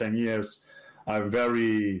invested in for 10 years, I'm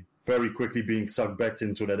very, very quickly being sucked back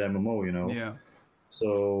into that MMO, you know? Yeah.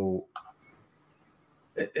 So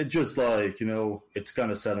it just, like, you know, it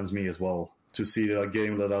kind of saddens me as well to see a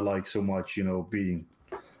game that I like so much, you know, being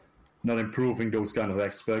not improving those kind of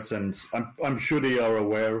aspects. And I'm sure they are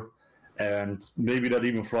aware, and maybe that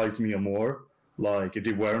even frightens me more. Like, if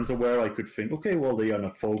they weren't aware, I could think, okay, well, they are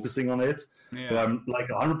not focusing on it. Yeah. But I'm like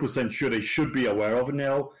 100% sure they should be aware of it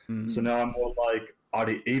now. Mm-hmm. So now I'm more like, are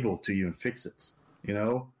they able to even fix it? You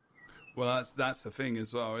know? Well, that's the thing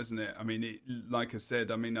as well, isn't it? I mean, like I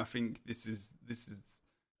said, I mean, I think this is,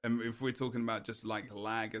 if we're talking about just like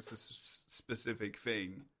lag as a specific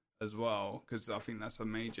thing as well, because I think that's a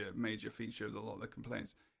major feature of a lot of the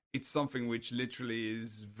complaints. It's something which literally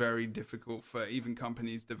is very difficult for even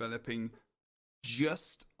companies developing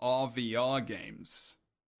just RVR games.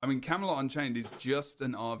 I mean, Camelot Unchained is just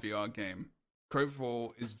an RVR game.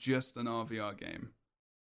 Crowfall is just an RVR game.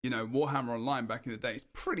 You know, Warhammer Online back in the day is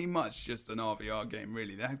pretty much just an RVR game,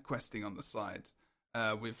 really. They had questing on the side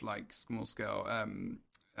with like small scale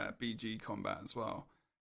BG combat as well.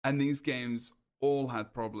 And these games all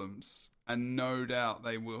had problems, and no doubt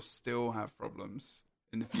they will still have problems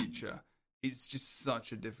in the future. It's just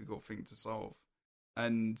such a difficult thing to solve.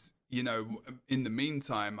 And, you know, in the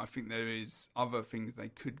meantime, I think there is other things they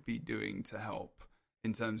could be doing to help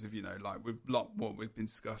in terms of, you know, like with what we've been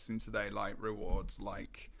discussing today, like rewards,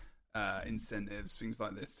 like incentives, things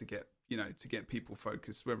like this to get people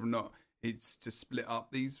focused, whether or not it's to split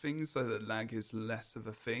up these things so that lag is less of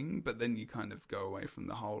a thing, but then you kind of go away from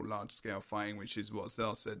the whole large scale fighting, which is what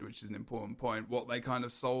Zell said, which is an important point, what they kind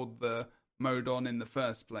of sold the mode on in the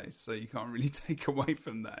first place. So you can't really take away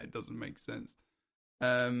from that. It doesn't make sense.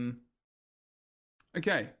 Okay.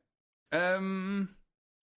 I've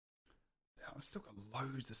still got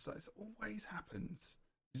loads of stuff. This always happens.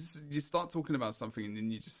 You start talking about something and then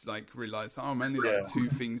you just like realize, oh, I'm only like 2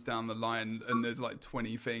 things down the line and there's like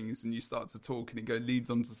 20 things, and you start to talk and it leads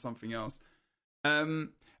on to something else. All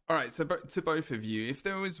right. So to both of you, if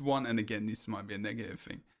there was one, and again, this might be a negative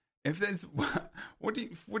thing. If there's, what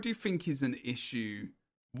do you think is an issue?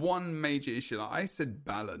 One major issue, like I said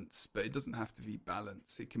balance, but it doesn't have to be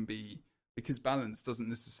balance. It can be, because balance doesn't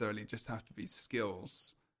necessarily just have to be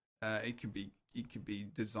skills. It could be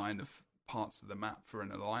design of parts of the map for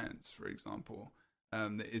an alliance, for example,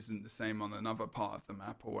 that isn't the same on another part of the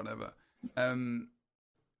map or whatever.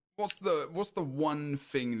 What's the one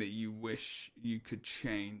thing that you wish you could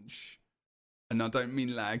change? And I don't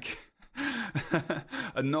mean lag.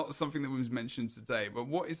 and not something that was mentioned today, but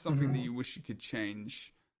what is something that you wish you could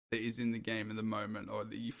change that is in the game at the moment, or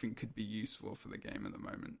that you think could be useful for the game at the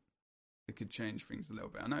moment, that could change things a little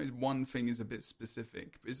bit? I know one thing is a bit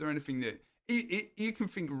specific, but is there anything that you can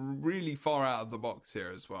think really far out of the box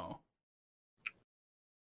here as well?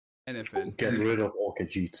 Anything? Get rid of Orca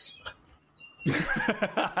Jeets.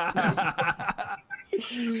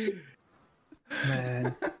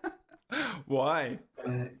 Man. Why?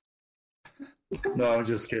 No, I'm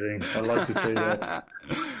just kidding. I like to say that.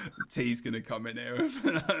 T's gonna come in here with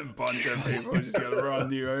a bunch of people just gonna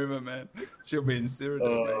run you over, man. She'll be in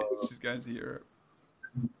Cyrodiil, mate. She's going to Europe.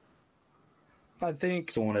 I think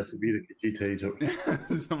someone has to be the agitator.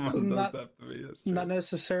 Someone does have to be. That's true. Not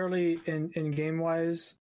necessarily in game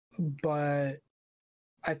wise, but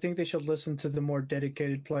I think they should listen to the more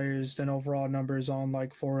dedicated players than overall numbers on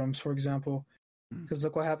like forums, for example. Because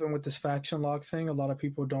look what happened with this faction lock thing. A lot of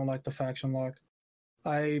people don't like the faction lock.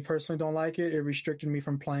 I personally don't like it. It restricted me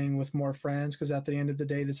from playing with more friends because at the end of the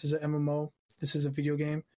day, this is an MMO. This is a video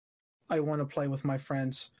game. I want to play with my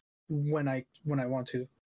friends when I want to.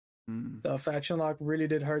 The faction lock really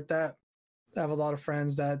did hurt that. I have a lot of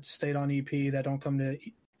friends that stayed on EP that don't come to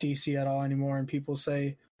DC at all anymore, and people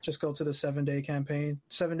say, just go to the 7-day campaign.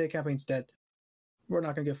 7-day campaign's dead. We're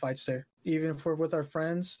not going to get fights there. Even if we're with our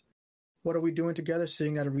friends, what are we doing together?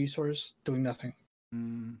 Sitting at a resource, doing nothing.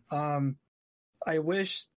 I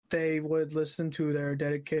wish they would listen to their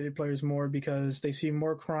dedicated players more because they see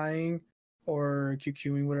more crying or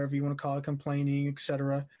QQing, whatever you want to call it, complaining,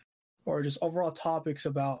 etc., or just overall topics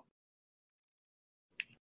about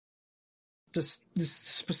just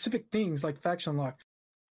specific things like faction lock.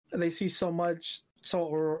 They see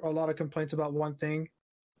or a lot of complaints about one thing,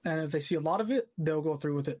 and if they see a lot of it, they'll go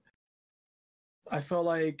through with it. I feel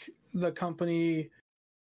like the company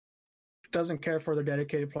doesn't care for their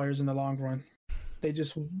dedicated players in the long run. They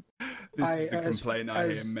just is a complaint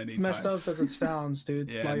I hear many times. Messed up as it sounds, dude.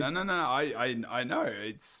 Yeah, like, no. I know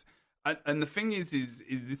it's, and the thing is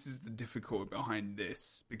this is the difficulty behind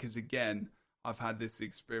this, because again, I've had this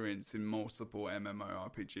experience in multiple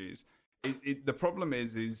MMORPGs. The problem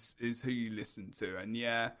is who you listen to, and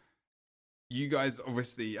yeah, you guys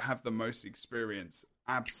obviously have the most experience,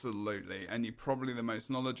 absolutely, and you're probably the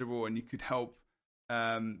most knowledgeable, and you could help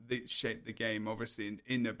shape the game obviously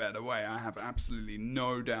in a better way. I have absolutely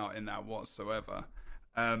no doubt in that whatsoever.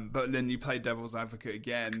 But then you play devil's advocate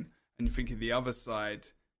again, and you think of the other side,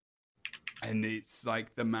 and it's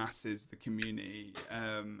like the masses, the community,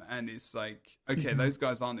 and it's like, okay, those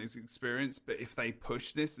guys aren't as experienced, but if they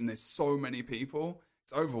push this and there's so many people,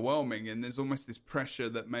 it's overwhelming, and there's almost this pressure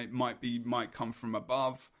that might come from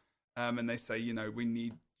above, and they say, we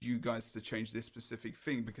need you guys to change this specific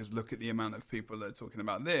thing because look at the amount of people that are talking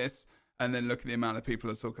about this, and then look at the amount of people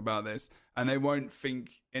that talk about this, and they won't think,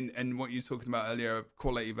 and what you're talking about earlier,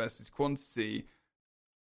 quality versus quantity.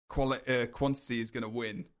 Quantity is going to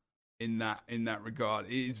win in that regard.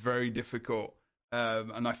 It is very difficult,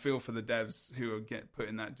 and I feel for the devs who get put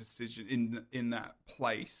in that decision in that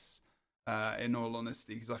place. In all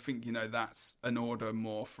honesty, because I think that's an order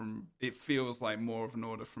more from. It feels like more of an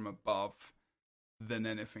order from above than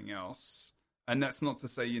anything else. And that's not to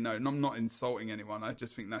say I'm not insulting anyone. I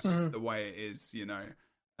just think that's just the way it is.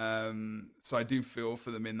 So I do feel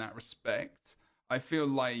for them in that respect. I feel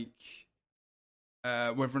like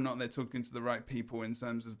whether or not they're talking to the right people in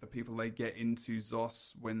terms of the people they get into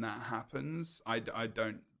ZOS when that happens, I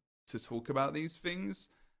don't to talk about these things.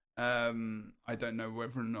 I don't know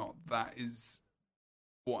whether or not that is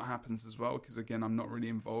what happens as well, because again, I'm not really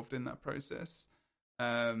involved in that process.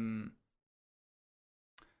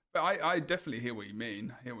 But I definitely hear what you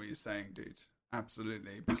mean. I hear what you're saying, dude.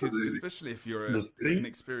 Absolutely. Because especially if you're an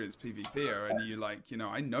experienced PvPer and you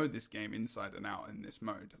I know this game inside and out in this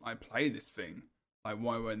mode. I play this thing. Like,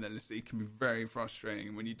 why won't they listen? It can be very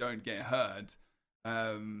frustrating when you don't get heard.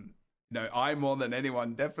 I more than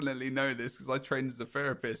anyone definitely know this because I train as a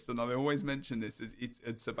therapist, and I've always mentioned this.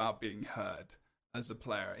 It's about being heard as a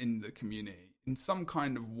player in the community in some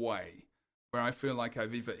kind of way, where I feel like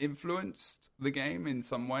I've either influenced the game in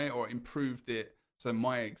some way or improved it, so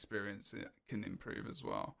my experience can improve as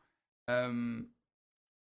well. I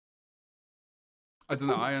don't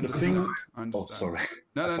know. I understand. Oh, sorry.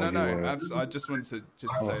 No. I just wanted to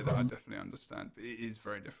say that I definitely understand. But it is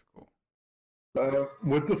very difficult.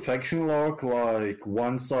 With the faction lock,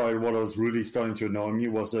 one side, what was really starting to annoy me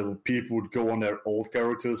was that people would go on their old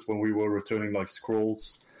characters when we were returning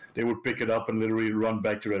scrolls. They would pick it up and literally run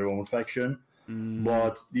back to their own faction.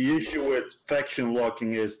 But the issue with faction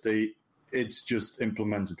locking is it's just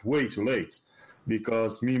implemented way too late.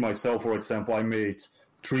 Because myself, for example, I made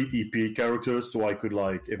 3 EP characters, so I could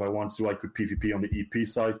like, if I wanted to, I could PvP on the EP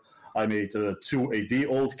side. I made 2 AD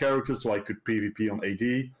old characters, so I could PvP on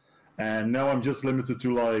AD. And now I'm just limited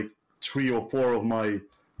to like 3 or 4 of my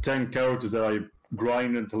 10 characters that I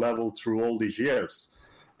grinded to level through all these years.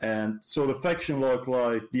 And so the faction lock,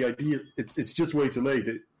 like the idea, it's just way too late.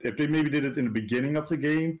 If they maybe did it in the beginning of the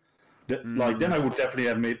game, like then I would definitely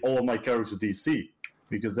have made all of my characters DC,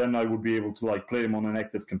 because then I would be able to like play them on an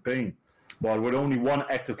active campaign. But with only one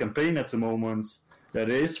active campaign at the moment that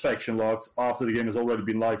is faction locked after the game has already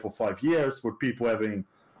been live for 5 years, with people having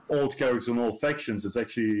old characters on all factions, it's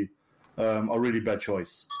actually a really bad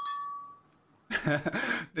choice.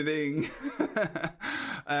 Ding.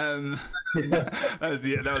 That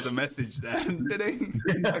was a message then. Ding.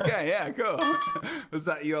 Okay, yeah, cool. Was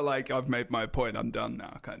that you're like, I've made my point, I'm done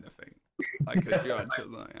now, kind of thing? Like a judge or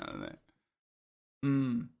something, I don't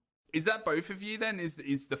know. Is that both of you then?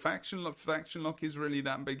 Is the faction lock is really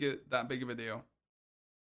that big of a deal?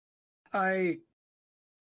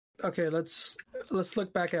 Okay, let's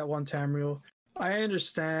look back at One Tamriel. I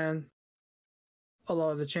understand a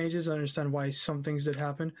lot of the changes. I understand why some things did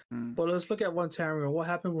happen. But let's look at One Tamriel. What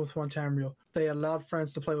happened with One Tamriel? They allowed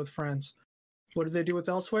friends to play with friends. What did they do with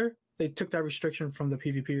Elsewhere? They took that restriction from the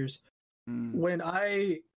PvPers. When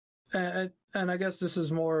and I guess this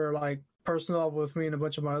is more like personal with me and a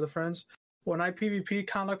bunch of my other friends. When I PvP,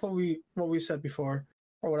 kind of like what we said before,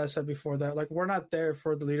 or what I said before, that like we're not there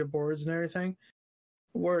for the leaderboards and everything.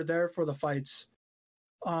 We're there for the fights.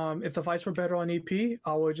 If the fights were better on EP,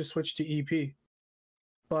 I would just switch to EP.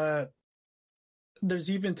 But there's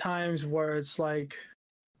even times where it's like,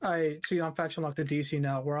 I'm faction locked to DC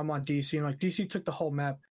now, where I'm on DC, and like DC took the whole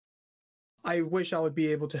map. I wish I would be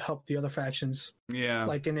able to help the other factions. Yeah.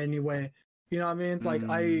 Like in any way. You know what I mean? Like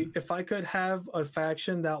if I could have a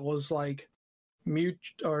faction that was like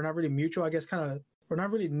or not really mutual, I guess or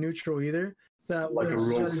not really neutral either. That like was a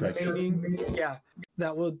rogue faction.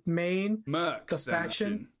 That would main the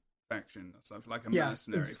faction. Stuff like a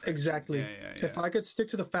mercenary faction. Exactly. Yeah. If I could stick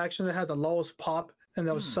to the faction that had the lowest pop and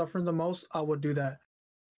that was suffering the most, I would do that.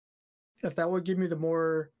 If that would give me the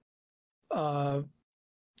more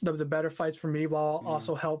the better fights for me while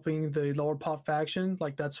also helping the lower pop faction,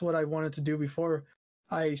 like that's what I wanted to do before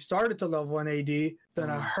I started to level an AD. Then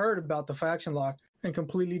I heard about the faction lock and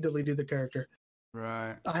completely deleted the character.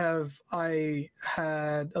 Right. I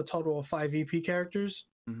had a total of 5 EP characters.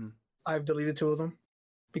 I've deleted 2 of them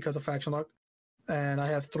because of faction lock, and I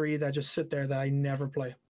have 3 that just sit there that I never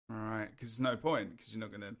play. All right, because there's no point, because you're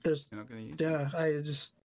not gonna use them. I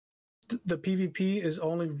just the PvP is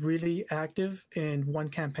only really active in one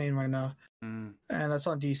campaign right now, and that's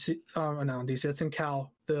on DC. Not on DC. It's in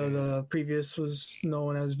Cal. The previous was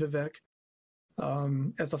known as Vivek.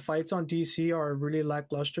 If the fights on DC are really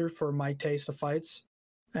lackluster for my taste of fights,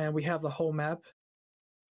 and we have the whole map,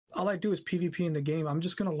 all I do is PvP in the game. I'm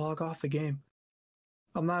just gonna log off the game.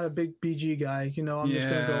 I'm not a big BG guy, you know. I'm just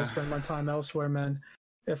gonna go spend my time elsewhere, man.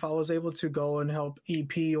 If I was able to go and help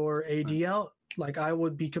EP or AD out, like I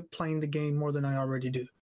would be playing the game more than I already do.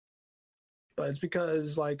 But it's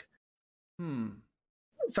because like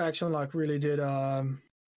faction lock really did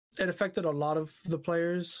it affected a lot of the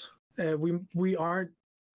players. We aren't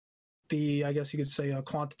the, I guess you could say, a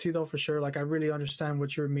quantity though, for sure. Like I really understand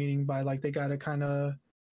what you're meaning by like they gotta kind of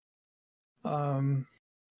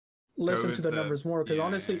listen to the numbers more, because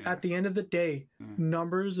honestly at the end of the day,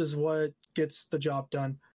 numbers is what gets the job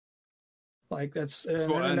done. Like that's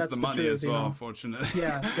what earns the money as well, unfortunately.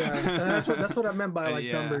 And that's what I meant by like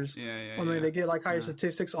numbers. I mean, they get like higher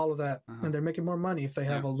statistics, all of that, and they're making more money if they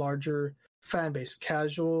have a larger fan base,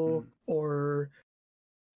 casual or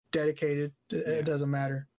dedicated. It doesn't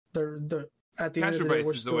matter. They're at the end of the day,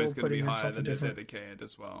 we're still always going to be higher than the dedicated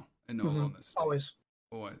as well. In all honesty, always.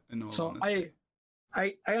 In all honesty.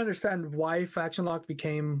 I understand why faction lock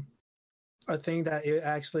became a thing that it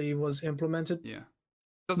actually was implemented. Yeah.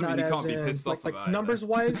 Doesn't mean you can't be pissed off about it. Numbers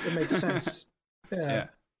wise, it makes sense.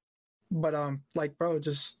 But like bro,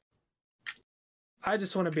 I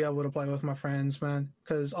just want to be able to play with my friends, man,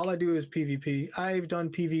 because all I do is PvP. I've done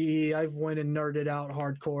PvE, I've went and nerded out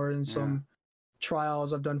hardcore in some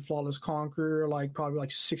trials. I've done Flawless Conquer like probably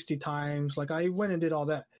like 60 times. Like I went and did all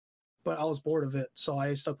that, but I was bored of it, so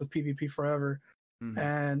I stuck with PvP forever.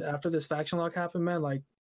 And after this faction lock happened, man, like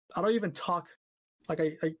I don't even talk. Like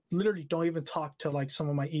I literally don't even talk to like some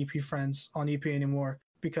of my EP friends on EP anymore,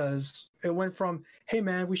 because it went from, hey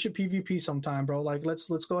man, we should PvP sometime, bro. Like let's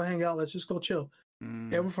go hang out. Let's just go chill.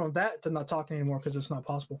 It went from that to not talking anymore because it's not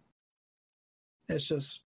possible. It's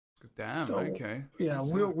just okay. Yeah,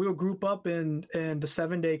 we'll group up in the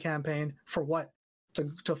 7-day campaign for what?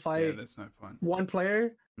 to fight there's no point. one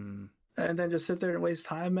player and then just sit there and waste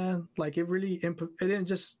time, man. Like it really it didn't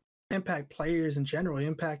just impact players in general. It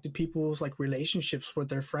impacted people's like relationships with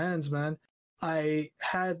their friends, man. I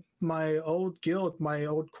had my old guild, my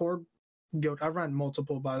old core guild. I ran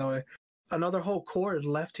multiple, by the way. Another whole core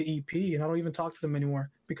left to EP, and I don't even talk to them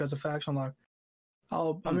anymore because of faction lock.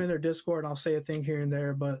 I'm in their Discord, and I'll say a thing here and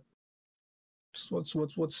there, but what's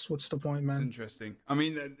the point, man? It's interesting. I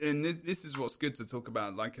mean, and this is what's good to talk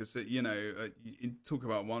about. Like I said, you talk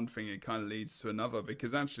about one thing, it kind of leads to another,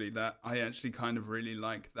 because actually I actually kind of really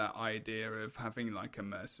like that idea of having like a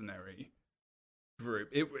mercenary group.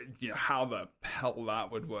 It would, how the hell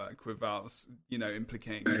that would work without,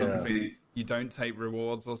 implicating something. You don't take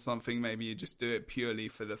rewards or something. Maybe you just do it purely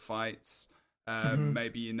for the fights.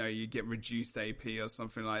 Maybe, you get reduced AP or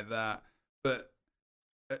something like that. But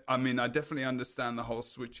I mean, I definitely understand the whole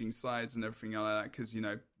switching sides and everything like that, because,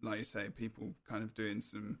 like you say, people kind of doing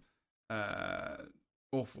some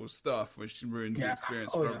awful stuff, which ruins the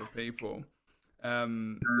experience for other people.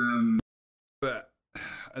 But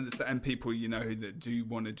and people, that do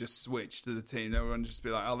want to just switch to the team, they'll just be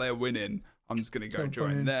like, oh, they're winning, I'm just going to go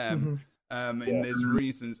join them. And there's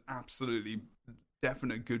reasons, absolutely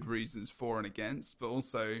definite good reasons for and against, but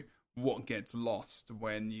also what gets lost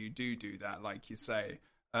when you do that, like you say.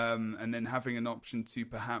 And then having an option to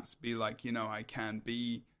perhaps be like, I can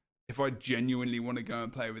be, if I genuinely want to go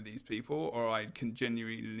and play with these people, or I can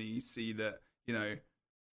genuinely see that,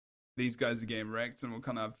 these guys are getting wrecked and will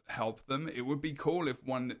kind of help them. It would be cool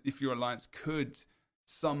if your alliance could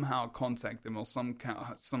somehow contact them, or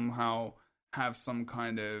somehow have some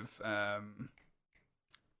kind of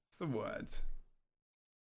what's the word?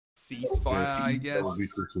 Ceasefire, I guess.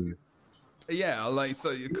 Yeah, like,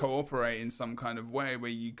 so you cooperate in some kind of way where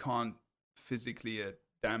you can't physically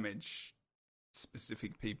damage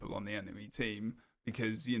specific people on the enemy team,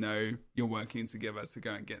 because you're working together to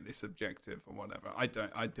go and get this objective or whatever. I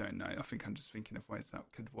don't know. I think I'm just thinking of ways that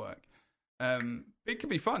could work. It could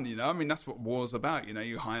be fun, I mean, that's what war's about.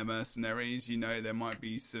 You hire mercenaries. There might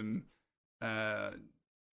be some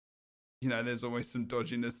there's always some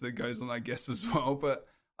dodginess that goes on, I guess, as well. But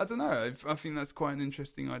I don't know. I think that's quite an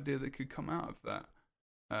interesting idea that could come out of that.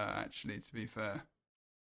 Actually, to be fair,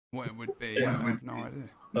 what it would be, I have no idea.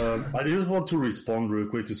 I just want to respond real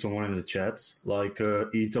quick to someone in the chat. Like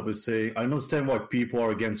Etop is saying, I understand why people are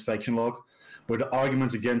against faction lock, but the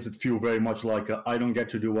arguments against it feel very much like I don't get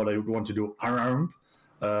to do what I want to do.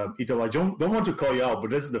 Etop, I don't want to call you out, but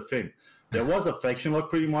this is the thing. There was a faction lock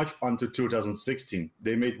pretty much until 2016.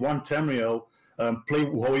 They made one Tamriel, play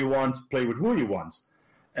how you want, play with who you want.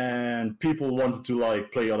 And people wanted to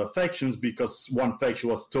play other factions because one faction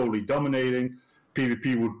was totally dominating.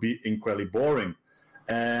 PvP would be incredibly boring.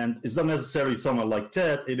 And it's not necessarily something like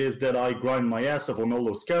that. It is that I grind my ass off on all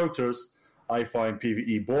those characters. I find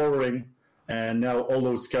PvE boring. And now all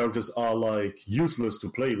those characters are useless to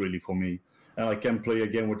play really for me. And I can't play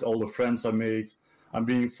again with all the friends I made. I'm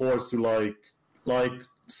being forced to like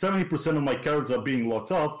 70% of my characters are being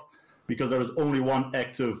locked off because there is only one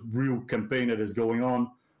active real campaign that is going on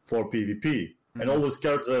for PvP. And all those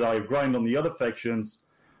characters that I grind on the other factions,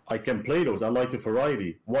 I can play those. I like the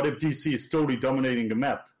variety. What if DC is totally dominating the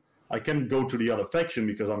map? I can go to the other faction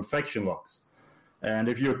because I'm faction locked. And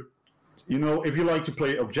if you like to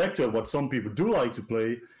play objective, what some people do like to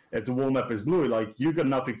play, if the whole map is blue, you got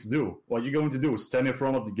nothing to do. What you're going to do is stand in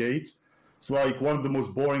front of the gate. It's one of the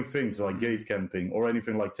most boring things, like gate camping or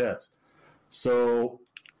anything like that. So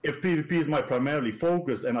if PvP is my primarily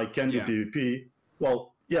focus and I can do PvP,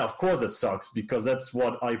 well, yeah, of course it sucks because that's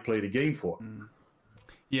what I play the game for.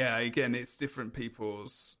 Yeah, again, it's different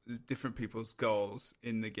people's goals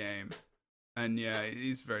in the game, and yeah, it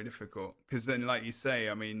is very difficult because then, like you say,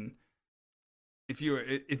 I mean, if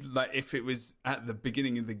it was at the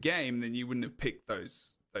beginning of the game, then you wouldn't have picked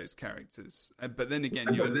those characters. But then again,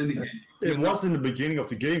 it was in the beginning of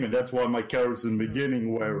the game, and that's why my characters in the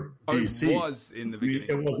beginning were DC. It was in the beginning.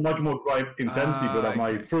 It was much more grind intensity, but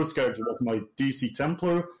my first character was my DC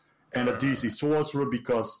Templar and a DC Sorcerer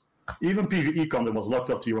because even PvE content was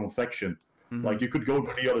locked up to your own faction. You could go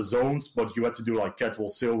to the other zones, but you had to do Catwall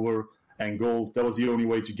Silver and Gold. That was the only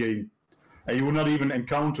way to gain. And you would not even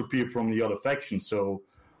encounter people from the other faction. So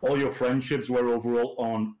all your friendships were overall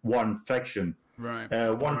on one faction. Right.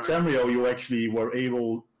 One Tamriel, you actually were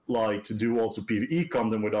able to do also PvE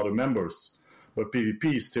content with other members, but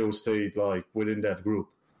PvP still stayed within that group.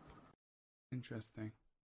 Interesting.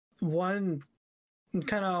 One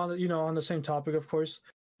kind of on the same topic, of course.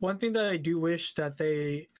 One thing that I do wish that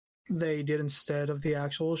they did instead of the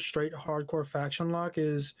actual straight hardcore faction lock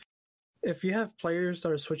is if you have players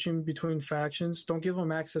that are switching between factions, don't give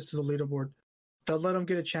them access to the leaderboard. Don't let them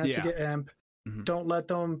get a chance to get amp. Mm-hmm. Don't let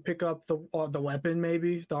them pick up the weapon,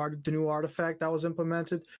 maybe the new artifact that was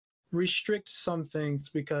implemented. Restrict some things,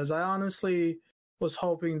 because I honestly was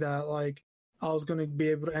hoping that like I was going to be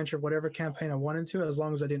able to enter whatever campaign I wanted to, as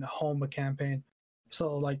long as I didn't home a campaign.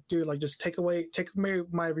 So like, dude, like just take away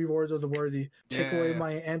my rewards of the worthy. Take away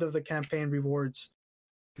my end of the campaign rewards.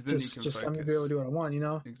 Just let me be able to do what I want, you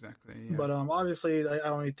know? Exactly. Yeah. But obviously, I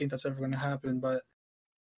don't really think that's ever going to happen. But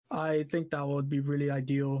I think that would be really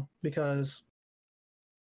ideal, because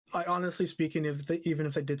I honestly speaking, even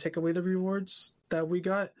if they did take away the rewards that we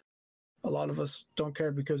got, a lot of us don't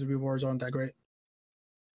care because the rewards aren't that great.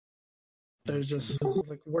 There's just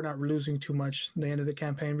like, we're not losing too much. The end of the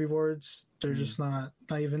campaign rewards, they're just not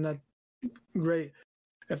even that great.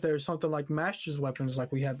 If there's something like Master's weapons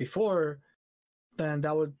like we had before, then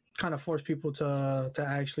that would kind of force people to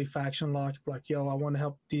actually faction lock. Like, yo, I want to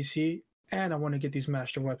help DC and I want to get these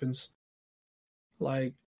Master weapons.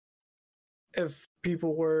 Like, if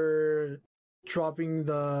people were dropping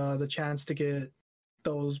the chance to get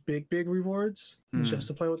those big rewards just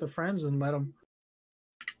to play with their friends, and let them,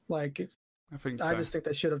 like, I just think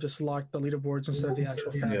they should have just locked the leaderboards instead of the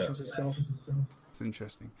actual factions itself. It's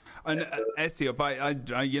interesting. And Etiop,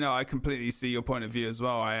 I completely see your point of view as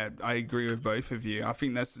well. I agree with both of you. I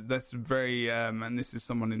think that's very and this is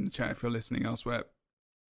someone in the chat, if you're listening elsewhere,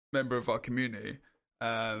 member of our community,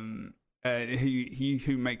 who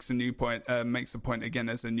makes a point again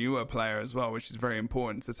as a newer player as well, which is very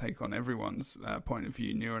important to take on everyone's point of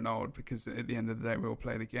view, new and old, because at the end of the day we all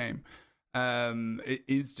play the game. It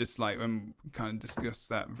is just like when we kind of discussed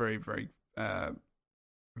that very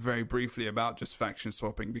very briefly about just faction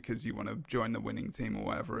swapping because you want to join the winning team or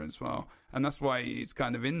whatever as well, and that's why it's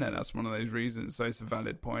kind of in there. That's one of those reasons. So it's a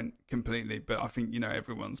valid point completely, but I think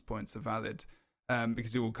everyone's points are valid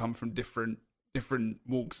because it will come from different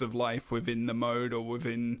walks of life within the mode or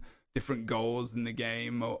within different goals in the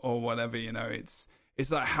game or whatever. It's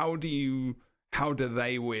like how do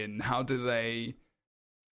they win? How do they?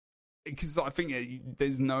 Because I think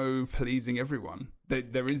there's no pleasing everyone.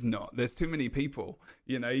 There is not. There's too many people.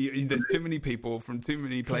 There's too many people from too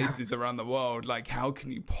many places around the world. Like, how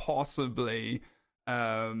can you possibly,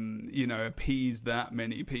 appease that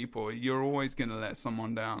many people? You're always going to let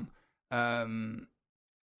someone down. And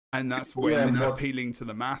that's when appealing to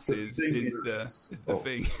the masses is the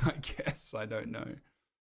thing. I guess I don't know.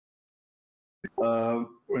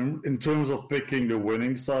 In terms of picking the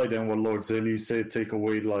winning side and what Lord Zilly said, take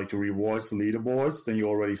away like the rewards, the leaderboards, then you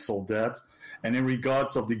already solved that. And in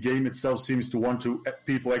regards of the game itself seems to want to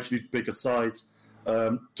people actually pick a side.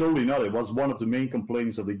 Totally not. It was one of the main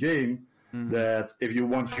complaints of the game that if you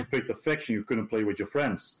once you picked a faction, you couldn't play with your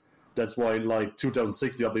friends. That's why like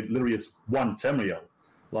 2006 the update literally is one Tamriel.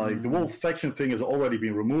 Like the whole faction thing has already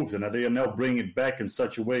been removed, and they are now bringing it back in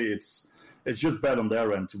such a way it's just bad on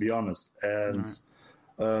their end, to be honest. And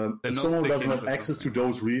if someone doesn't have access to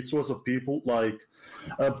those resources of people, like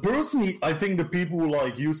personally, I think the people who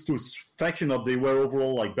like used to faction up, they were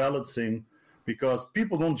overall like balancing, because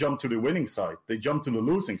people don't jump to the winning side; they jump to the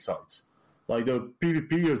losing sides. Like the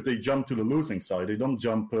PvPers, they jump to the losing side. They don't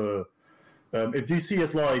jump. If DC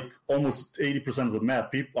is like almost 80% of the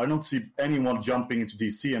map, I don't see anyone jumping into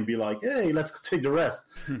DC and be like, hey, let's take the rest.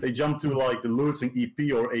 They jump to like the losing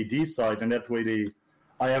EP or AD side, and that way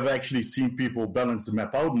I have actually seen people balance the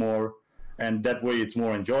map out more, and that way it's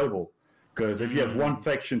more enjoyable. Because if you have one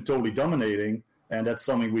faction totally dominating, and that's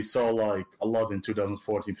something we saw like a lot in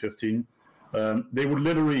 2014-15, they would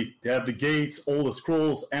literally have the gates, all the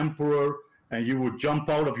scrolls, Emperor, and you would jump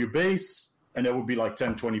out of your base, and there would be like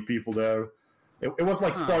 10, 20 people there. It was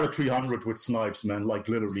like Sparta 300 with snipes, man. Like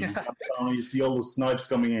literally, you see all those snipes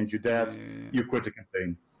coming in, you're dead. You quit the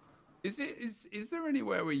campaign. Is there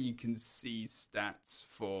anywhere where you can see stats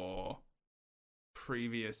for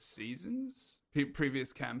previous seasons,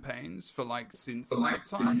 previous campaigns for like since that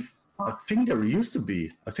time? I think there used to be.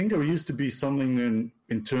 Something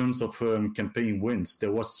in terms of campaign wins.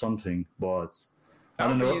 There was something, but I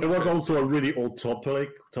don't know. It was also a really old topic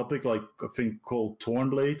like I think called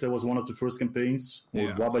Tornblade. That was one of the first campaigns.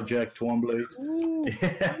 Or Wabbajack Tornblade.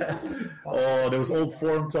 Yeah. Oh, those old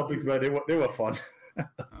forum topics, but they were fun. I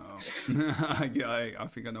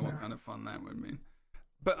think I know what kind of fun that would mean.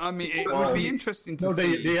 But I mean, it would be interesting to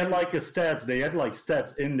see. They had like stats. They had like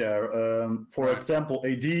stats in there. For example,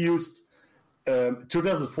 AD used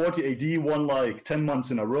 2040. AD won like 10 months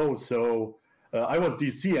in a row. So. I was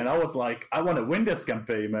DC, and I was like, I want to win this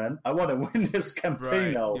campaign, man. I want to win this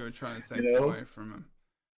campaign now. You were trying to take it away from him.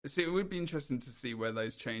 See, it would be interesting to see where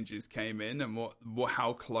those changes came in and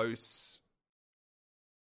how close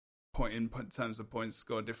in terms of points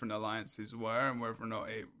score different alliances were, and whether or not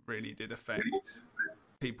it really did affect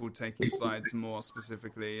people taking sides more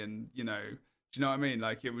specifically. And do you know what I mean?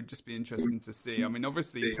 Like, it would just be interesting to see. I mean,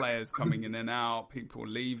 obviously, players coming in and out, people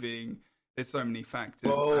leaving. There's so many factors.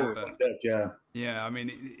 Yeah. I mean,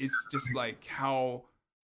 it's just like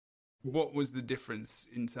what was the difference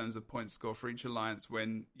in terms of point score for each alliance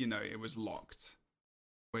when it was locked,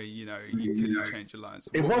 where you couldn't change alliance?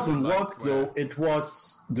 It wasn't locked though. It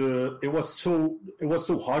was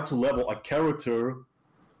so hard to level a character.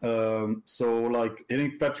 So like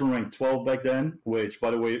hitting veteran rank 12 back then, which by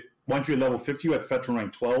the way, once you're level 50, you had veteran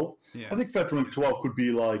rank 12. Yeah. I think veteran rank 12 could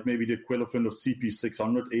be like maybe the equivalent of CP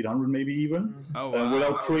 600, 800, maybe even. Oh, wow.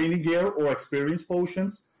 Without training gear or experience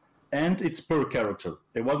potions. And it's per character.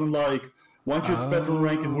 It wasn't like once you're veteran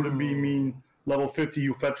rank, it wouldn't be level 50,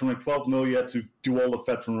 you veteran rank 12. No, you had to do all the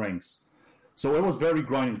veteran ranks. So it was very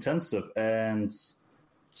grind intensive. And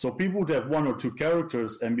so people would have one or two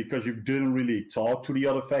characters, and because you didn't really talk to the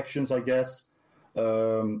other factions, I guess,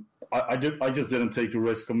 I just didn't take the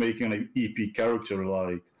risk of making an EP character.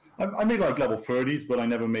 Like I made like level 30s, but I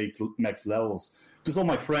never made max levels. Because all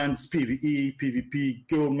my friends, PvE, PvP,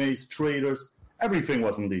 guildmates, traders, everything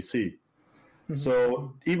was in DC. Mm-hmm.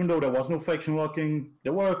 So even though there was no faction locking,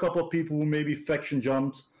 there were a couple of people who maybe faction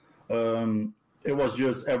jumped. It was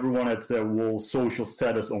just everyone had their whole social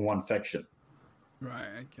status on one faction.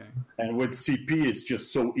 Right, okay. And with CP, it's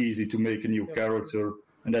just so easy to make a new character,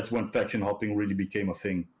 and that's when faction hopping really became a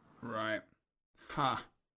thing. Right. Huh.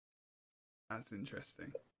 That's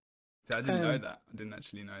interesting. See, I didn't know that. I didn't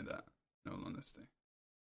actually know that, in all honesty.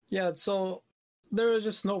 Yeah, so there was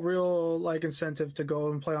just no real like incentive to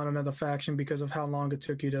go and play on another faction because of how long it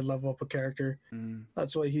took you to level up a character.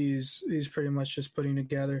 That's what he's pretty much just putting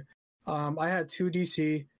together. I had 2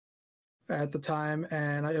 DC at the time,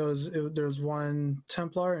 and there was one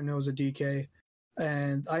Templar and it was a DK,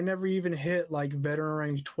 and I never even hit like veteran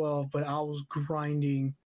rank 12, but I was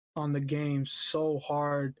grinding on the game so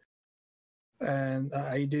hard. And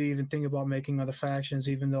I didn't even think about making other factions,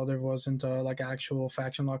 even though there wasn't like actual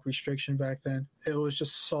faction lock restriction back then. It was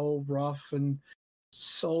just so rough and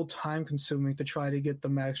so time consuming to try to get the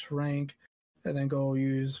max rank and then go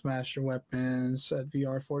use master weapons at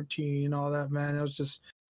VR 14 and all that, man. It was just,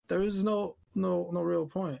 there was no real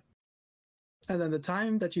point. And then the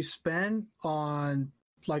time that you spend on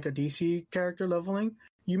like a DC character leveling,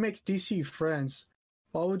 you make DC friends.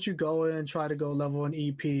 Why would you go in and try to go level an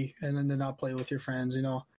EP and then not play with your friends,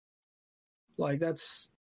 Like, that's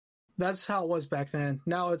how it was back then.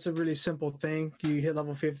 Now it's a really simple thing. You hit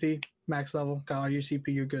level 50, max level, got all your CP,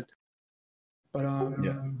 you're good. But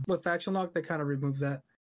with Faction Lock, they kind of removed that.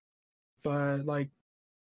 But, like,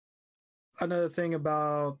 another thing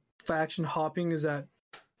about faction hopping is that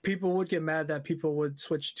people would get mad that people would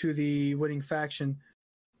switch to the winning faction.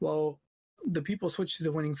 Well, the people switch to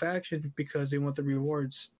the winning faction because they want the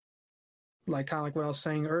rewards. Like, kind of like what I was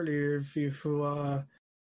saying earlier, if you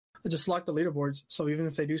just lock the leaderboards, so even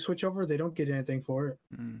if they do switch over, they don't get anything for it.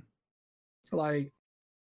 Like,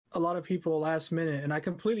 a lot of people last minute, and I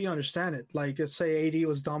completely understand it. Like, let's say AD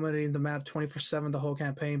was dominating the map 24/7 the whole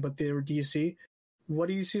campaign, but they were DC. What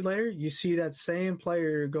do you see later? You see that same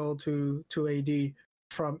player go to AD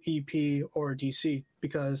from EP or DC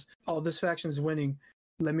because, this faction is winning.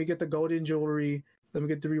 Let me get the golden jewelry. Let me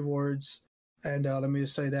get the rewards, and let me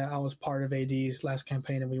just say that I was part of AD's last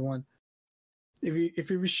campaign and we won. If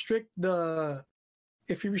you restrict the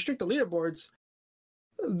leaderboards,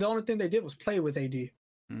 the only thing they did was play with AD.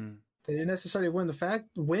 They didn't necessarily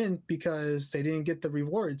win because they didn't get the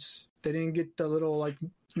rewards. They didn't get the little, like,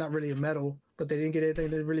 not really a medal, but they didn't get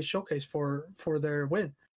anything to really showcase for their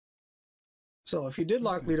win. So if you did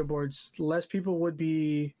lock leaderboards, less people would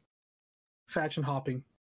be faction hopping.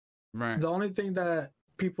 Right. The only thing that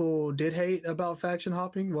people did hate about faction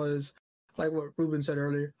hopping was, like what Ruben said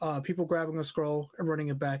earlier, people grabbing a scroll and running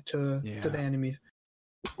it back to the enemy.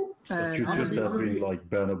 But you just have been like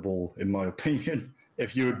bannable, in my opinion.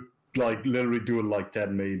 If you like literally do it like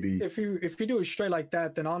that, maybe. If you do it straight like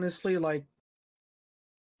that, then honestly, like,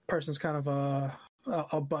 person's kind of a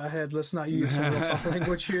butthead. Let's not use some rough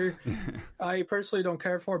language here. I personally don't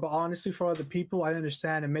care for it, but honestly, for other people, I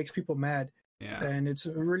understand it makes people mad. Yeah. And it's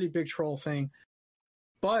a really big troll thing.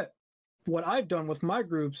 But what I've done with my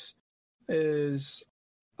groups is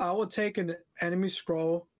I would take an enemy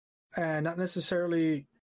scroll and not necessarily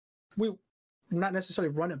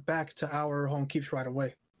run it back to our home keeps right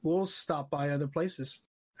away. We'll stop by other places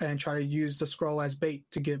and try to use the scroll as bait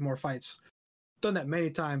to get more fights. done that many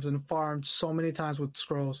times and farmed so many times with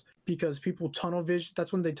scrolls because people tunnel vision.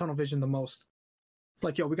 That's when they tunnel vision the most. It's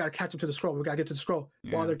like, yo, we got to catch up to the scroll. We got to get to the scroll.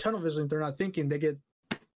 Yeah. While they're tunnel visioning, they're not thinking. They get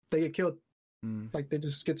killed. Like they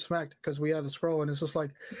just get smacked because we have the scroll, and it's just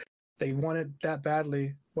like they want it that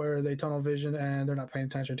badly where they tunnel vision and they're not paying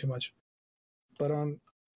attention too much. But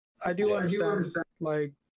I do understand.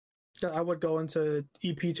 Like I would go into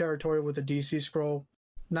EP territory with a DC scroll,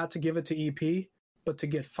 not to give it to EP, but to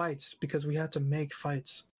get fights because we had to make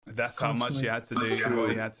fights. That's how much you had to do.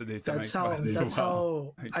 What you had to do to make fights. That's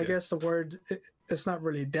how. Okay. I guess the word it's not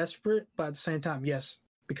really desperate, but at the same time, yes,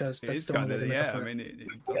 because that's the only way to make a fight. I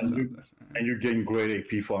mean, and you're getting great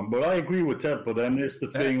AP farm. But I agree with that. But then there's the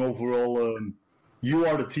thing overall. You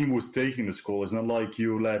are the team who's taking the scroll. It's not like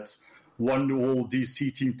you let one whole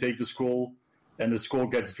DC team take the scroll, and the scroll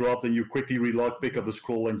gets dropped, and you quickly reload, pick up the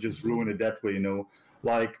scroll, and just ruin it that way.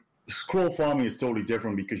 Like. Scroll farming is totally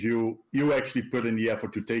different because you actually put in the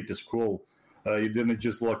effort to take the scroll. You didn't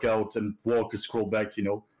just lock out and walk the scroll back,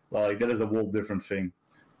 Like, that is a whole different thing.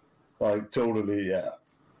 Like, totally, yeah.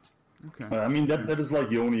 Okay. I mean, that is, like,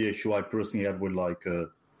 the only issue I personally had with, like,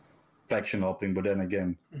 faction hopping. But then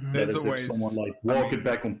again, that is always, if someone, like, walk it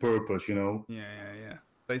back on purpose, Yeah.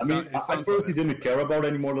 I personally didn't care about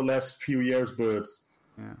anymore the last few years, but...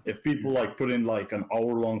 Yeah. If people like put in like an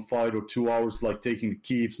hour-long fight or 2 hours, like taking the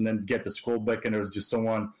keeps and then get the scroll back, and there's just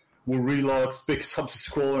someone who relogs, picks up the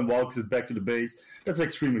scroll, and walks it back to the base, that's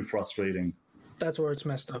extremely frustrating. That's where it's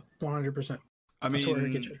messed up, 100%. I mean, that's where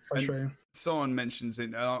it gets frustrating. Someone mentions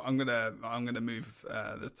it. I'm gonna move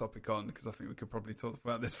the topic on because I think we could probably talk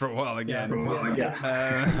about this for a while again.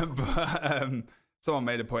 But someone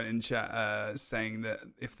made a point in chat saying that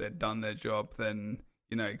if they'd done their job, then.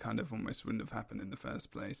 It kind of almost wouldn't have happened in the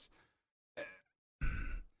first place.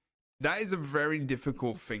 That is a very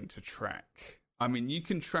difficult thing to track. I mean, you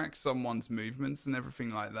can track someone's movements and everything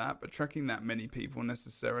like that, but tracking that many people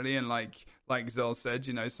necessarily, and like Zell said,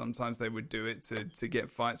 sometimes they would do it to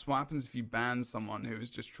get fights. What happens if you ban someone who is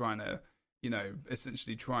just trying to,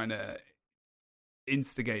 essentially trying to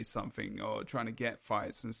instigate something or trying to get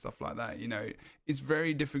fights and stuff like that? It's a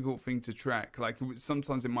very difficult thing to track. Like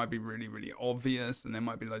sometimes it might be really, really obvious and there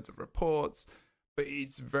might be loads of reports, but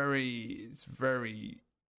it's very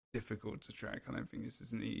difficult to track. I don't think this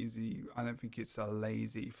is an easy, I don't think it's a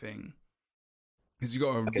lazy thing because you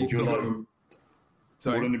got to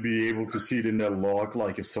wouldn't it be able to see it in their log,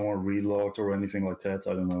 like if someone relogged or anything like that?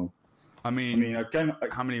 I don't know. I mean,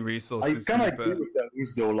 how many resources? I kind of agree with that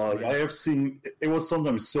news, though. Like, I have seen it was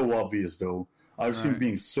sometimes so obvious, though. I've seen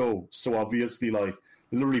being so obviously, like,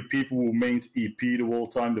 literally people who mained EP the whole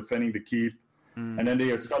time defending the keep, and then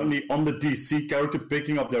they are suddenly on the DC character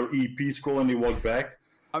picking up their EP scroll and they walk back.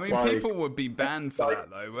 I mean, people would be banned for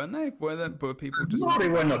that, though, weren't they? Were people just... No, they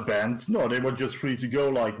were not banned. No, they were just free to go,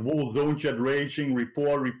 like, whole zone chat raging,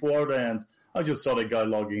 report, and I just saw the guy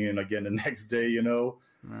logging in again the next day,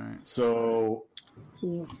 Right. So,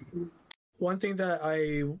 one thing that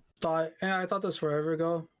I thought this forever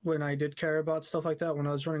ago when I did care about stuff like that when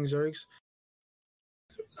I was running Zergs,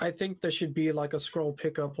 I think there should be like a scroll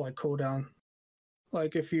pickup like cooldown.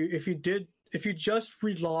 Like if you just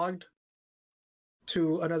relogged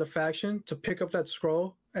to another faction to pick up that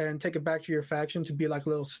scroll and take it back to your faction to be like a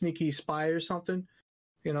little sneaky spy or something,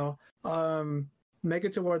 make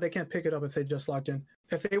it to where they can't pick it up if they just logged in.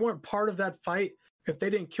 If they weren't part of that fight. If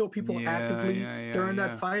they didn't kill people actively during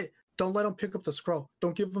that fight, don't let them pick up the scroll.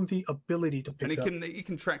 Don't give them the ability to pick it up. And you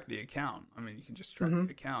can track the account. I mean, you can just track the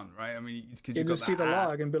account, right? I mean, because you just see the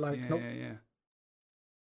log and be like, nope. Yeah.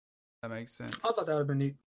 That makes sense. I thought that would have been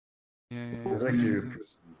neat. Yeah. It's actually a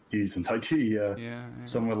decent idea. Yeah.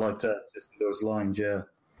 Somewhere like that, just those lines, yeah.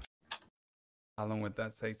 How long would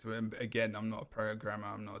that take to... Again, I'm not a programmer.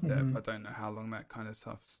 I'm not a dev. I don't know how long that kind of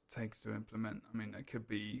stuff takes to implement. I mean, it could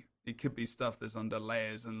be stuff that's under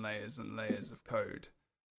layers and layers and layers of code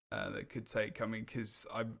that could take. I mean, because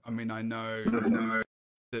I know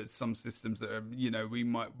that some systems that are, we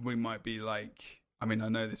might be like. I mean, I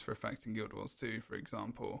know this for a fact in Guild Wars 2, for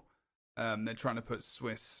example. They're trying to put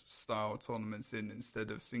Swiss style tournaments in instead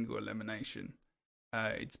of single elimination.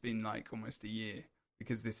 It's been like almost a year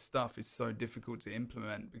because this stuff is so difficult to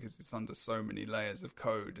implement because it's under so many layers of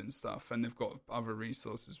code and stuff, and they've got other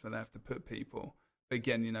resources where they have to put people.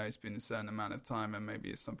 Again, it's been a certain amount of time, and maybe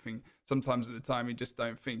it's something. Sometimes at the time, you just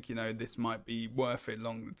don't think, this might be worth it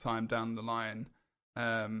long time down the line,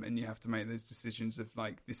 and you have to make those decisions of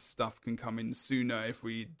like this stuff can come in sooner if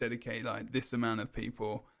we dedicate like this amount of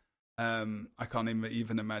people. I can't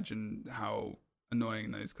even imagine how annoying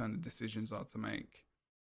those kind of decisions are to make.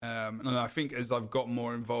 And I think as I've got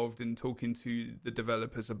more involved in talking to the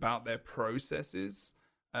developers about their processes,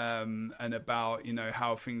 and about,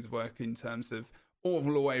 how things work in terms of all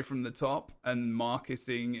the way from the top and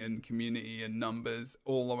marketing and community and numbers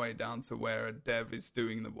all the way down to where a dev is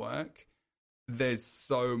doing the work, there's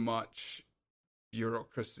so much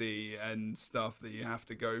bureaucracy and stuff that you have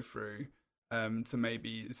to go through to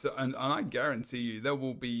maybe and I guarantee you there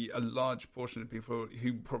will be a large portion of people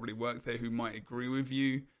who probably work there who might agree with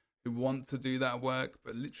you, who want to do that work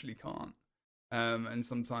but literally can't, and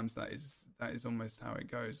sometimes that is almost how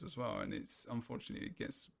it goes as well, and it's unfortunately it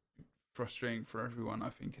gets frustrating for everyone, I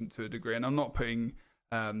think, and to a degree. And I'm not putting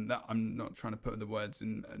that, I'm not trying to put the words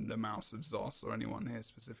in the mouths of Zos or anyone here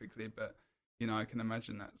specifically, but I can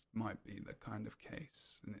imagine that might be the kind of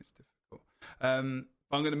case, and it's difficult.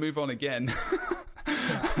 I'm going to move on again.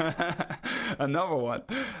 Another one.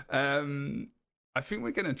 I think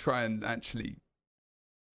we're going to try and actually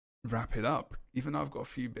wrap it up, even though I've got a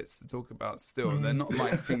few bits to talk about still. They're not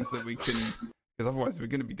like things that we can, because otherwise we're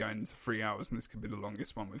going to be going into 3 hours, and this could be the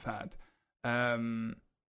longest one we've had. I mean,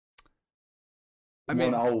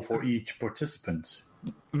 1 hour for each participant.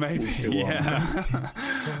 Maybe, yeah.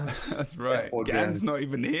 That's right. Gan's not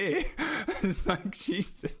even here. It's like,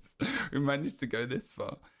 Jesus, we managed to go this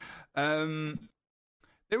far.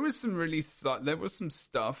 There was some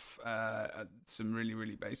stuff, some really,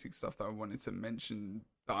 really basic stuff that I wanted to mention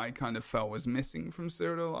that I kind of felt was missing from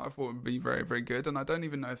Cyrodiil. I thought would be very, very good, and I don't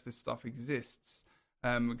even know if this stuff exists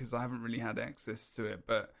because I haven't really had access to it,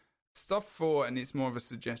 but stuff for, and it's more of a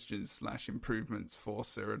suggestion / improvements for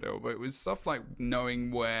Cyrodiil, but it was stuff like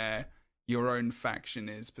knowing where your own faction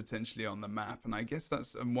is potentially on the map, and I guess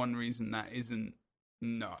that's one reason that isn't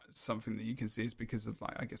not something that you can see is because of,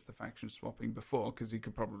 like, I guess the faction swapping before, because you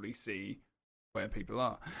could probably see where people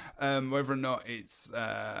are. Whether or not it's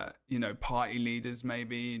party leaders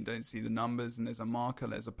maybe, and don't see the numbers, and there's a marker,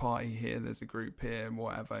 there's a party here, there's a group here, and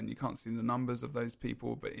whatever, and you can't see the numbers of those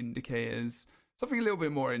people, but indicators. Something a little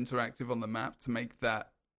bit more interactive on the map to make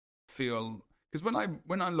that feel, because when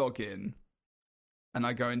I log in and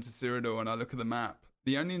I go into Cyrodiil and I look at the map,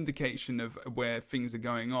 the only indication of where things are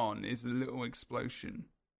going on is a little explosion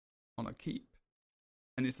on a keep,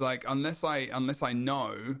 and it's like unless I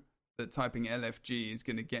know that typing LFG is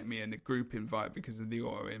going to get me in a group invite because of the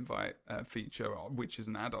auto invite feature, which is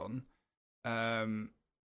an add-on,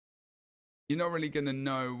 you're not really going to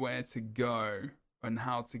know where to go and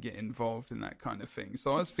how to get involved in that kind of thing.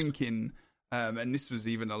 So I was thinking, and this was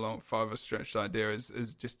even a long farther stretched idea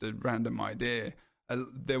as just a random idea.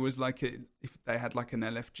 There was if they had like an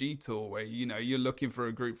LFG tool where, you're looking for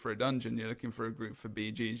a group for a dungeon, you're looking for a group for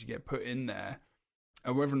BGs, you get put in there.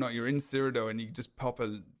 And whether or not you're in Cyrodiil and you just pop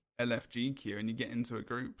a LFG queue and you get into a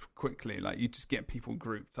group quickly, like you just get people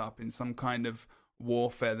grouped up in some kind of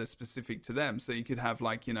warfare that's specific to them. So you could have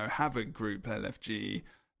Havoc group LFG,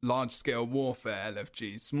 large-scale warfare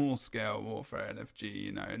LFG, small-scale warfare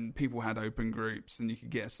LFG, and people had open groups, and you could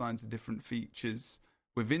get assigned to different features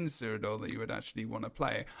within Cyrodiil that you would actually want to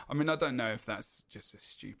play. I mean, I don't know if that's just a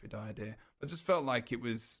stupid idea. I just felt like it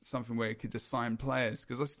was something where you could assign players,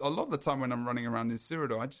 because a lot of the time when I'm running around in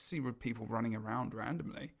Cyrodiil, I just see people running around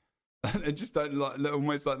randomly. They just don't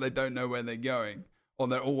almost like they don't know where they're going, or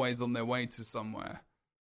they're always on their way to somewhere,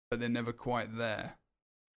 but they're never quite there.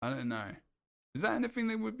 I don't know. Is that anything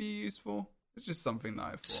that would be useful? It's just something that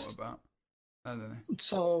I've thought about. I don't know.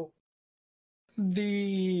 So,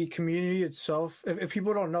 the community itself, if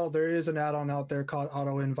people don't know, there is an add-on out there called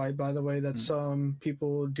Auto Invite, by the way, that some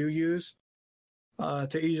people do use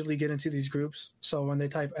to easily get into these groups. So when they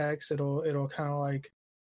type X, it'll kind of like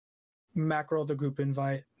macro the group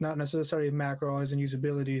invite. Not necessarily macro as in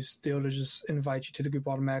usability, still to just invite you to the group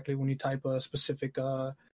automatically when you type a specific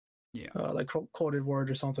like coded word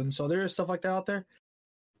or something. So there is stuff like that out there,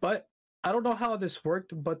 but I don't know how this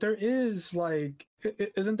worked. But there is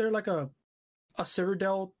isn't there like a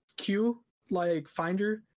Cyrodiil queue like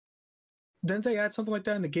finder? Didn't they add something like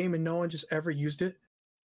that in the game and no one just ever used it?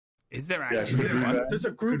 Is there actually one? There's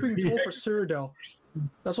a grouping tool for Cyrodiil.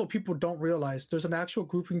 That's what people don't realize. There's an actual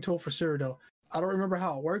grouping tool for Cyrodiil. I don't remember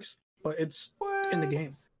how it works, but it's in the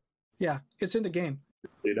game. Yeah, it's in the game.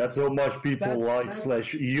 That's how much people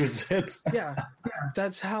 /use it. Yeah,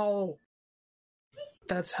 that's how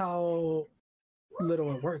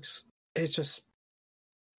little it works. It's just,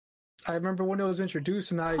 I remember when it was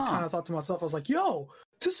introduced, and I kind of thought to myself, I was like, "Yo,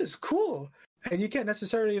 this is cool." And you can't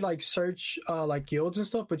necessarily like search like guilds and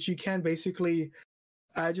stuff, but you can basically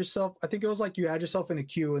add yourself. I think it was like you add yourself in a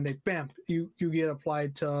queue, and you get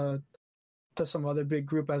applied to some other big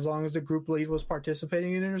group as long as the group lead was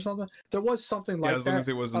participating in it or something. There was something like that. As long as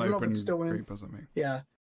it was an open group or something. Yeah.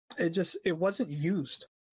 it wasn't used.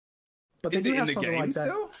 But they Is do it in have the something game like that.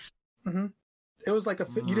 still? hmm It was like you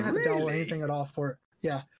didn't have to download Really? anything at all for it.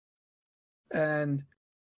 Yeah. And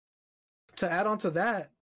to add on to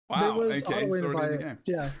that, there Wow. was Okay, auto it's already in the invite. game.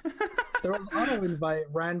 Yeah, there was auto invite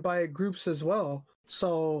ran by groups as well.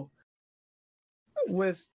 So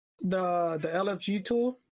with the LFG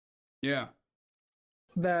tool Yeah.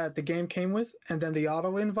 that the game came with, and then the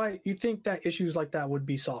auto invite, you think that issues like that would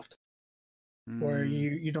be solved, where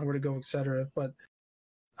you know where to go, etc. But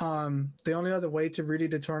the only other way to really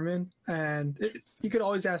determine, and you could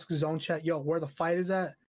always ask zone chat, yo, where the fight is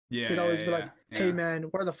at. Yeah. You'd always be like, hey yeah. man,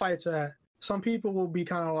 where the fight's at. Some people will be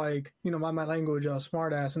kind of like, my language,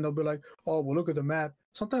 smart ass, and they'll be like, oh, well, look at the map.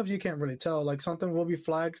 Sometimes you can't really tell. Like something will be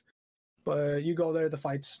flagged, but you go there, the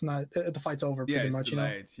fight's over Yeah, pretty it's much.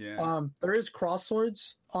 delayed. Yeah. There is cross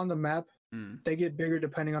swords on the map. They get bigger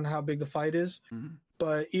depending on how big the fight is.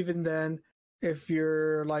 But even then, if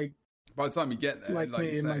you're like, by the time you get there, like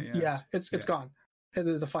me, you say, it's gone.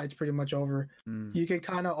 The fight's pretty much over. You can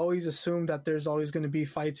kind of always assume that there's always going to be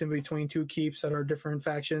fights in between two keeps that are different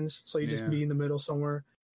factions, so you just be in the middle somewhere.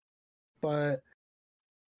 But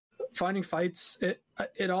finding fights,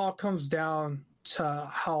 it all comes down to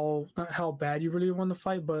not how bad you really want to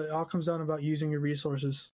fight, but it all comes down about using your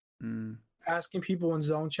resources. Asking people in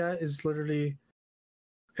zone chat is literally,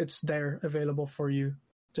 it's there available for you.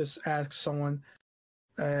 Just ask someone.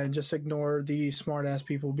 And just ignore the smart ass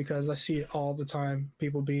people, because I see it all the time.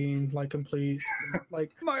 People being like complete,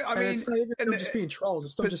 like I mean, it's not even them just being trolls.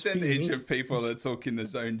 It's them just being percentage mean. of people that talk in the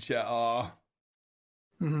zone chat are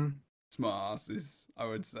Mhm. smart asses, I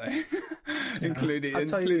would say,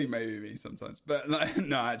 including maybe me sometimes. But like,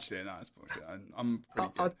 no, actually, no, it's bullshit. I'm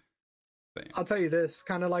pretty good. I'll tell you this,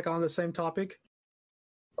 kind of like on the same topic.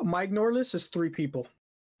 My ignore list is 3 people.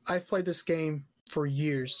 I've played this game for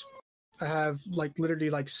years. I have like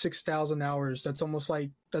literally like 6,000 hours. That's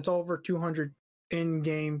over 200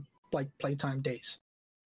 in-game like playtime days.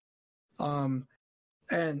 And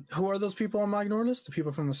who are those people on my ignore list? The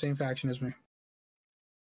people from the same faction as me.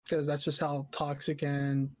 Because that's just how toxic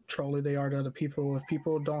and trolly they are to other people. If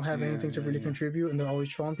people don't have anything to really contribute and they're always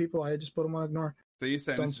trolling people, I just put them on ignore. So you're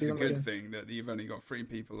saying this is a good thing that you've only got 3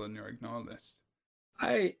 people on your ignore list?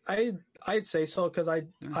 I'd say so, because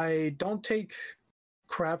I don't take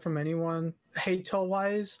crap from anyone hate tell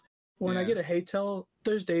wise. When I get a hate tell,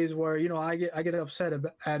 there's days where I get upset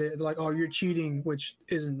at it, like, oh, you're cheating, which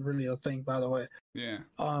isn't really a thing, by the way.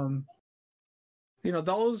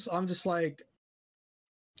 Those I'm just like,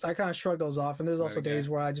 I kind of shrug those off. And there's also days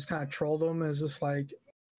where I just kind of troll them, and it's just like,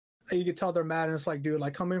 you can tell they're mad, and it's like, dude,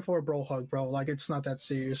 like, come in for a bro hug, bro. Like, it's not that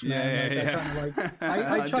serious, man.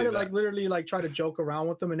 I try to like literally like try to joke around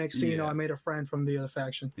with them, and next thing you know, I made a friend from the other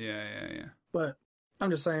faction. But I'm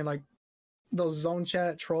just saying, like, those zone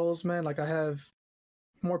chat trolls, man, like, I have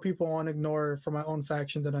more people on ignore for my own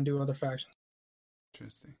faction than I do other factions.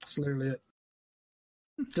 Interesting. That's literally it.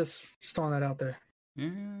 Just throwing that out there. Yeah.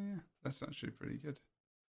 That's actually pretty good.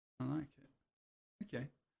 I like it. Okay.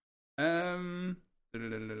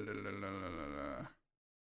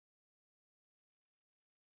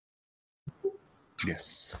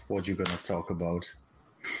 Yes. What you gonna talk about?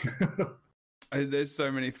 There's so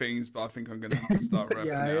many things, but I think I'm gonna have to start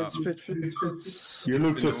wrapping it up. You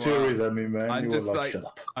look so serious at me, man. I'm just like, shut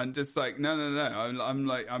up. I'm just like, no.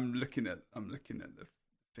 I'm looking at the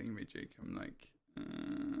thingamajig. I'm like,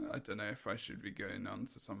 I don't know if I should be going on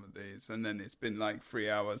to some of these. And then it's been like 3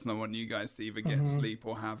 hours, and I want you guys to either get sleep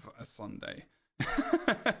or have a Sunday.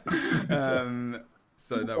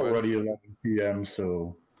 So that already 11 p.m.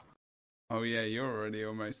 So. Oh yeah, you're already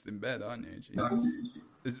almost in bed, aren't you?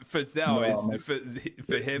 Jesus. For Zell,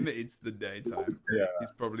 for him, it's the daytime. Yeah,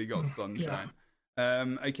 he's probably got sunshine.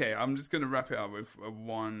 Okay, I'm just going to wrap it up with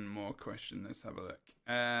one more question. Let's have a look.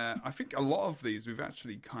 I think a lot of these we've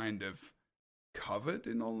actually kind of covered,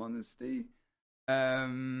 in all honesty. I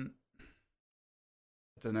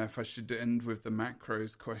don't know if I should end with the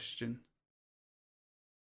macros question.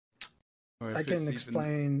 I can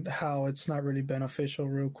explain how it's not really beneficial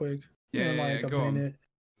real quick. Yeah, go on.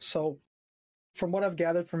 So, from what I've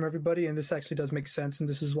gathered from everybody, and this actually does make sense, and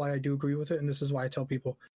this is why I do agree with it, and this is why I tell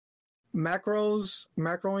people, macroing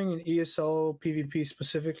in ESO PvP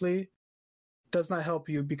specifically does not help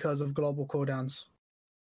you because of global cooldowns.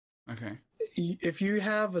 Okay. If you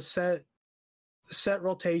have a set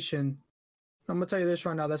rotation, I'm gonna tell you this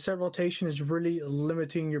right now, that set rotation is really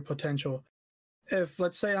limiting your potential. If,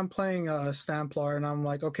 let's say, I'm playing a Stamplar and I'm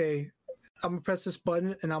like, okay, I'm gonna press this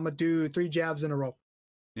button and I'm gonna do 3 jabs in a row.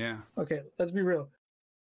 Yeah. Okay, let's be real.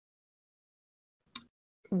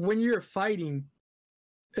 When you're fighting,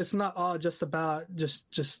 it's not all just about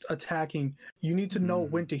just attacking. You need to know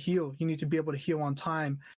when to heal. You need to be able to heal on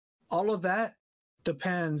time. All of that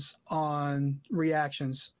depends on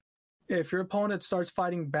reactions. If your opponent starts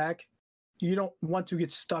fighting back, you don't want to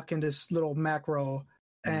get stuck in this little macro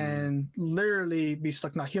and literally be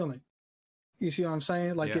stuck not healing. You see what I'm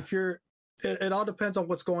saying? Like if you're, it all depends on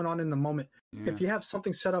what's going on in the moment. If you have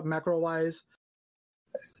something set up macro wise,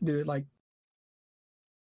 dude, like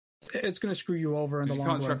it's gonna screw you over in the long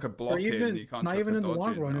run. You can't chuck a block in. You can't not chuck even a in the long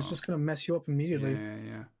dodge run. in, It's just gonna mess you up immediately.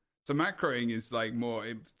 Yeah. So macroing is like more,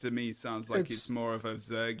 to me, sounds like it's more of a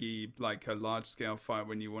Zergy, like a large scale fight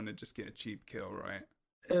when you want to just get a cheap kill, right?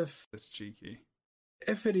 That's cheeky.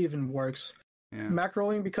 If it even works. Yeah.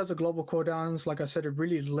 Macroing, because of global cooldowns, like I said, it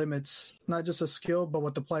really limits not just a skill, but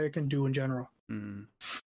what the player can do in general.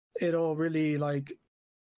 It'll really like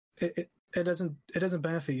it doesn't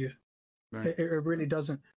benefit you. Right. It really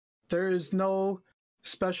doesn't. There is no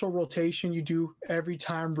special rotation you do every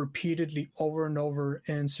time repeatedly over and over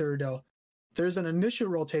in Cyrodiil. There's an initial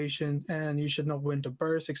rotation and you should know when to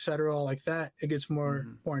burst, etc. like that. It gets more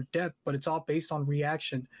in depth, but it's all based on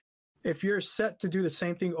reaction. If you're set to do the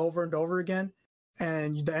same thing over and over again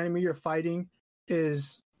and the enemy you're fighting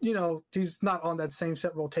is, he's not on that same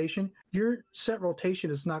set rotation, your set rotation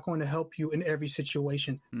is not going to help you in every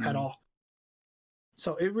situation at all.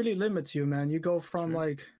 So it really limits you, man. You go from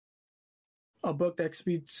like a book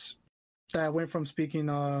that went from speaking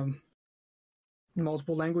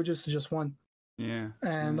multiple languages to just one. Yeah.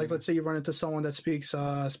 And like, let's say you run into someone that speaks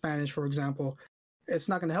Spanish, for example, it's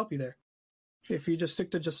not going to help you there. If you just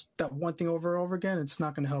stick to just that one thing over and over again, it's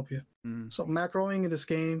not going to help you. So macroing in this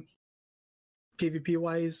game, PvP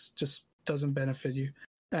wise, just doesn't benefit you.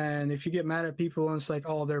 And if you get mad at people and it's like,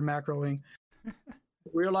 oh, they're macroing,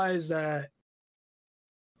 realize that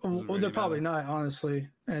they're probably not, honestly.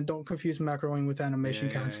 And don't confuse macroing with animation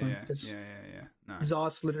canceling. No.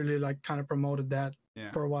 Zoss literally like kind of promoted that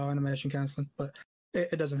for a while, animation canceling, but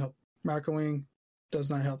it doesn't help. Macroing does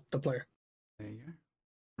not help the player. There you go.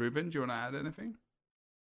 Ruben, do you want to add anything?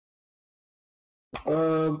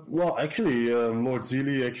 Well, actually, Lord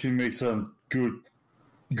Zeely actually makes a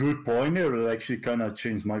good point here that actually kind of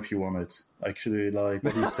changed my view on it. Actually, like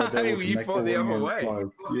what he said there with you thought the other way.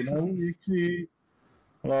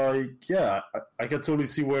 Like, I can totally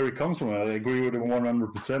see where he comes from. I agree with him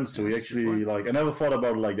 100%. So he actually, like, I never thought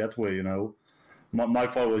about it like that way, My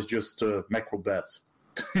thought was just macro bets.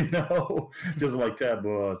 Just like that.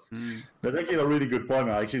 But that's actually a really good point.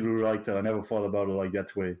 I actually really like that. I never thought about it like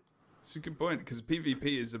that way. It's a good point because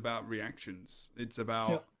PvP is about reactions. It's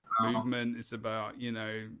about movement. It's about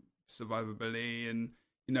survivability, and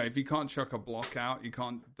if you can't chuck a block out, you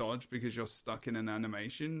can't dodge because you're stuck in an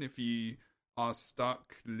animation. If you are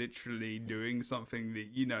stuck literally doing something that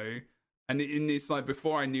and it's like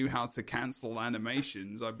before I knew how to cancel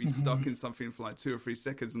animations, I'd be stuck in something for like 2 or 3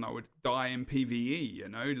 seconds and I would die in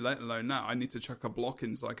PvE, let alone that. I need to chuck a block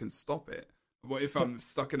in so I can stop it. What if I'm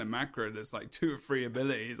stuck in a macro that's like 2 or 3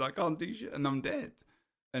 abilities, I can't do shit and I'm dead?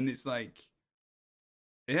 And it's like,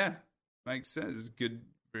 makes sense. Good,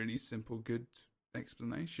 really simple, good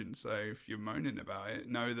explanation. So if you're moaning about it,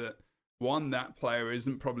 know that one, that player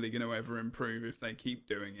isn't probably going to ever improve if they keep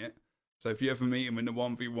doing it. So if you ever meet him in a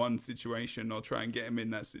 1v1 situation or try and get him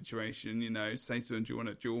in that situation, say to him, do you want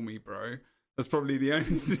to duel me, bro? That's probably the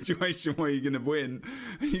only situation where you're going to win.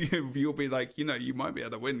 You'll be like, you might be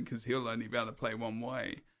able to win because he'll only be able to play one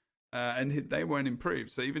way. And they won't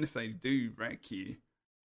improve. So even if they do wreck you,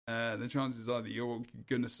 the chances are that you're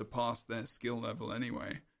going to surpass their skill level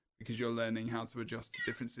anyway because you're learning how to adjust to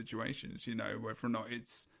different situations, whether or not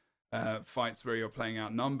it's fights where you're playing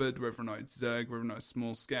outnumbered, whether or not it's Zerg, whether or not it's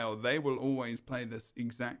small scale, they will always play this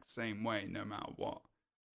exact same way no matter what,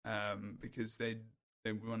 because they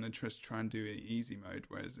want to just try and do it easy mode,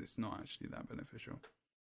 whereas it's not actually that beneficial.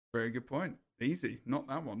 Very good point. Easy, not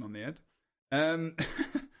that one on the head.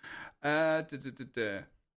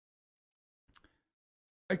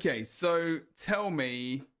 Okay, so tell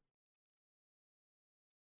me,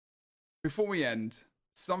 before we end,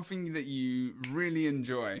 something that you really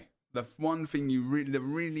enjoy. The one thing that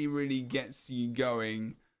really gets you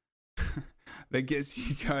going,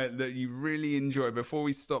 that you really enjoy before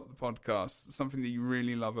we stop the podcast, something that you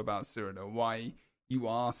really love about Cyrodiil, why you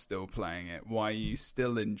are still playing it, why you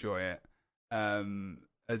still enjoy it,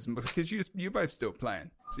 because you're both still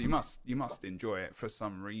playing, so you must enjoy it for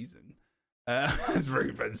some reason. As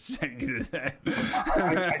Ruben's shaking his head.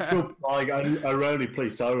 I still I rarely play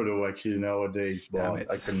Cyrodiil actually nowadays,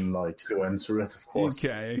 but I can still answer it, of course.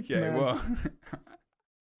 Okay, well,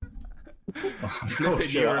 Flipping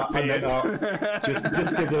sure. European. Just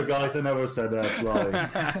give the guys. I never said that.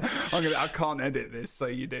 Like, I can't edit this, so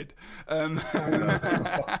you did.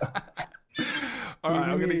 All right,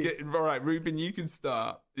 I'm gonna get. All right, Ruben, you can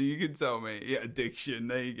start. You can tell me. Yeah, addiction.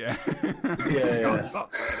 There you go. Yeah.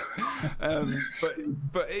 Stop.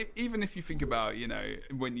 But even if you think about,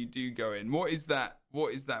 when you do go in, what is that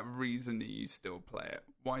reason that you still play it?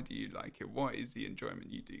 Why do you like it? What is the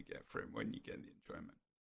enjoyment you do get from it when you get the enjoyment?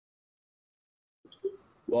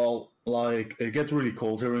 Well, like, it gets really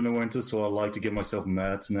cold here in the winter, so I like to get myself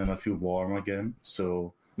mad, and then I feel warm again.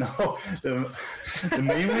 So, no, the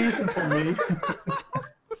main reason for me...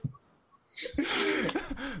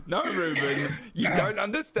 No, Ruben, you don't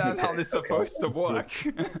understand how this is supposed to work.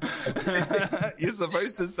 You're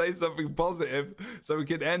supposed to say something positive so we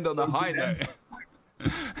can end on a high note.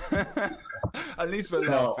 At least we're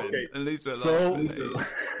laughing. Okay. At least we're laughing.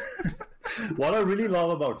 What I really love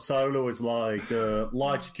about Cyrodiil is like the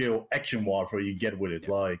large-scale action warfare you get with it.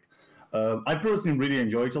 Like, I personally really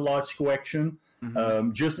enjoy the large-scale action,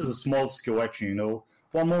 just as a small-scale action.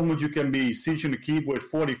 One moment you can be sieging the keep with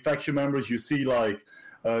 40 faction members. You see like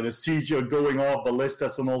the siege going off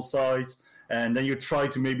ballistas on all sides, and then you try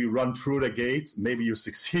to maybe run through the gate. Maybe you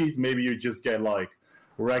succeed. Maybe you just get like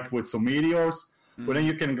wrecked with some meteors. But then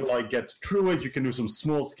you can like get through it. You can do some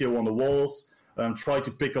small-scale on the walls. Try to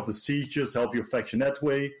pick up the sieges, help your faction that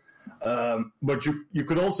way. But you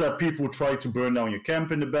could also have people who try to burn down your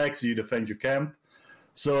camp in the back, so you defend your camp.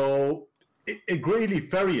 So it greatly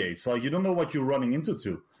variates. Like, you don't know what you're running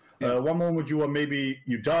into. One moment you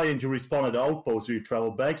die and you respawn at the outpost, so you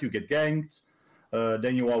travel back, you get ganked.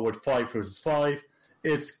 Then you are with 5 versus 5.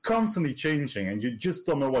 It's constantly changing, and you just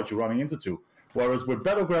don't know what you're running into. Whereas with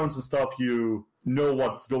Battlegrounds and stuff, you know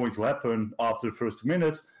what's going to happen after the first 2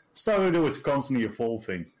 minutes. Cyrodiil is constantly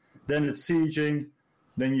evolving. Then it's sieging,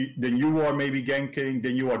 then you are maybe ganking,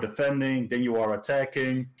 then you are defending, then you are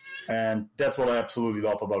attacking, and that's what I absolutely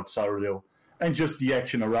love about Cyrodiil. And just the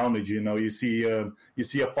action around it. You see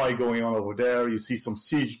a fight going on over there. You see some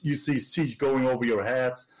siege. You see siege going over your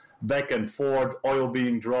head, back and forth, oil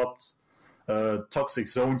being dropped, toxic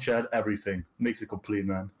zone chat, everything makes it complete,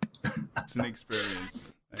 man. It's an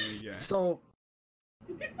experience. There you go. So,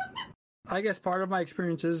 I guess part of my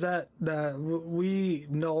experience is that we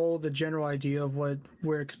know the general idea of what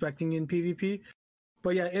we're expecting in PvP,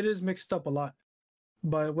 but yeah, it is mixed up a lot.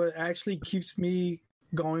 But what actually keeps me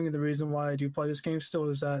going, and the reason why I do play this game still,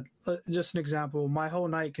 is that just an example. My whole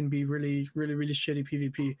night can be really, really, really shitty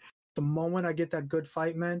PvP. The moment I get that good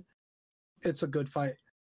fight, man, it's a good fight.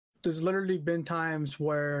 There's literally been times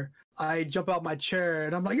where I jump out my chair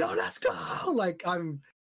and I'm like, "Yo, let's go!" Like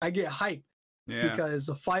I get hyped. Yeah. Because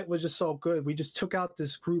the fight was just so good. We just took out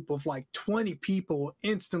this group of like 20 people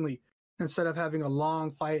instantly. Instead of having a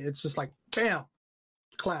long fight, it's just like, bam,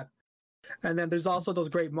 clap. And then there's also those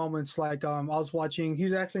great moments like I was watching,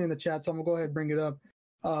 he's actually in the chat, so I'm going to go ahead and bring it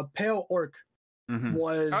up. Pale Orc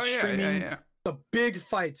was streaming the big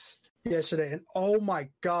fights yesterday. And oh my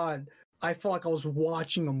God, I felt like I was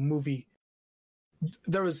watching a movie.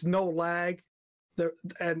 There was no lag.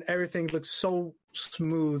 And everything looked so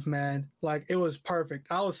smooth, man. Like, it was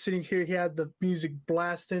perfect. I was sitting here, he had the music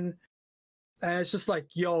blasting, and it's just like,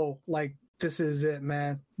 yo, like, this is it,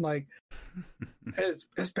 man. Like, it's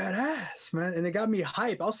badass, man. And it got me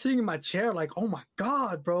hyped. I was sitting in my chair like, oh my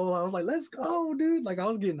God, bro. I was like, let's go, dude. Like, I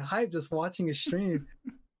was getting hyped just watching his stream.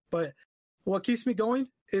 But what keeps me going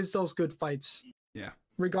is those good fights. Yeah.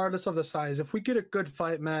 Regardless of the size. If we get a good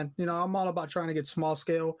fight, man, I'm all about trying to get small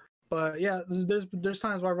scale. But yeah, there's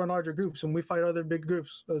times where I run larger groups and we fight other big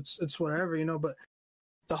groups. It's whatever, But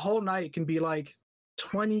the whole night can be like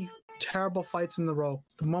 20 terrible fights in a row.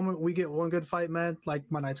 The moment we get one good fight, man, like,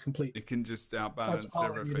 my night's complete. It can just outbalance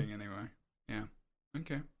everything anyway. Yeah.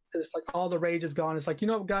 Okay. It's like all the rage is gone. It's like,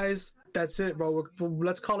 guys, that's it, bro.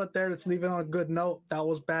 Let's call it there. Let's leave it on a good note. That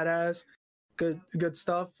was badass. Good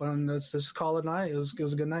stuff. And let's just call it a night. It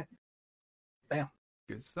was a good night. Bam.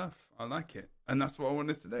 Good stuff. I like it. And that's what I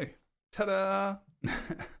wanted to do. Ta-da!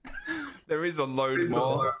 There is a load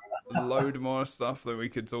more stuff that we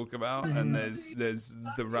could talk about, and there's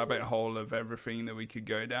the rabbit hole of everything that we could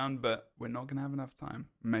go down, but we're not going to have enough time.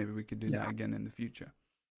 Maybe we could do that again in the future.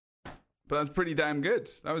 But that's pretty damn good.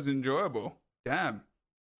 That was enjoyable. Damn.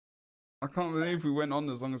 I can't believe we went on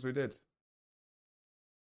as long as we did.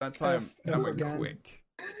 That went quick.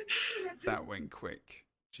 That went quick.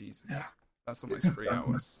 Jesus. Yeah. That's almost 3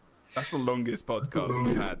 hours. That's the longest podcast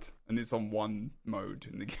we've had, and it's on one mode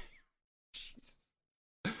in the game. Jesus.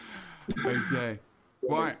 Okay.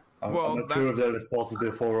 Right. I'm not sure if that is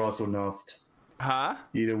positive for us or not. Huh?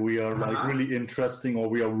 Either we are like really interesting or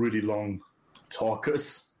we are really long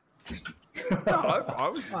talkers. No, I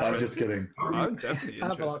was. I'm just kidding. I'm definitely interested. I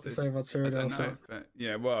have a lot to say about I don't Cyrodiil. know, So. but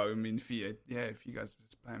yeah. Well, I mean, if you guys are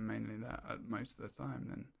just playing mainly that most of the time,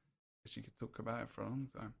 then I guess you could talk about it for a long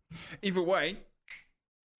time. Either way,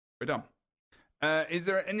 we're done. Is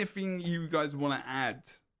there anything you guys want to add?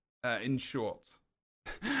 In short,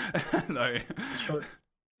 no. Short.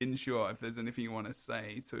 In short, if there's anything you want to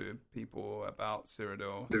say to people about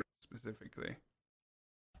Cyrodiil specifically.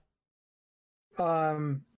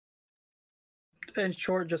 In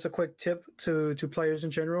short, just a quick tip to players in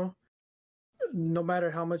general. No matter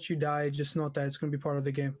how much you die, just know that it's going to be part of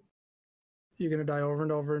the game. You're going to die over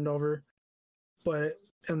and over and over. But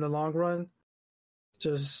in the long run,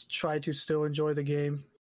 just try to still enjoy the game.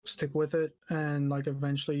 Stick with it. And like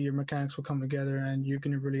eventually your mechanics will come together and you're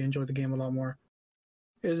going to really enjoy the game a lot more.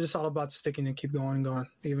 It's just all about sticking and keep going and going.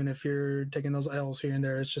 Even if you're taking those L's here and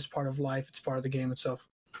there, it's just part of life. It's part of the game itself.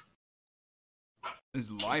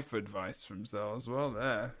 There's life advice from Zell as well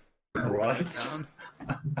there. Right.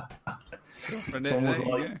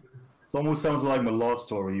 It almost sounds like my love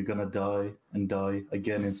story. You're gonna die and die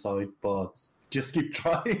again inside, but just keep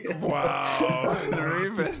trying. Wow.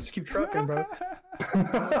 Just keep trucking, bro.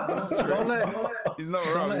 Don't let, he's not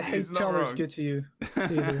wrong. Don't let hate He's not tellers wrong. get to you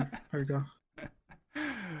either. There you go.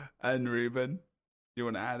 And Ruben, do you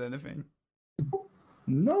want to add anything?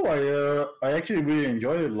 No, I actually really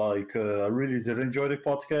enjoyed it. Like, I really did enjoy the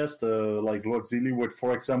podcast. Like Lord Zealy with,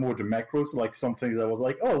 for example, with the macros, like some things I was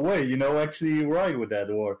like, oh, wait, actually you're right with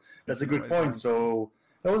that, or that's a good point. So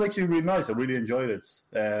that was actually really nice. I really enjoyed it.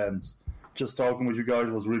 And just talking with you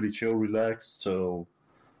guys was really chill, relaxed. So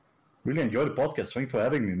really enjoyed the podcast. Thanks for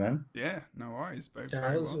having me, man. Yeah, no worries. Both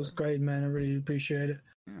Yeah, it was great, man. I really appreciate it.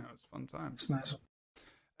 Yeah, it was fun times. It's nice.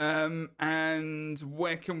 And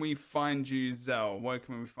where can we find you, Zell? Where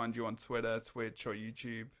can we find you on Twitter, Twitch, or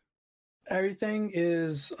YouTube? Everything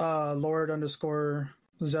is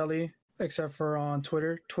Lord_Zelly, except for on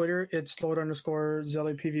Twitter. Twitter, it's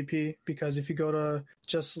Lord_Zelly PvP, because if you go to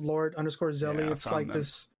just Lord_Zelly, it's like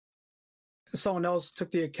this. Someone else took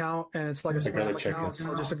the account, and it's like a spam account,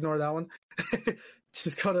 so just ignore that one.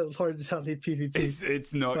 Just go to Lord Zelly PvP.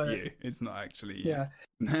 It's not you. It's not actually you. Yeah.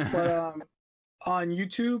 But on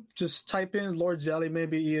YouTube, just type in Lord Zelly,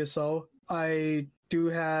 maybe ESO. I do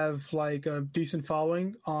have like a decent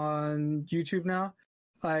following on YouTube now.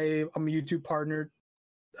 I'm a YouTube partner.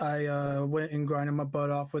 I went and grinded my butt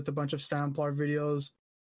off with a bunch of Stamplar videos.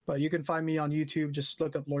 But you can find me on YouTube. Just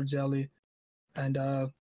look up Lord Zelly. And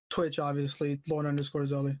Twitch, obviously,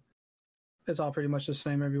 Lord_Zelly. It's all pretty much the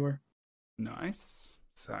same everywhere. Nice.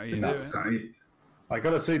 So how you doing? I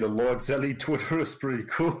gotta say, the Lord Zelly Twitter is pretty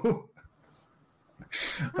cool.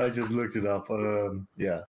 I just looked it up.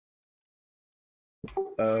 Yeah.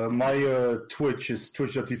 My Twitch is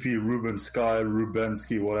twitch.tv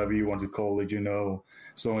Rubensky, whatever you want to call it,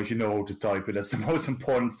 as long as you know how to type it. That's the most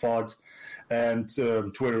important part. And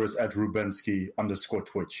Twitter is at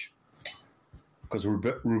Rubensky_Twitch. Because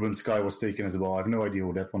Ruben Sky was taken as well. I have no idea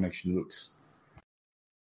how that one actually looks.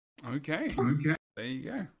 Okay. There you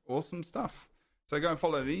go. Awesome stuff. So go and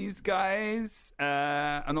follow these guys.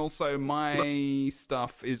 And also my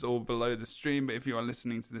stuff is all below the stream. But if you are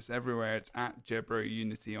listening to this everywhere, it's at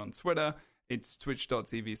JebroUnity on Twitter. It's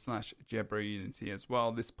twitch.tv/JebroUnity as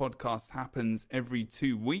well. This podcast happens every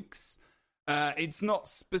 2 weeks. It's not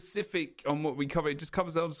specific on what we cover. It just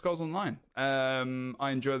covers Elder Scrolls Online.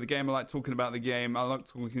 I enjoy the game. I like talking about the game. I like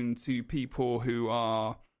talking to people who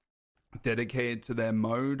are dedicated to their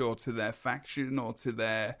mode or to their faction or to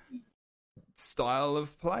their style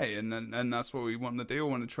of play. And that's what we want to do. I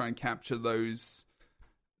want to try and capture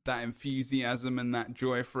that enthusiasm and that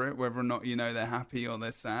joy for it, whether or not, they're happy or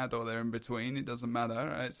they're sad or they're in between. It doesn't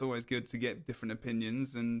matter. It's always good to get different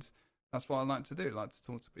opinions, and that's what I like to do. I like to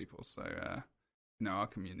talk to people. So, our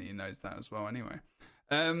community knows that as well anyway.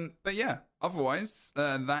 But yeah, otherwise,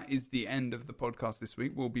 that is the end of the podcast this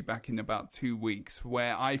week. We'll be back in about 2 weeks,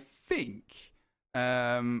 where I think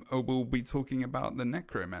we'll be talking about the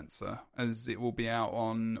Necromancer, as it will be out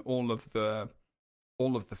on all of the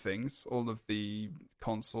things, all of the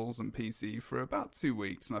consoles and PC for about 2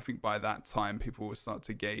 weeks. And I think by that time, people will start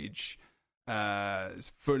to gauge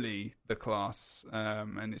fully the class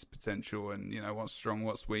and its potential, and what's strong,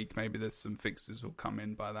 what's weak. Maybe there's some fixes will come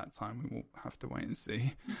in by that time. We will have to wait and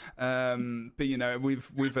see. But you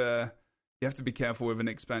have to be careful with an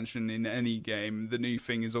expansion in any game. The new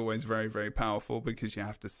thing is always very, very powerful because you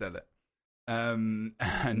have to sell it, and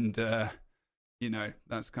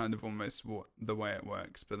that's kind of almost the way it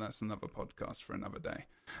works, but that's another podcast for another day.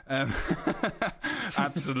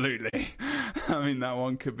 Absolutely. I mean, that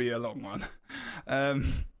one could be a long one.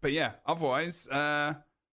 But yeah, otherwise,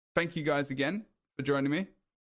 thank you guys again for joining me.